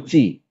कहूँ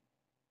Kochi.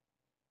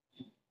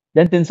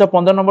 Then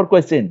 315 number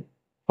question,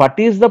 what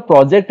is the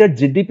projected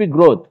GDP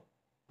growth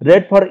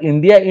rate for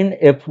India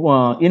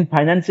in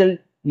financial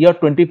year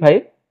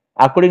 25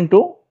 according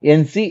to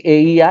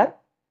NCAER?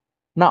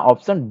 ना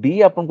option D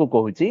आपन को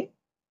कहूँ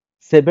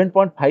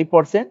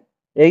 7.5%.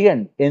 Again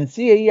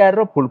NCAER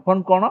रो full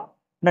form कोन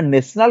ना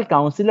national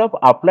council of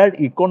applied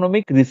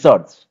economic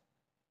research.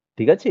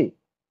 ठीक अछि.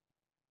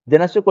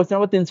 Then आसे question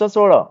number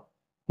 316,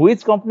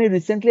 which company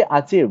recently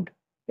achieved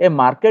a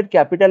market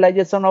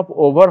capitalization of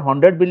over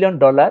 $100 billion,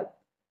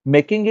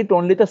 making it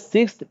only the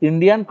 6th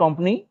Indian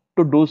company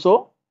to do so?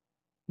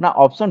 ना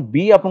option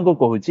B आपन को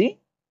कहूँ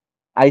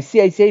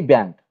ICICI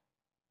bank.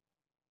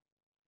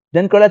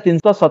 Then कहला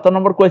 317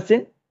 number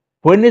question,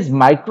 when is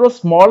micro,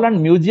 small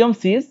and medium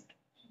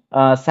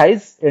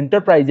size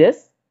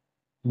enterprises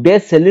day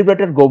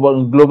celebrated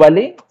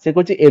globally? से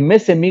कहूँ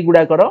MSME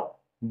गुड़ा करो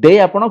day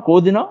आपन को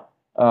दिन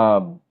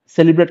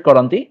सेलिब्रेट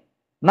करंती.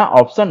 ना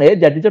option A,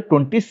 that is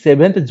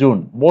 27th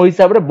जून. मो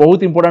हिसाब रे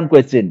बहुत इंपोर्टेंट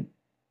क्वेश्चन.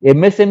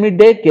 MSME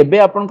डे केबे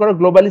आपन को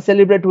ग्लोबली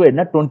सेलिब्रेट हुए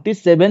ना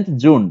 27th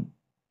जून.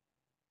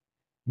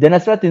 देन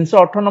आसला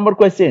 318 number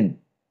question,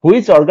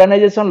 which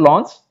organisation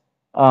launch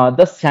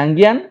the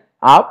सांग्यान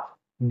app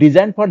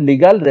design for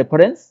legal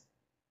reference?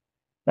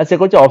 ना से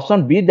कहूँ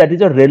option B, that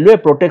is railway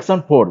protection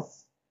force.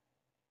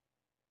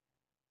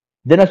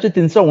 Then आसला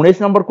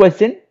 319 number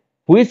question,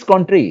 which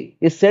country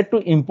is set to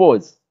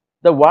impose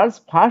the world's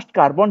first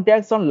carbon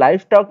tax on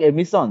livestock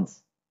emissions?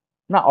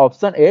 ना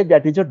option A,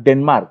 that is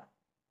Denmark.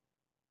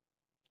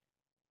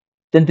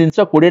 Then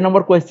 320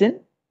 number question,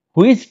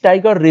 which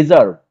tiger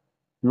reserve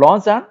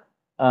launch an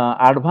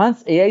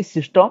advanced AI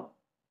system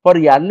for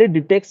yearly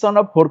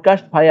detection of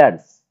forecast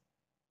fires?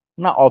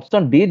 ना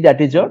option D,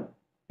 that is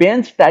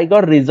Pench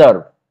tiger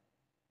reserve.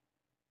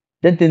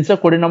 Then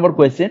 320 number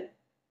question,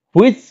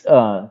 which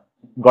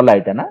गला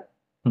इटा ना.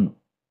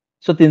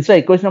 So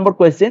 321 number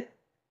question,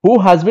 who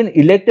has been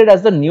elected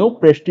as the new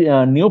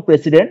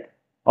president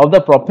of the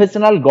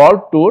Professional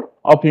Golf Tour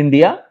of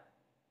India?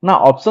 ना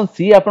option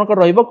C आपन को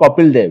रहिबो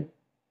Kapil Dev.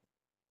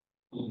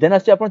 Then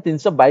आसे आपन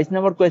 322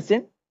 number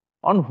question,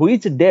 on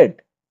which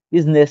date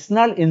is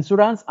National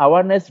Insurance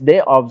Awareness Day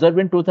observed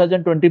in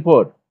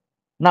 2024?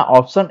 ना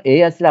option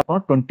A आसिला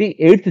आपन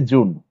 28th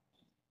June.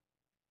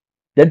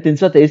 Then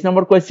 323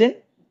 number question,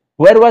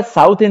 where was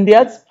South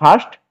India's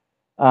first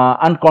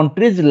and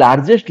country's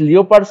largest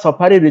leopard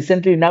safari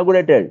recently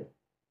inaugurated?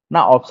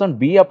 ना option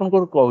B आपन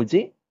को कहूँ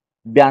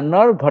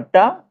banner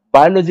घट्टा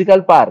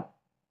biological park.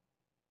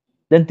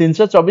 Then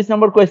 324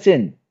 number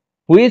question,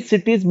 which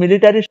city's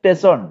military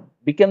station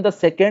became the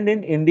second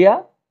in India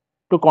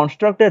to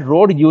construct a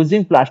road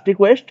using plastic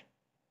waste?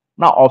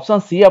 ना option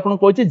C आपन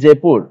कहूँ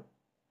Jaipur.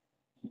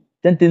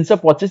 Then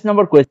 325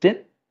 number question,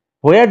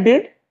 where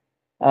did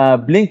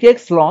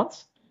Blinkx launch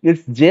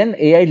its Gen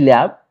AI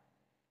lab?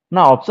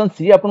 ना option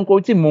C आपन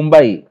कहूँ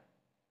Mumbai.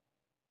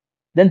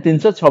 Then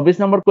 326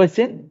 number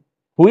question,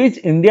 which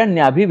Indian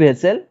Navy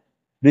vessel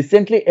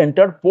recently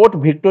entered Port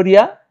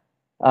Victoria,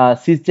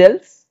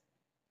 Seychelles?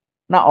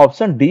 ना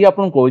option D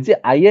आपन कहूँ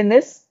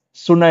INS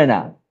Sunaina.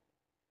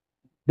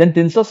 Then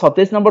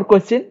 327 number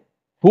question,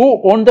 who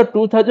won the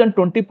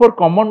 2024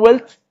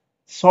 Commonwealth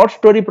Short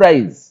Story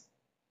Prize?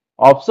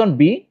 Option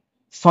B,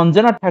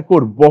 Sanjana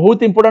Thakur.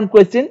 बहुत important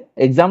question,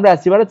 exam रे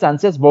आसीबार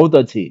chances बहुत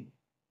अछि.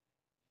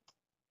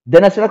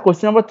 Then आसला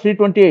question number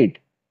 328,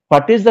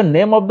 what is the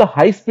name of the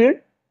high speed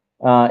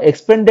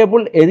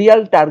expendable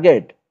aerial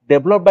target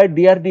developed by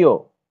DRDO?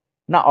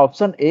 ना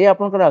option A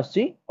आपन को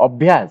आसी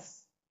अभ्यास.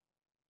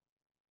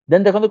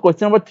 देन देखो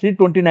question number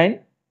 329,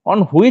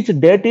 On which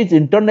date is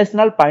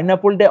International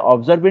Pineapple Day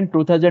observed in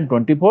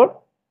 2024?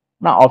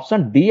 ना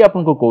option D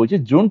आपन को कहूची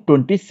जून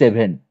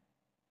 27।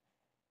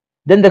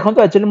 Then देखो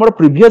तो एक्चुअली मोर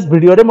प्रीवियस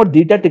वीडियो रे मोर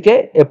दीटा टिके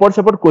एपort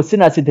सेपort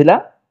क्वेश्चन आसीथिला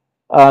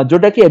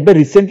जोटा कि एबे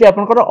रिसेंटली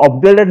आपनकर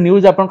अपडेटेड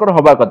न्यूज आपनकर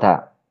होबा कथा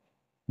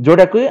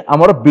जोटा कि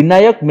हमर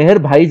विनायक मेहर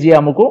भाई जी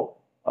हमको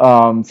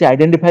से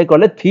आइडेंटिफाई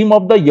करले theme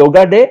of the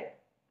yoga day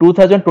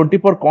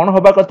 2024 कोन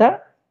होबा कथा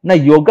ना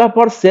yoga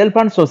for self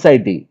and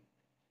society.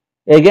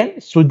 Again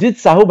Sujit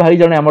Sahu भाई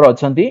जने हमर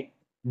अछंती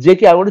जे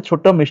कि आ गोटे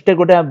छोट मिस्टेक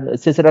गोटे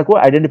से सेरा को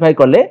आइडेंटिफाई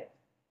करले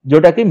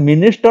जोटा कि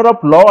minister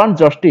of law and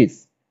justice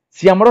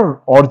C हमर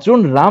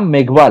अर्जुन राम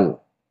मेघवाल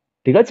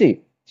ठीक अछि।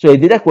 सो ए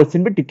दिरा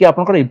क्वेश्चन भी टिके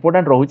आपनकर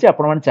इंपोर्टेंट रहउची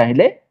आपन मान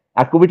चाहिले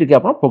आकु भी टिके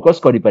आपन फोकस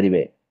करि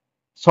परिबे।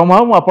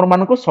 somehow मु आपन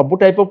मान को सब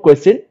टाइप ऑफ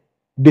क्वेश्चन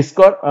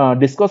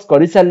डिस्कस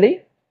करि सारली।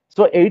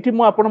 सो एठी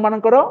मु आपन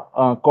मानकर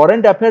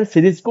करंट अफेयर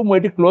सीरीज को मु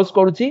एठी क्लोज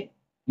करूची।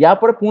 या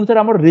पर पुन थर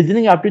हमर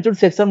रीजनिंग एप्टीट्यूड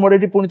सेक्शन मोर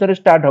एठी पुन थर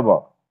स्टार्ट हबो।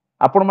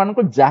 आपन मान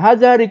को जहा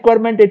जहा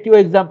रिक्वायरमेंट एटीओ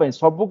एग्जाम पे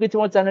सब किछ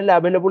मो चैनल रे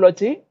अवेलेबल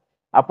अछि।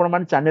 आपन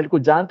मान चैनल को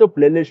जानतो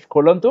प्लेलिस्ट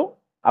खोलंतु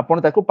आपन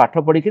ताको पाठ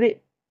पढी करी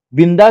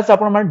बिंदास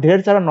आपन मान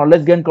ढेर सारा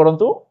नॉलेज गेन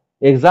करंतु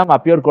एग्जाम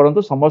अपियर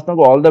करंतु समस्त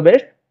को ऑल द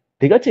बेस्ट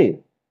ठीक अछि।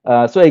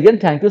 So again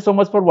thank you so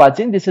much for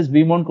watching this is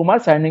Mohan Kumar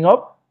signing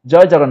off.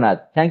 जय जगन्नाथ।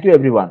 Thank you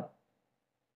everyone.